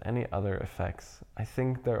up with any other effects. I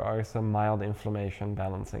think there are some mild inflammation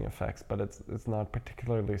balancing effects, but it's not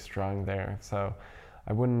particularly strong there. So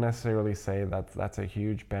I wouldn't necessarily say that that's a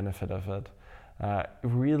huge benefit of it.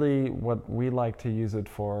 Really what we like to use it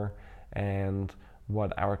for, and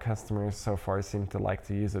what our customers so far seem to like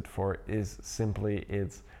to use it for, is simply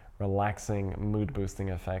its relaxing, mood boosting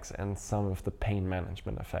effects and some of the pain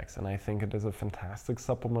management effects. And I think it is a fantastic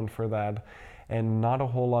supplement for that, and not a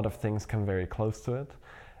whole lot of things come very close to it.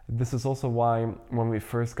 This is also why when we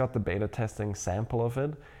first got the beta testing sample of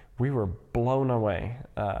it, we were blown away.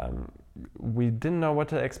 We didn't know what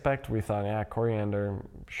to expect. We thought, yeah, coriander,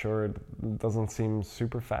 sure, it doesn't seem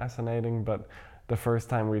super fascinating, but the first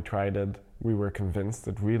time we tried it, we were convinced.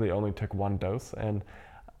 It really only took one dose, and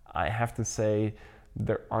I have to say,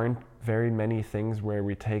 there aren't very many things where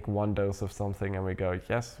we take one dose of something and we go,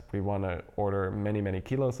 yes, we want to order many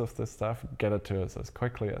kilos of this stuff, get it to us as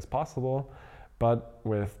quickly as possible. But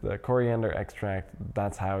with the coriander extract,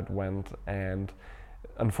 that's how it went. And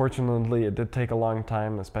unfortunately, it did take a long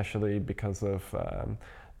time, especially because of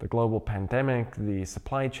the global pandemic. The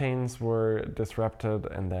supply chains were disrupted,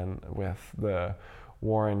 and then with the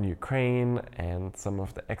war in Ukraine and some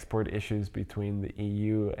of the export issues between the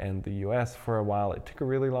EU and the US for a while, it took a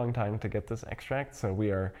really long time to get this extract. So we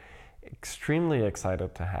are extremely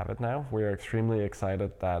excited to have it now. We are extremely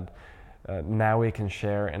excited that now we can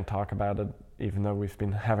share and talk about it, even though we've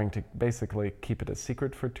been having to basically keep it a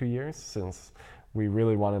secret for 2 years, since we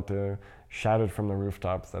really wanted to shout it from the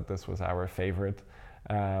rooftops that this was our favorite.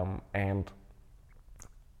 And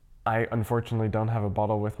I unfortunately don't have a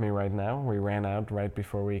bottle with me right now. We ran out right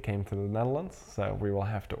before we came to the Netherlands, so we will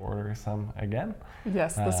have to order some again.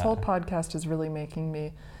 Yes, this whole podcast is really making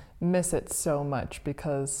me miss it so much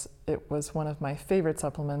because it was one of my favorite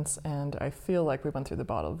supplements, and I feel like we went through the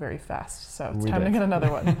bottle very fast, so it's time to get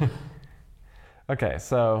another one. Okay,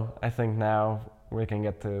 so I think now we can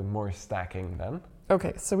get to more stacking then.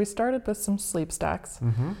 Okay, so we started with some sleep stacks,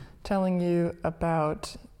 telling you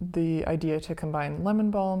about the idea to combine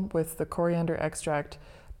lemon balm with the coriander extract,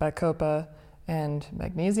 bacopa, and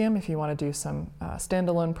magnesium if you want to do some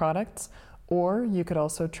standalone products. Or you could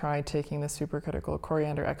also try taking the supercritical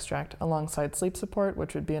coriander extract alongside sleep support,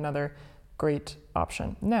 which would be another great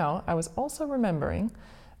option. Now, I was also remembering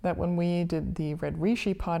that when we did the Red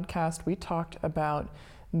Reishi podcast, we talked about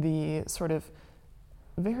the sort of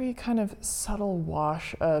very kind of subtle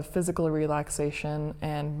wash of physical relaxation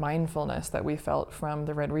and mindfulness that we felt from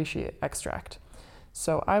the Red Reishi extract.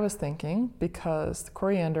 So I was thinking, because the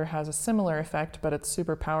coriander has a similar effect, but it's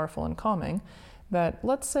super powerful and calming, that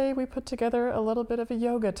let's say we put together a little bit of a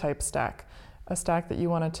yoga type stack, a stack that you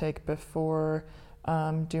want to take before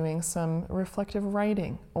doing some reflective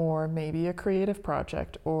writing, or maybe a creative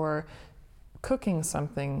project, or cooking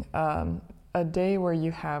something, a day where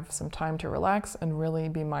you have some time to relax and really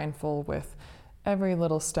be mindful with every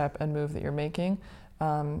little step and move that you're making,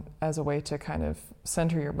 as a way to kind of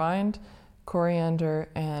center your mind. Coriander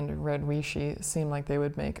and Red Reishi seem like they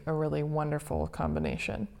would make a really wonderful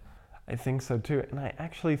combination. I think so too, and I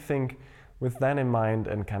actually think with that in mind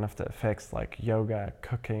and kind of the effects like yoga,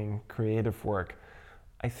 cooking, creative work,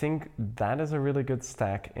 I think that is a really good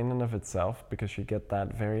stack in and of itself, because you get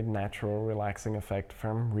that very natural relaxing effect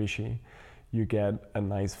from Reishi. You get a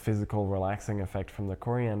nice physical relaxing effect from the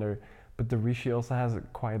coriander, but the Reishi also has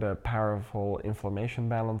quite a powerful inflammation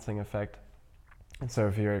balancing effect. And so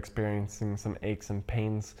if you're experiencing some aches and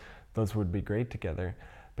pains, those would be great together.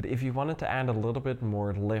 But if you wanted to add a little bit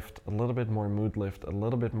more lift, a little bit more mood lift, a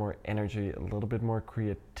little bit more energy, a little bit more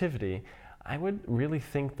creativity, I would really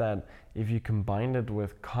think that if you combined it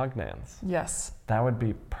with Cognance, yes, that would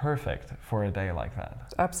be perfect for a day like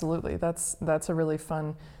that. Absolutely. That's a really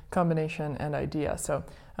fun combination and idea. So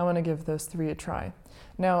I want to give those three a try.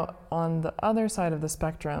 Now, on the other side of the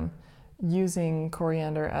spectrum, using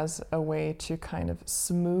coriander as a way to kind of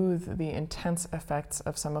smooth the intense effects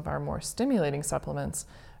of some of our more stimulating supplements,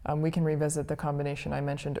 we can revisit the combination I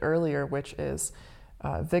mentioned earlier, which is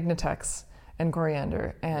Vignatex and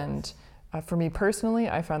coriander. And for me personally,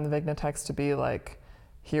 I found the Vignatex to be like,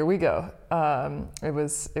 here we go. It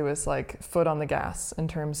was like foot on the gas in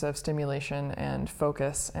terms of stimulation and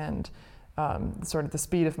focus and sort of the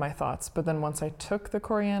speed of my thoughts. But then once I took the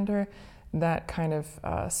coriander, that kind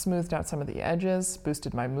of smoothed out some of the edges,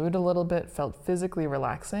 boosted my mood a little bit, felt physically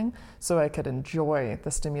relaxing, so I could enjoy the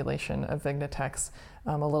stimulation of Vignatex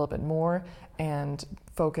a little bit more and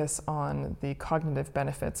focus on the cognitive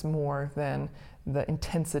benefits more than the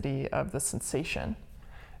intensity of the sensation.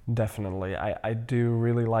 Definitely. I do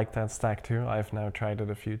really like that stack too. I've now tried it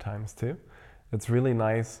a few times too. It's really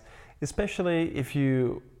nice, especially if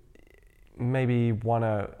you maybe want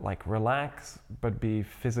to like relax but be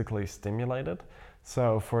physically stimulated.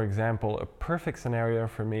 So for example, a perfect scenario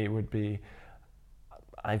for me would be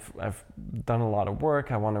I've done a lot of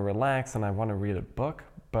work, I want to relax and I want to read a book,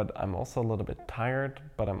 but I'm also a little bit tired,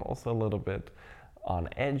 but I'm also a little bit on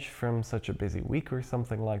edge from such a busy week or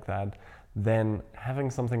something like that. Then having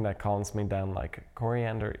something that calms me down like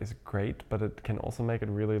coriander is great, but it can also make it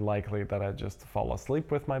really likely that I just fall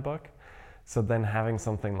asleep with my book. So then having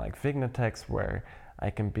something like Vignatex where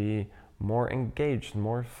I can be more engaged,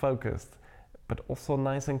 more focused, but also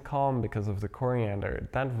nice and calm because of the coriander,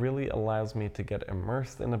 that really allows me to get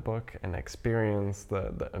immersed in a book and experience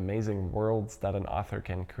the amazing worlds that an author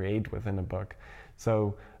can create within a book.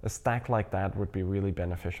 So a stack like that would be really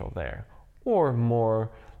beneficial there. Or more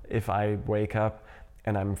if I wake up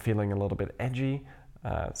and I'm feeling a little bit edgy,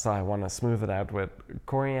 so I want to smooth it out with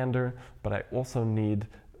coriander, but I also need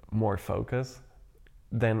more focus,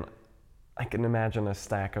 then I can imagine a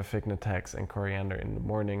stack of Fig Nitex and coriander in the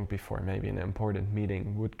morning before maybe an important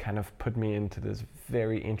meeting would kind of put me into this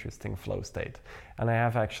very interesting flow state. And I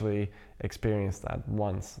have actually experienced that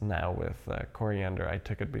once now with coriander. I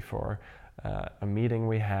took it before a meeting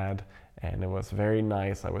we had, and it was very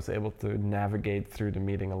nice. I was able to navigate through the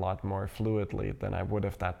meeting a lot more fluidly than I would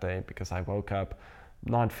have that day, because I woke up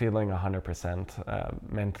not feeling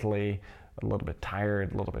 100% mentally, a little bit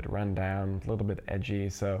tired, a little bit run down, a little bit edgy.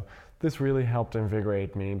 So this really helped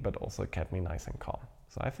invigorate me, but also kept me nice and calm.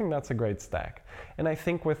 So I think that's a great stack. And I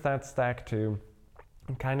think with that stack too,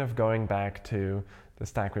 kind of going back to the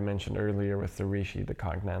stack we mentioned earlier with the reishi, the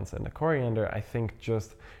cognance, and the coriander, I think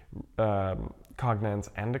just cognance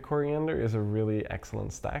and the coriander is a really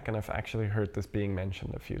excellent stack, and I've actually heard this being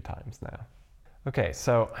mentioned a few times now. Okay,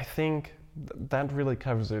 so I think that really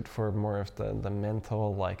covers it for more of the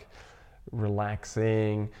mental, like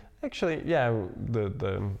relaxing. Actually, yeah,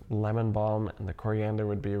 the lemon balm and the coriander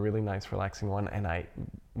would be a really nice relaxing one. And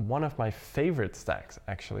one of my favorite stacks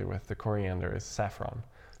actually with the coriander is saffron.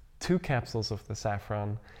 2 capsules of the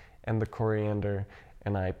saffron and the coriander,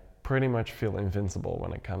 and I pretty much feel invincible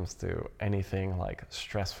when it comes to anything like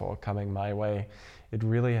stressful coming my way. It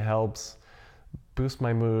really helps boost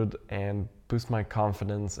my mood and boost my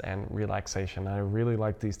confidence and relaxation. I really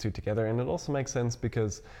like these 2 together, and it also makes sense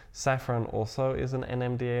because saffron also is an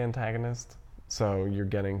NMDA antagonist. So you're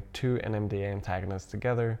getting 2 NMDA antagonists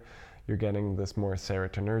together. You're getting this more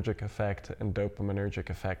serotonergic effect and dopaminergic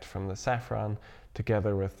effect from the saffron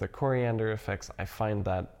together with the coriander effects. I find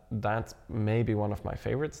that that's maybe one of my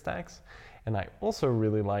favorite stacks. And I also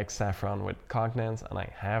really like saffron with cognance, and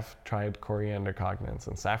I have tried coriander, cognance,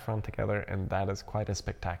 and saffron together, and that is quite a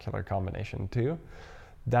spectacular combination too.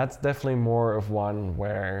 That's definitely more of one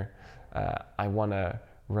where I want to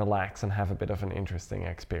relax and have a bit of an interesting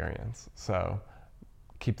experience. So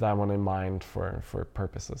keep that one in mind for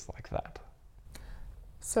purposes like that.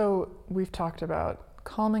 So we've talked about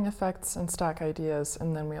calming effects and stack ideas,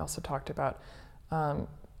 and then we also talked about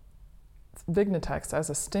Fig Nitex as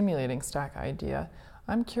a stimulating stack idea.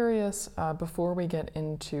 I'm curious, before we get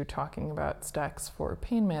into talking about stacks for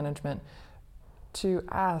pain management, to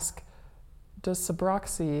ask, does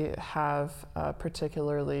Sabroxy have a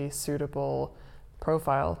particularly suitable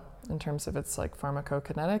profile in terms of its like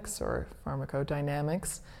pharmacokinetics or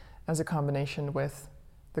pharmacodynamics as a combination with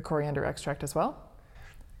the coriander extract as well?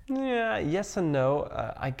 Yeah, yes and no.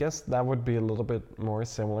 I guess that would be a little bit more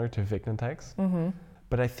similar to Fig Nitex. Mm-hmm.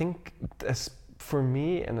 But I think for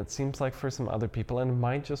me, and it seems like for some other people, and it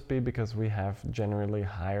might just be because we have generally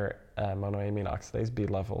higher monoamine oxidase B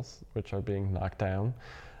levels, which are being knocked down.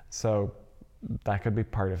 So that could be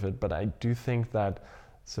part of it. But I do think that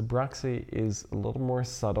Sabroxy is a little more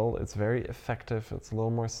subtle. It's very effective. It's a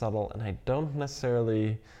little more subtle. And I don't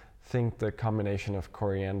necessarily think the combination of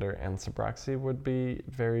coriander and Sabroxy would be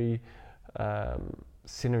very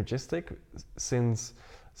synergistic, since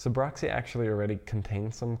Sabroxy actually already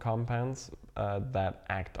contains some compounds that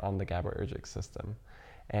act on the GABAergic system.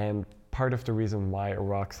 And part of the reason why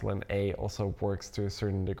Eroxalin A also works to a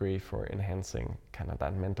certain degree for enhancing kind of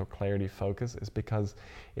that mental clarity focus is because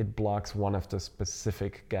it blocks one of the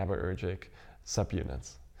specific GABAergic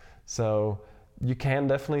subunits. So you can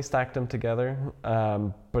definitely stack them together,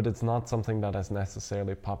 but it's not something that has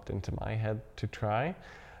necessarily popped into my head to try.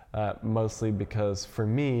 Mostly because for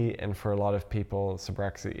me and for a lot of people,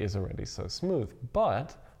 Sabroxy is already so smooth.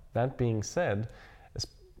 But that being said,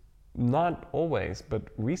 not always, but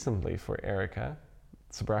recently for Erica,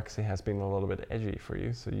 Sabroxy has been a little bit edgy for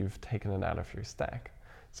you, so you've taken it out of your stack.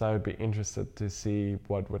 So I would be interested to see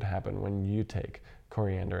what would happen when you take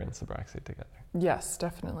coriander and Sabroxy together. Yes,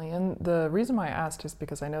 definitely. And the reason why I asked is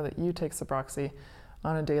because I know that you take Sabroxy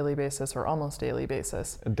on a daily basis or almost daily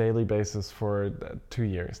basis. A daily basis for 2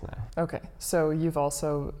 years now. Okay, so you've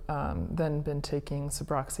also then been taking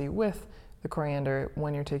Sabroxy with the coriander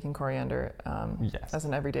when you're taking coriander yes, as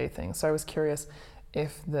an everyday thing. So I was curious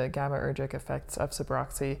if the GABAergic effects of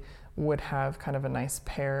Sabroxy would have kind of a nice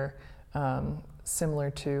pair similar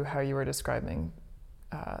to how you were describing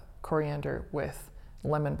coriander with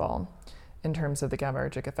lemon balm in terms of the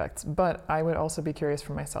GABAergic effects. But I would also be curious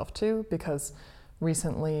for myself too, because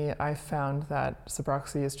recently I found that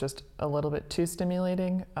Sabroxy is just a little bit too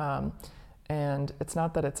stimulating, and it's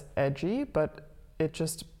not that it's edgy, but it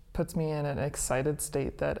just puts me in an excited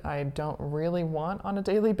state that I don't really want on a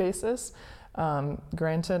daily basis.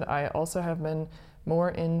 Granted, I also have been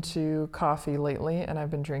more into coffee lately, and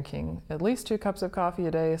I've been drinking at least 2 cups of coffee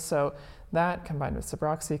a day. So that combined with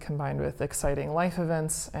Sabroxy, combined with exciting life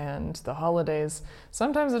events and the holidays,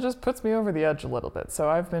 sometimes it just puts me over the edge a little bit. So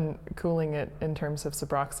I've been cooling it in terms of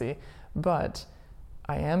Sabroxy, but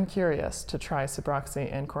I am curious to try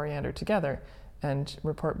Sabroxy and coriander together and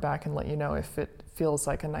report back and let you know if it feels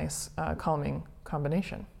like a nice calming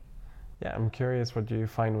combination. Yeah, I'm curious what you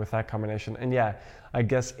find with that combination. And yeah, I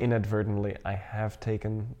guess inadvertently I have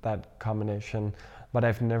taken that combination, but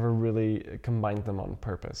I've never really combined them on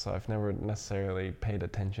purpose. So I've never necessarily paid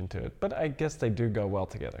attention to it. But I guess they do go well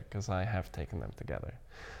together because I have taken them together.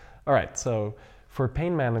 All right, so for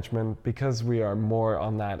pain management, because we are more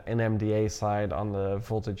on that NMDA side, on the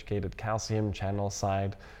voltage-gated calcium channel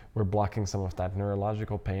side, we're blocking some of that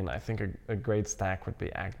neurological pain. I think a great stack would be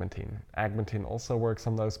Agmatine. Agmatine also works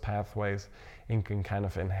on those pathways and can kind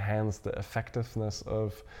of enhance the effectiveness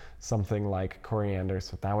of something like coriander,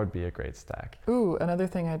 so that would be a great stack. Ooh, another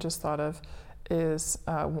thing I just thought of is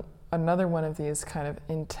another one of these kind of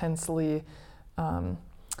intensely,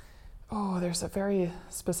 there's a very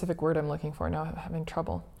specific word I'm looking for now, I'm having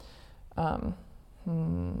trouble. The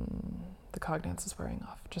cognance is wearing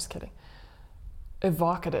off, just kidding.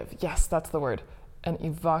 Evocative, yes, that's the word. An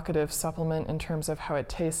evocative supplement in terms of how it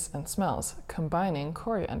tastes and smells, combining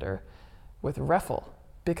coriander with Refill,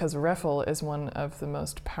 because Refill is one of the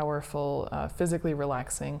most powerful, physically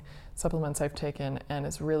relaxing supplements I've taken and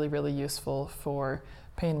is really, really useful for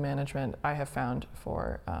pain management, I have found,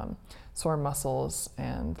 for sore muscles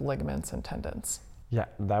and ligaments and tendons. Yeah,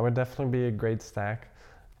 that would definitely be a great stack.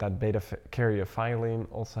 That beta-caryophyllene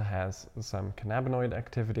also has some cannabinoid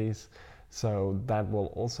activities, so that will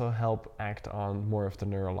also help act on more of the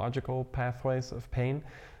neurological pathways of pain.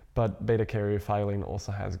 But beta-caryophyllene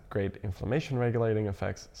also has great inflammation regulating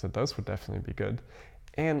effects, so those would definitely be good.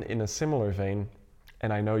 And in a similar vein,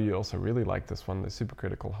 and I know you also really like this one, the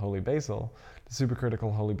supercritical holy basil. The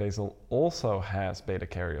supercritical holy basil also has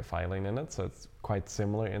beta-caryophyllene in it, so it's quite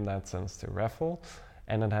similar in that sense to Refill.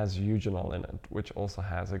 And it has eugenol in it, which also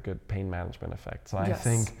has a good pain management effect. So I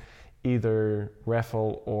think either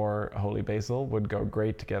Refill or holy basil would go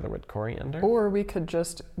great together with coriander. Or we could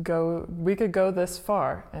go this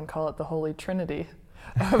far and call it the Holy Trinity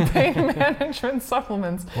of pain management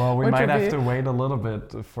supplements. Well, we might have to wait a little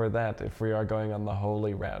bit for that if we are going on the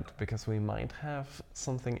holy route, because we might have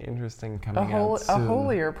something interesting coming out soon. A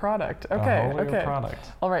holier product. Okay, a holier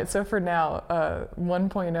product. All right, so for now,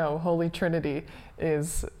 1.0 Holy Trinity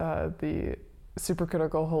is the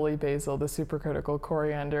supercritical holy basil, the supercritical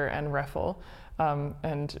coriander, and Refill.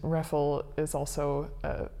 And Refill is also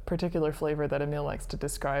a particular flavor that Emil likes to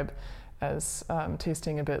describe as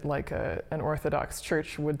tasting a bit like an Orthodox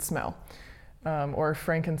church would smell, or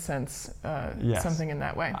frankincense, something in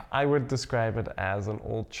that way. I would describe it as an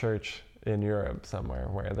old church in Europe somewhere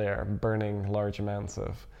where they are burning large amounts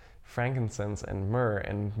of frankincense and myrrh,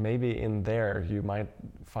 and maybe in there you might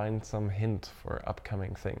find some hint for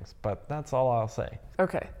upcoming things, but that's all I'll say.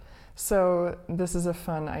 Okay, so this is a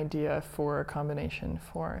fun idea for a combination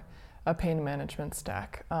for a pain management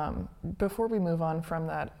stack. Before we move on from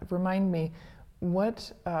that, remind me,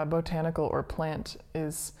 what botanical or plant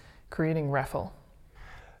is creating Refill?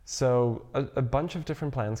 So a bunch of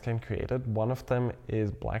different plants can create it. One of them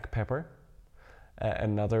is black pepper,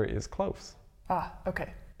 another is cloves. Ah,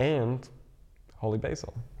 okay. And holy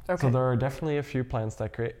basil. Okay. So there are definitely a few plants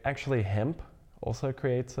that create, actually hemp also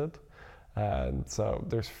creates it. So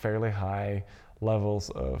there's fairly high levels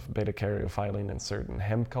of beta-caryophyllene in certain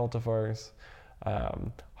hemp cultivars.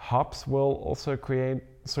 Hops will also create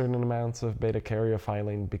certain amounts of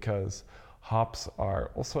beta-caryophyllene because hops are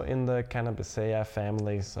also in the Cannabisaceae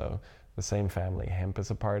family, so the same family hemp is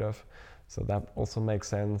a part of. So that also makes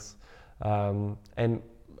sense. And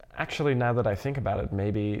actually, now that I think about it,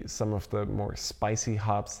 maybe some of the more spicy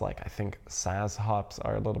hops, like I think Saaz hops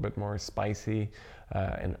are a little bit more spicy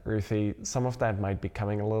and earthy. Some of that might be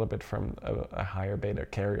coming a little bit from a higher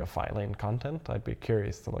beta-caryophyllene content. I'd be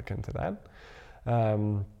curious to look into that.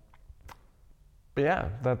 But yeah,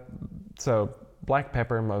 so black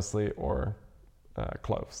pepper mostly, or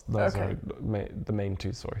cloves. Those are the main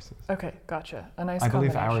two sources. Okay, gotcha. A nice I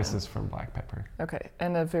combination. believe ours is from black pepper. Okay,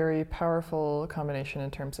 and a very powerful combination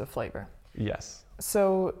in terms of flavor. Yes.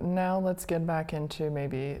 So now let's get back into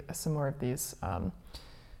maybe some more of these,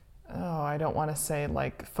 I don't want to say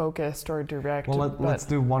like focused or direct. Well, let's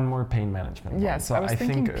do one more pain management one. Yes, so I was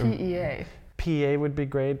thinking PEA. PEA would be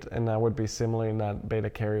great, and that would be similar in that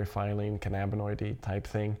beta-caryophyllene, cannabinoid-y type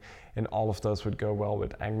thing, and all of those would go well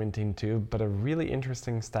with Agmatine too. But a really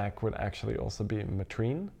interesting stack would actually also be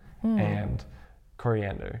Matrine and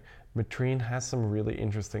coriander. Matrine has some really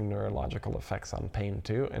interesting neurological effects on pain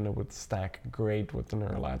too, and it would stack great with the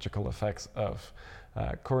neurological effects of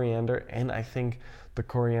coriander. And I think the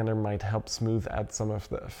coriander might help smooth out some of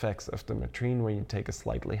the effects of the matrine when you take a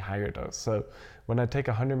slightly higher dose. So when I take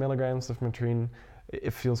 100 milligrams of matrine,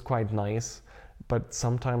 it feels quite nice, but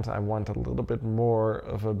sometimes I want a little bit more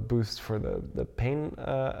of a boost for the pain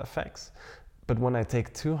effects. But when I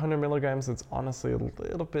take 200 milligrams, it's honestly a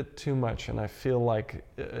little bit too much, and I feel like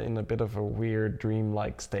in a bit of a weird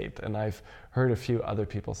dream-like state. And I've heard a few other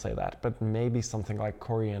people say that, but maybe something like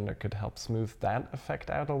coriander could help smooth that effect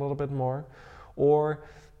out a little bit more. Or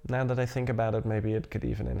now that I think about it, maybe it could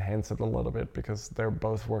even enhance it a little bit because they're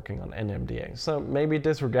both working on NMDA. So maybe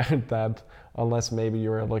disregard that unless maybe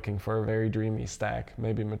you're looking for a very dreamy stack.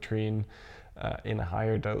 Maybe matrine in a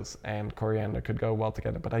higher dose and coriander could go well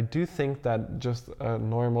together. But I do think that just a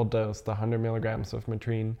normal dose, the 100 milligrams of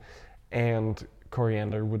matrine and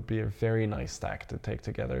coriander, would be a very nice stack to take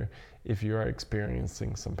together if you are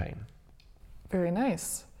experiencing some pain. Very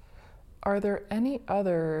nice. Are there any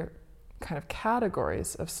other kind of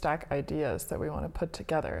categories of stack ideas that we want to put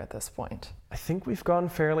together at this point? I think we've gone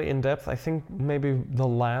fairly in depth. I think maybe the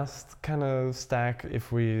last kind of stack,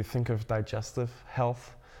 if we think of digestive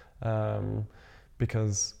health,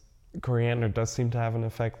 because coriander does seem to have an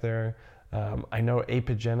effect there. I know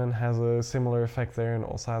apigenin has a similar effect there and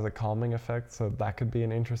also has a calming effect, so that could be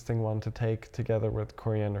an interesting one to take together with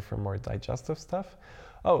coriander for more digestive stuff.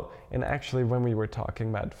 Oh, and actually when we were talking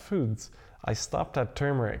about foods, I stopped at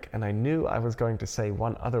turmeric and I knew I was going to say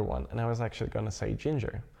one other one, and I was actually going to say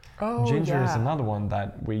ginger. Oh, ginger is yeah. another one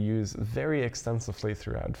that we use very extensively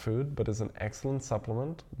throughout food, but is an excellent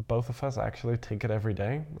supplement. Both of us actually take it every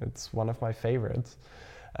day. It's one of my favorites.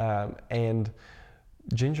 And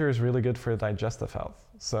ginger is really good for digestive health.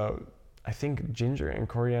 So I think ginger and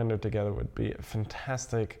coriander together would be a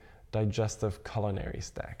fantastic digestive culinary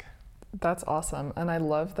stack. That's awesome. And I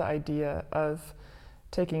love the idea of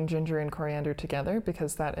taking ginger and coriander together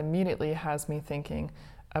because that immediately has me thinking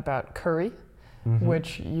about curry. Mm-hmm.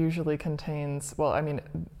 Which usually contains, well, I mean,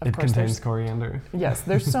 of course, it contains coriander. Yes,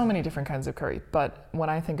 there's so many different kinds of curry, but when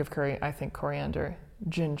I think of curry, I think coriander,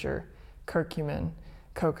 ginger, curcumin,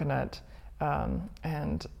 coconut,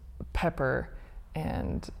 and pepper,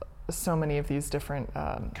 and so many of these different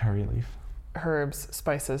curry leaf herbs,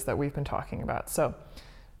 spices that we've been talking about. So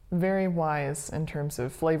very wise in terms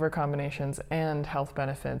of flavor combinations and health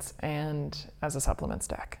benefits and as a supplement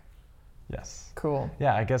stack. Yes. Cool.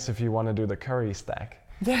 Yeah, I guess if you want to do the curry stack.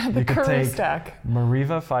 Yeah, the curry stack.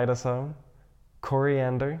 Mariva phytosome,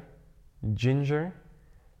 coriander, ginger,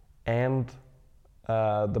 and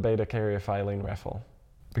the beta-caryophyllene rephel.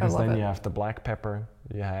 Because then you have the black pepper,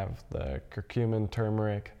 you have the curcumin,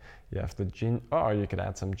 turmeric, you have the you could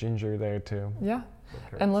add some ginger there too. Yeah.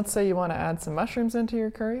 And let's say you want to add some mushrooms into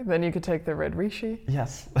your curry, then you could take the red reishi.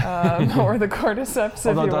 Yes. Or the cordyceps if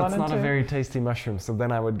you wanted to. Although that's not a very tasty mushroom, so then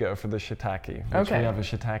I would go for the shiitake, which we have a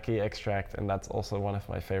shiitake extract, and that's also one of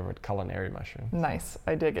my favorite culinary mushrooms. Nice,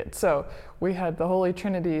 I dig it. So we had the Holy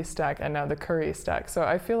Trinity stack and now the curry stack. So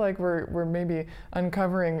I feel like we're maybe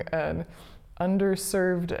uncovering an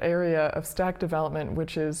underserved area of stack development,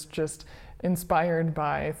 which is just inspired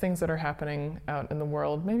by things that are happening out in the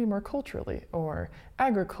world, maybe more culturally or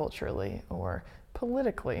agriculturally or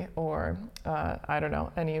politically or I don't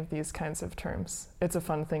know, any of these kinds of terms. It's a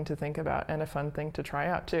fun thing to think about and a fun thing to try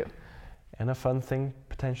out too. And a fun thing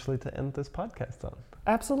potentially to end this podcast on.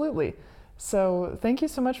 Absolutely. So thank you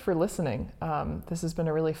so much for listening. This has been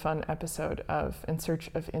a really fun episode of In Search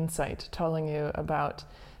of Insight, telling you about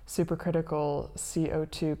supercritical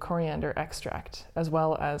CO2 coriander extract, as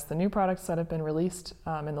well as the new products that have been released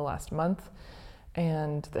in the last month,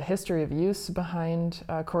 and the history of use behind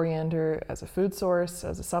coriander as a food source,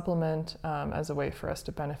 as a supplement, as a way for us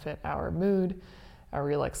to benefit our mood, our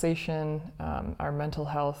relaxation, our mental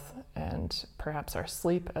health, and perhaps our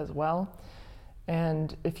sleep as well.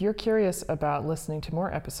 And if you're curious about listening to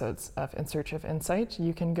more episodes of In Search of Insight,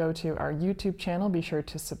 you can go to our YouTube channel. Be sure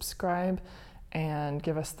to subscribe and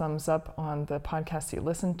give us thumbs up on the podcast you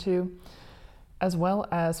listen to, as well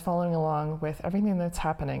as following along with everything that's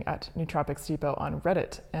happening at Nootropics Depot on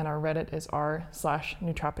Reddit. And our Reddit is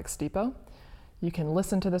r/Nootropics Depot. You can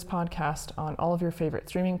listen to this podcast on all of your favorite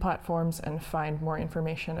streaming platforms and find more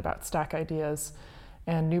information about stack ideas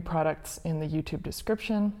and new products in the YouTube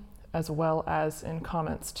description, as well as in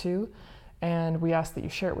comments too. And we ask that you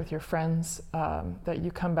share it with your friends, that you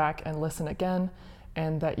come back and listen again,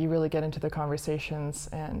 and that you really get into the conversations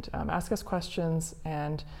and ask us questions,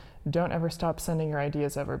 and don't ever stop sending your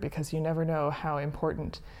ideas over, because you never know how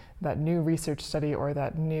important that new research study or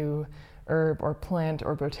that new herb or plant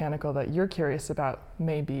or botanical that you're curious about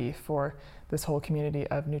may be for this whole community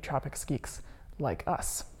of nootropics geeks like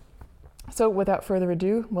us. So without further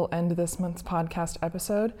ado, we'll end this month's podcast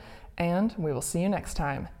episode, and we will see you next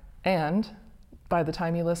time. And by the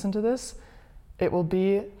time you listen to this, it will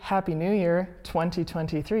be Happy New Year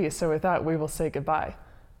 2023. So with that, we will say goodbye.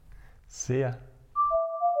 See ya.